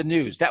reaction to the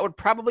news. That would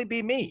probably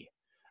be me.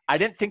 I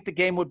didn't think the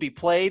game would be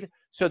played,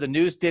 so the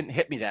news didn't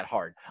hit me that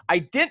hard. I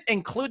didn't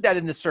include that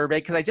in the survey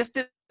because I just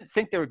didn't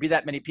think there would be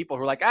that many people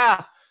who were like,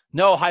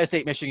 no Ohio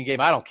State-Michigan game,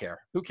 I don't care.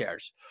 Who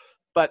cares?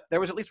 But there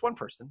was at least one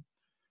person.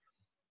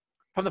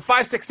 From the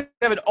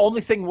 567,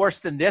 only thing worse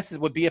than this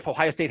would be if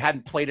Ohio State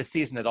hadn't played a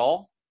season at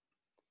all.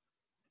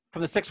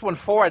 From the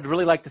 614, I'd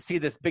really like to see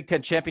this Big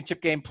Ten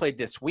championship game played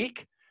this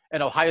week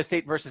and Ohio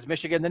State versus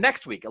Michigan the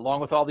next week, along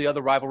with all the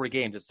other rivalry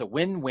games. It's a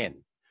win-win.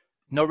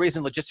 No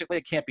reason logistically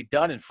it can't be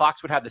done, and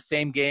Fox would have the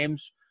same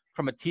games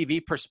from a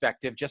TV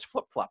perspective, just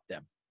flip-flop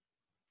them.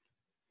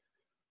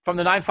 From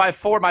the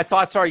 954, my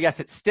thoughts are, yes,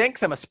 it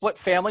stinks. I'm a split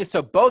family,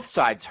 so both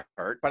sides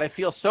hurt, but I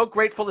feel so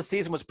grateful the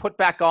season was put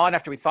back on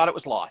after we thought it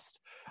was lost.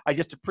 I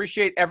just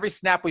appreciate every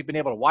snap we've been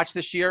able to watch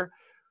this year.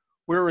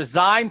 We're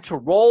resigned to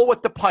roll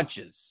with the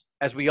punches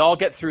as we all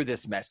get through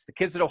this mess. The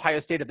kids at Ohio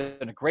State have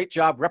done a great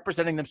job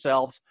representing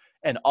themselves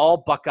and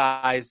all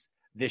Buckeyes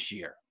this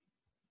year.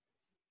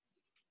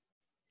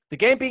 The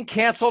game being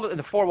canceled in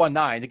the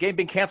 419, the game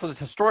being canceled is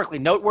historically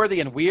noteworthy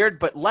and weird,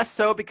 but less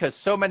so because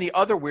so many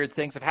other weird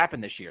things have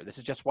happened this year. This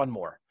is just one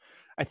more.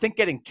 I think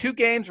getting 2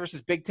 games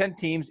versus Big Ten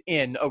teams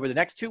in over the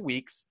next 2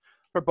 weeks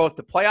for both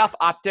the playoff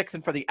optics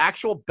and for the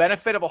actual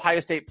benefit of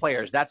Ohio State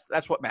players,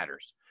 that's what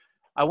matters.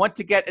 I want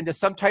to get into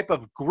some type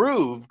of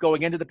groove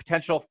going into the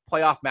potential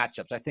playoff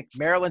matchups. I think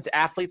Maryland's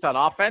athletes on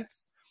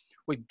offense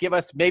would give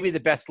us maybe the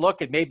best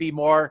look and maybe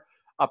more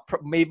of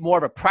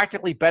a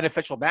practically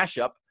beneficial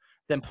matchup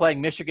than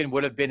playing Michigan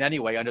would have been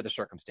anyway under the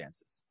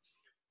circumstances.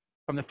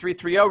 From the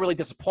 330, really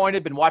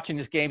disappointed. Been watching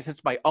this game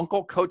since my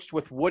uncle coached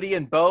with Woody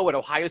and Bo at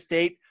Ohio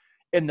State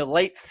in the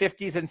late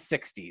 50s and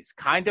 60s.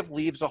 Kind of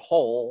leaves a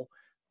hole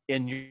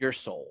in your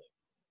soul.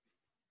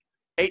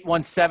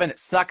 817, it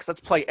sucks. Let's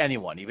play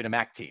anyone, even a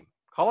MAC team.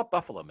 Call up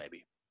Buffalo,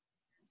 maybe.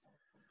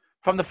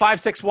 From the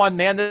 561,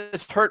 man,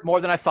 this hurt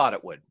more than I thought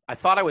it would. I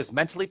thought I was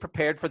mentally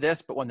prepared for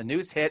this, but when the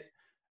news hit,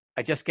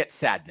 I just get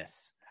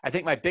sadness. I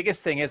think my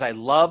biggest thing is I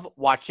love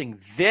watching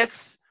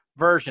this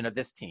version of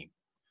this team.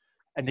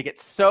 And to get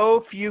so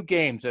few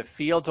games of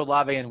Fields,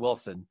 Olave, and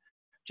Wilson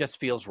just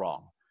feels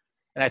wrong.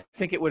 And I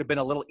think it would have been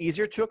a little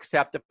easier to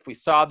accept if we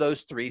saw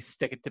those 3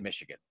 stick it to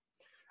Michigan.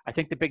 I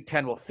think the Big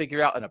Ten will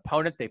figure out an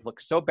opponent. They've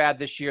looked so bad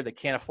this year, they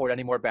can't afford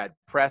any more bad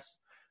press.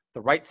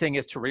 The right thing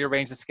is to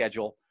rearrange the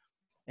schedule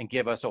and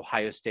give us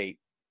Ohio State,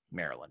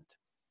 Maryland.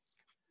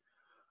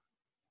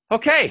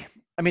 Okay.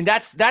 I mean,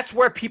 that's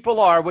where people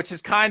are, which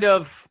is kind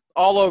of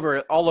all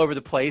over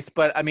the place.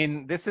 But I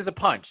mean, this is a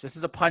punch. This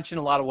is a punch in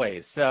a lot of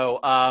ways. So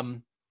I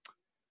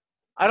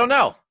don't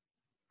know.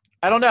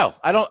 I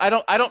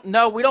don't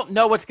know. We don't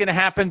know what's going to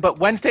happen, but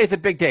Wednesday's a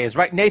big day. Is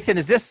right, Nathan?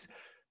 Is this,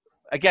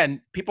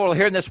 again, people are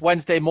hearing this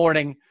Wednesday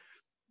morning.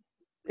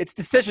 It's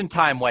decision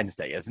time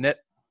Wednesday, isn't it?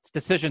 It's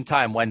decision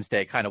time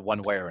Wednesday, kind of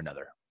one way or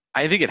another.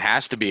 I think it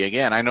has to be.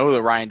 Again, I know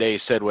that Ryan Day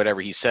said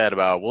whatever he said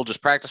about we'll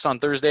just practice on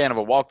Thursday and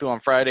have a walkthrough on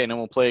Friday and then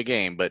we'll play a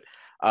game. But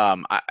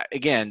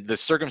again, the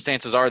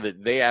circumstances are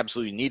that they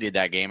absolutely needed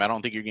that game. I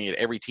don't think you're going to get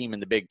every team in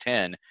the Big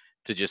Ten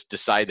to just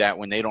decide that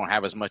when they don't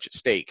have as much at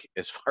stake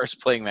as far as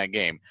playing that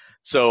game.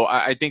 So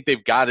I think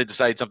they've got to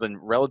decide something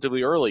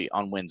relatively early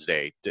on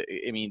Wednesday.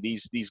 I mean,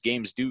 these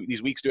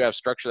weeks do have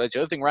structure. That's the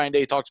other thing Ryan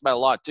Day talks about a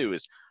lot too,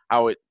 is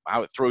how it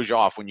throws you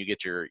off when you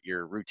get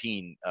your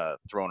routine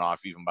thrown off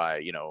even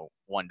by,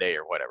 one day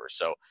or whatever.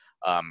 So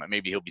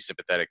maybe he'll be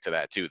sympathetic to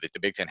that too, that the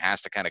Big Ten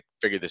has to kind of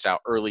figure this out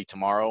early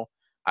tomorrow.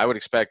 I would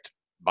expect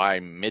by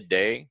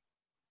midday,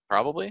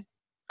 probably.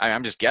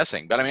 I'm just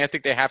guessing, but I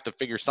think they have to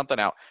figure something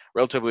out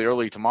relatively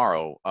early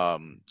tomorrow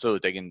so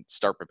that they can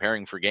start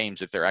preparing for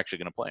games if they're actually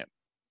going to play them.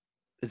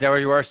 Is that where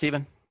you are,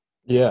 Stephen?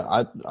 Yeah,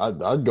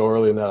 I'd go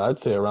earlier than that. I'd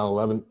say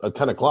around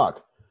 10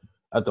 o'clock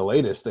at the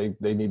latest. They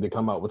need to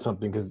come out with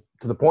something, because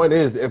the point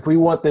is, if we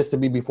want this to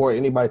be before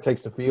anybody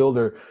takes the field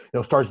or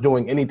starts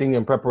doing anything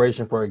in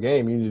preparation for a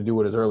game, you need to do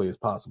it as early as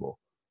possible.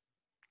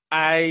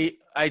 I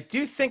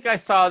do think I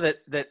saw that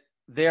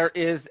there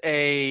is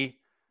a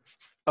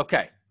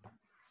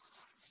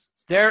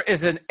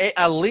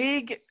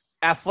league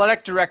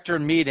athletic director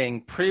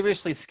meeting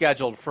previously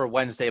scheduled for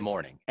Wednesday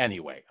morning.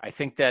 Anyway, I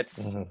think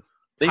that's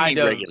they meet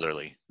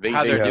regularly.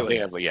 How they're doing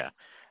it. Yeah.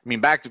 I mean,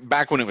 back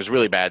when it was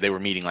really bad, they were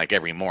meeting like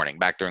every morning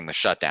back during the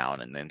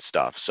shutdown and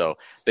stuff. So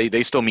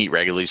they still meet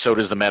regularly. So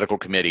does the medical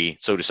committee.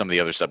 So do some of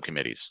the other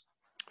subcommittees.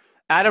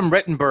 Adam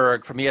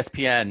Rittenberg from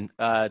ESPN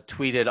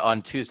tweeted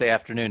on Tuesday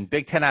afternoon,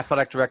 Big Ten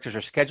athletic directors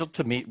are scheduled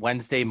to meet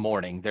Wednesday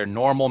morning, their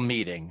normal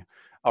meeting,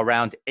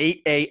 around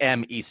 8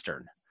 a.m.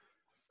 Eastern.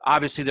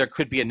 Obviously, there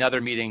could be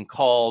another meeting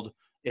called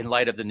in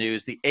light of the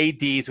news. The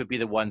ADs would be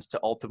the ones to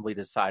ultimately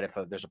decide if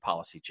there's a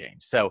policy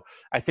change. So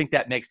I think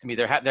that makes to me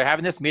they're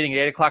having this meeting at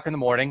 8 o'clock in the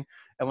morning,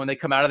 and when they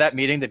come out of that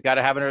meeting, they've got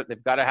to have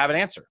an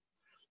answer,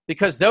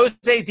 because those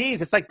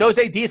ADs, it's like those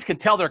ADs can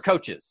tell their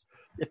coaches.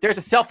 If there's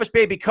a selfish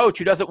baby coach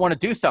who doesn't want to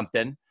do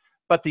something,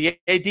 but the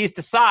ADs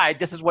decide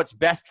this is what's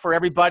best for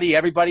everybody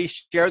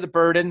share the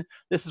burden,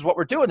 this is what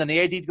we're doing, then the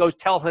AD goes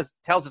tells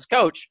his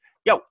coach,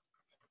 yo,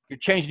 you're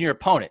changing your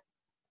opponent.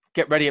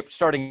 Get ready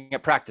starting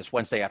at practice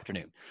Wednesday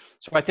afternoon.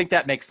 So I think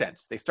that makes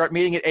sense. They start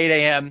meeting at 8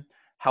 a.m.,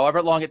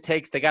 however long it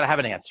takes, they got to have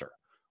an answer.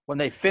 When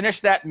they finish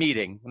that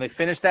meeting, when they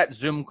finish that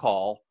Zoom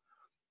call,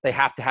 they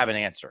have to have an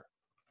answer.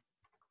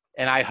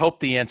 And I hope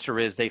the answer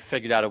is they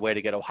figured out a way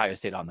to get Ohio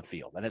State on the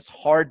field. And it's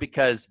hard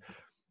because,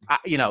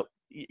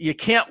 you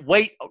can't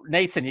wait,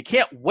 Nathan. You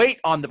can't wait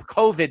on the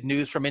COVID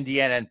news from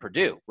Indiana and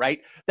Purdue, right?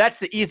 That's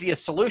the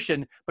easiest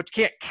solution, but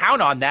you can't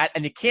count on that,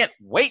 and you can't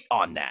wait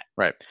on that.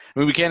 Right. I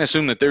mean, we can't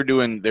assume that they're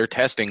doing their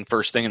testing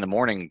first thing in the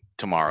morning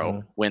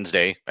tomorrow,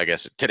 Wednesday, I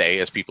guess today,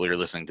 as people are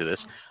listening to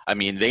this. I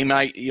mean, they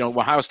might,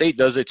 Ohio State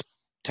does its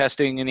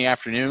testing in the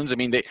afternoons. I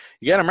mean,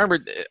 you got to remember,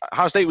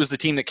 Ohio State was the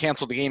team that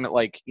canceled the game at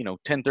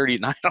 10:30 at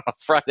night on a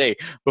Friday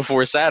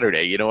before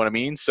Saturday. You know what I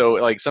mean?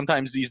 So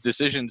sometimes these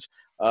decisions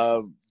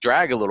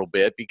drag a little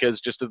bit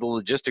because just of the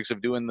logistics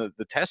of doing the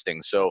testing.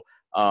 So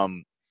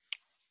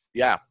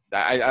yeah,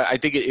 I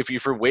think if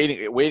you're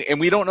waiting, and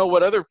we don't know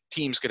what other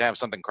teams could have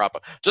something crop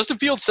up. Justin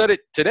Fields said it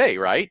today,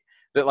 right?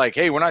 That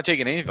hey, we're not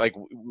taking anything.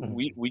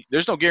 We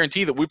there's no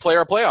guarantee that we play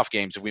our playoff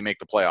games if we make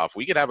the playoff.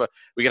 We could have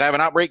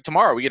an outbreak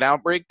tomorrow. We could have an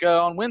outbreak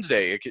on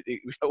Wednesday.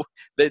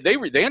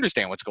 They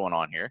understand what's going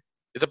on here.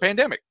 It's a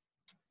pandemic.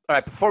 All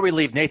right, before we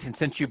leave, Nathan,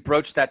 since you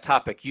broached that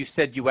topic, you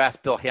said you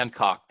asked Bill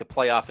Hancock, the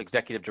playoff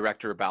executive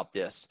director, about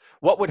this.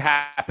 What would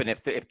happen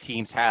if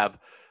teams have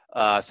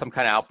some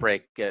kind of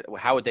outbreak?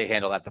 How would they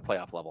handle that at the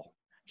playoff level?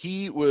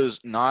 He was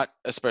not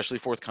especially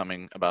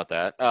forthcoming about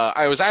that.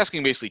 I was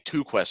asking basically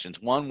two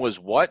questions. One was,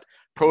 what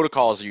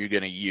protocols are you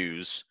going to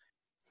use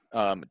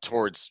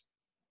towards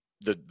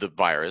the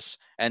virus?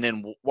 And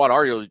then what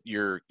are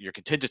your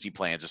contingency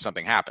plans if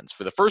something happens?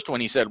 For the first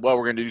one, he said, well,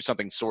 we're going to do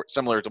something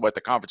similar to what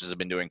the conferences have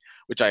been doing,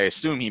 which I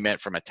assume he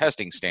meant from a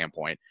testing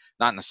standpoint,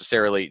 not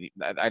necessarily.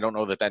 I don't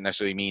know that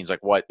necessarily means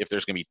what if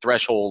there's going to be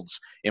thresholds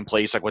in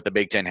place like what the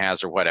Big Ten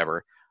has or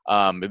whatever.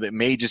 It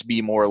may just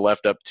be more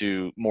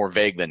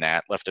vague than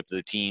that, left up to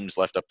the teams,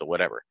 left up to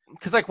whatever.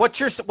 Because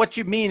what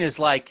you mean is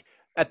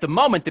at the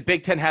moment, the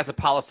Big Ten has a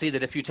policy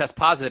that if you test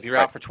positive, you're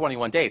out for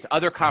 21 days.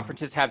 Other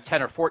conferences have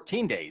 10 or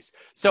 14 days.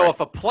 So if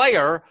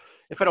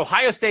an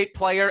Ohio State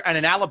player and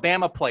an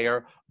Alabama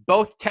player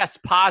both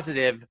test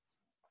positive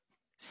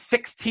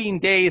 16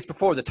 days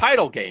before the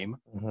title game,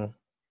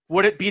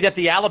 would it be that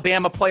the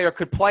Alabama player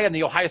could play and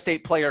the Ohio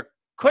State player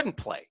couldn't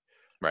play?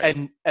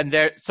 Right.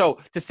 So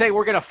to say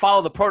we're going to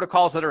follow the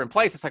protocols that are in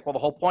place, it's the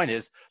whole point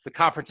is the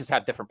conferences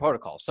have different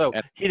protocols. So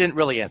he didn't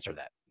really answer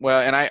that.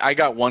 Well, and I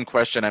got one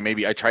question.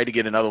 I tried to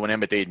get another one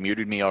in, but they had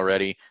muted me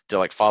already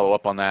to follow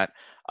up on that.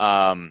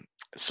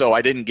 So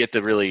I didn't get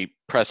to really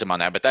press him on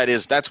that. But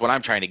that's what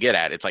I'm trying to get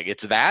at.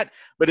 It's that,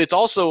 but it's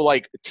also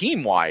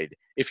team wide.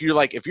 If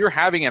you're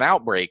having an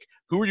outbreak,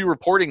 who are you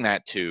reporting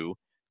that to?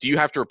 Do you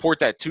have to report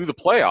that to the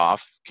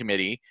playoff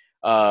committee?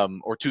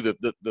 Or to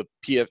the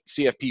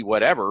CFP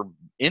whatever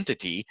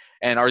entity,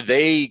 and are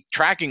they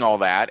tracking all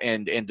that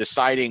and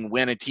deciding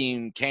when a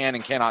team can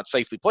and cannot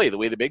safely play the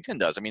way the Big Ten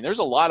does? I mean, there's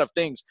a lot of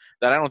things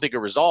that I don't think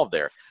are resolved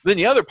there. Then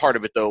the other part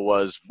of it, though,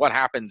 was what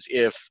happens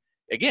if,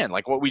 again,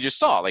 what we just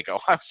saw,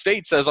 Ohio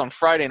State says on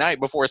Friday night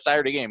before a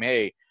Saturday game,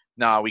 hey,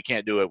 no, we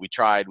can't do it. We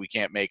tried. We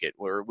can't make it.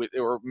 Or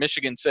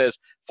Michigan says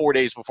 4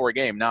 days before a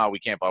game, no, we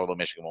can't play, although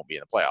Michigan won't be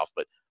in the playoff.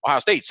 But Ohio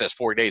State says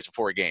 4 days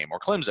before a game. Or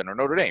Clemson or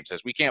Notre Dame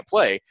says we can't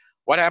play.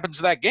 What happens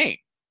to that game?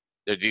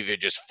 Do they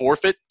just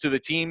forfeit to the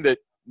team that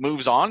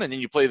moves on and then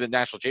you play the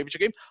national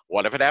championship game?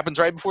 What if it happens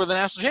right before the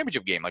national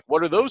championship game?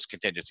 What are those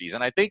contingencies?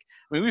 And I think,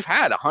 we've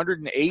had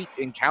 108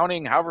 and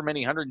counting, however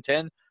many,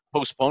 110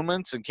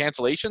 postponements and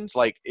cancellations.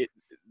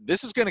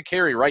 This is going to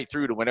carry right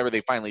through to whenever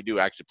they finally do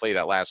actually play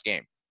that last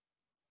game.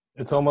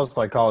 It's almost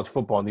like college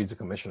football needs a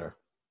commissioner.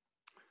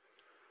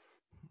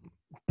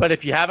 But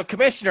if you have a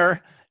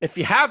commissioner, if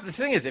you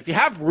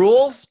have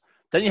rules,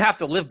 then you have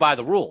to live by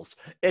the rules.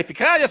 If you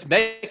kind of just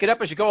make it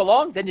up as you go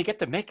along, then you get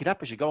to make it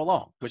up as you go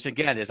along, which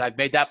again is, I've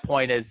made that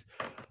point, is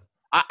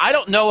I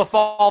don't know if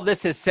all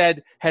this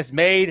has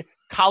made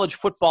college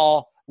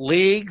football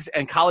leagues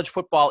and college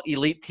football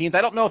elite teams.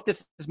 I don't know if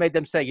this has made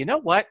them say, you know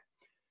what,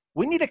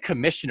 we need a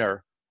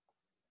commissioner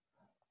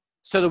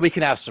so that we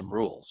can have some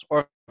rules.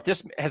 Or if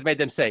this has made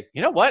them say,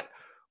 you know what,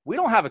 we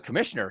don't have a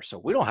commissioner, so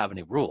we don't have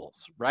any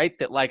rules, right?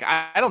 That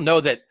I don't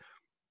know that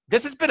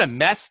this has been a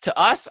mess to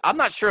us. I'm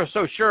not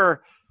so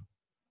sure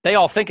they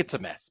all think it's a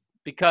mess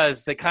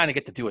because they kind of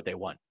get to do what they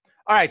want.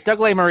 All right, Doug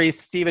Lesmerises,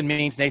 Stephen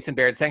Means, Nathan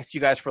Baird, thanks to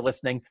you guys for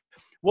listening.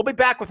 We'll be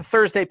back with a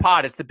Thursday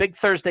pod. It's the big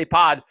Thursday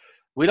pod.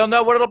 We don't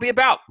know what it'll be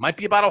about. Might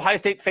be about Ohio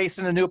State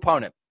facing a new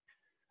opponent.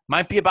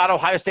 Might be about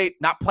Ohio State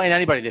not playing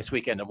anybody this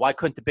weekend and why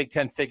couldn't the Big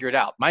Ten figure it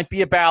out. Might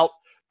be about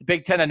the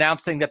Big Ten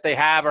announcing that they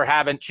have or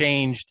haven't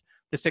changed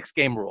the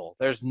 6-game rule.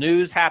 There's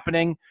news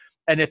happening.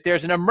 And if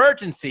there's an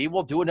emergency,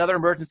 we'll do another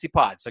emergency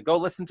pod. So go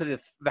listen to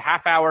the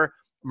half-hour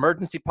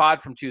emergency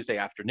pod from Tuesday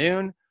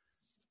afternoon.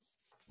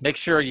 Make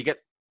sure you get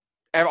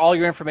all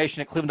your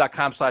information at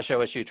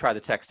cleveland.com/OSU. Try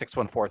the text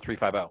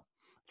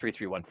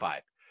 614-350-3315.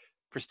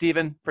 For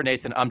Stephen, for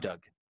Nathan, I'm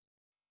Doug.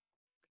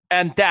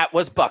 And that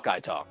was Buckeye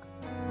Talk.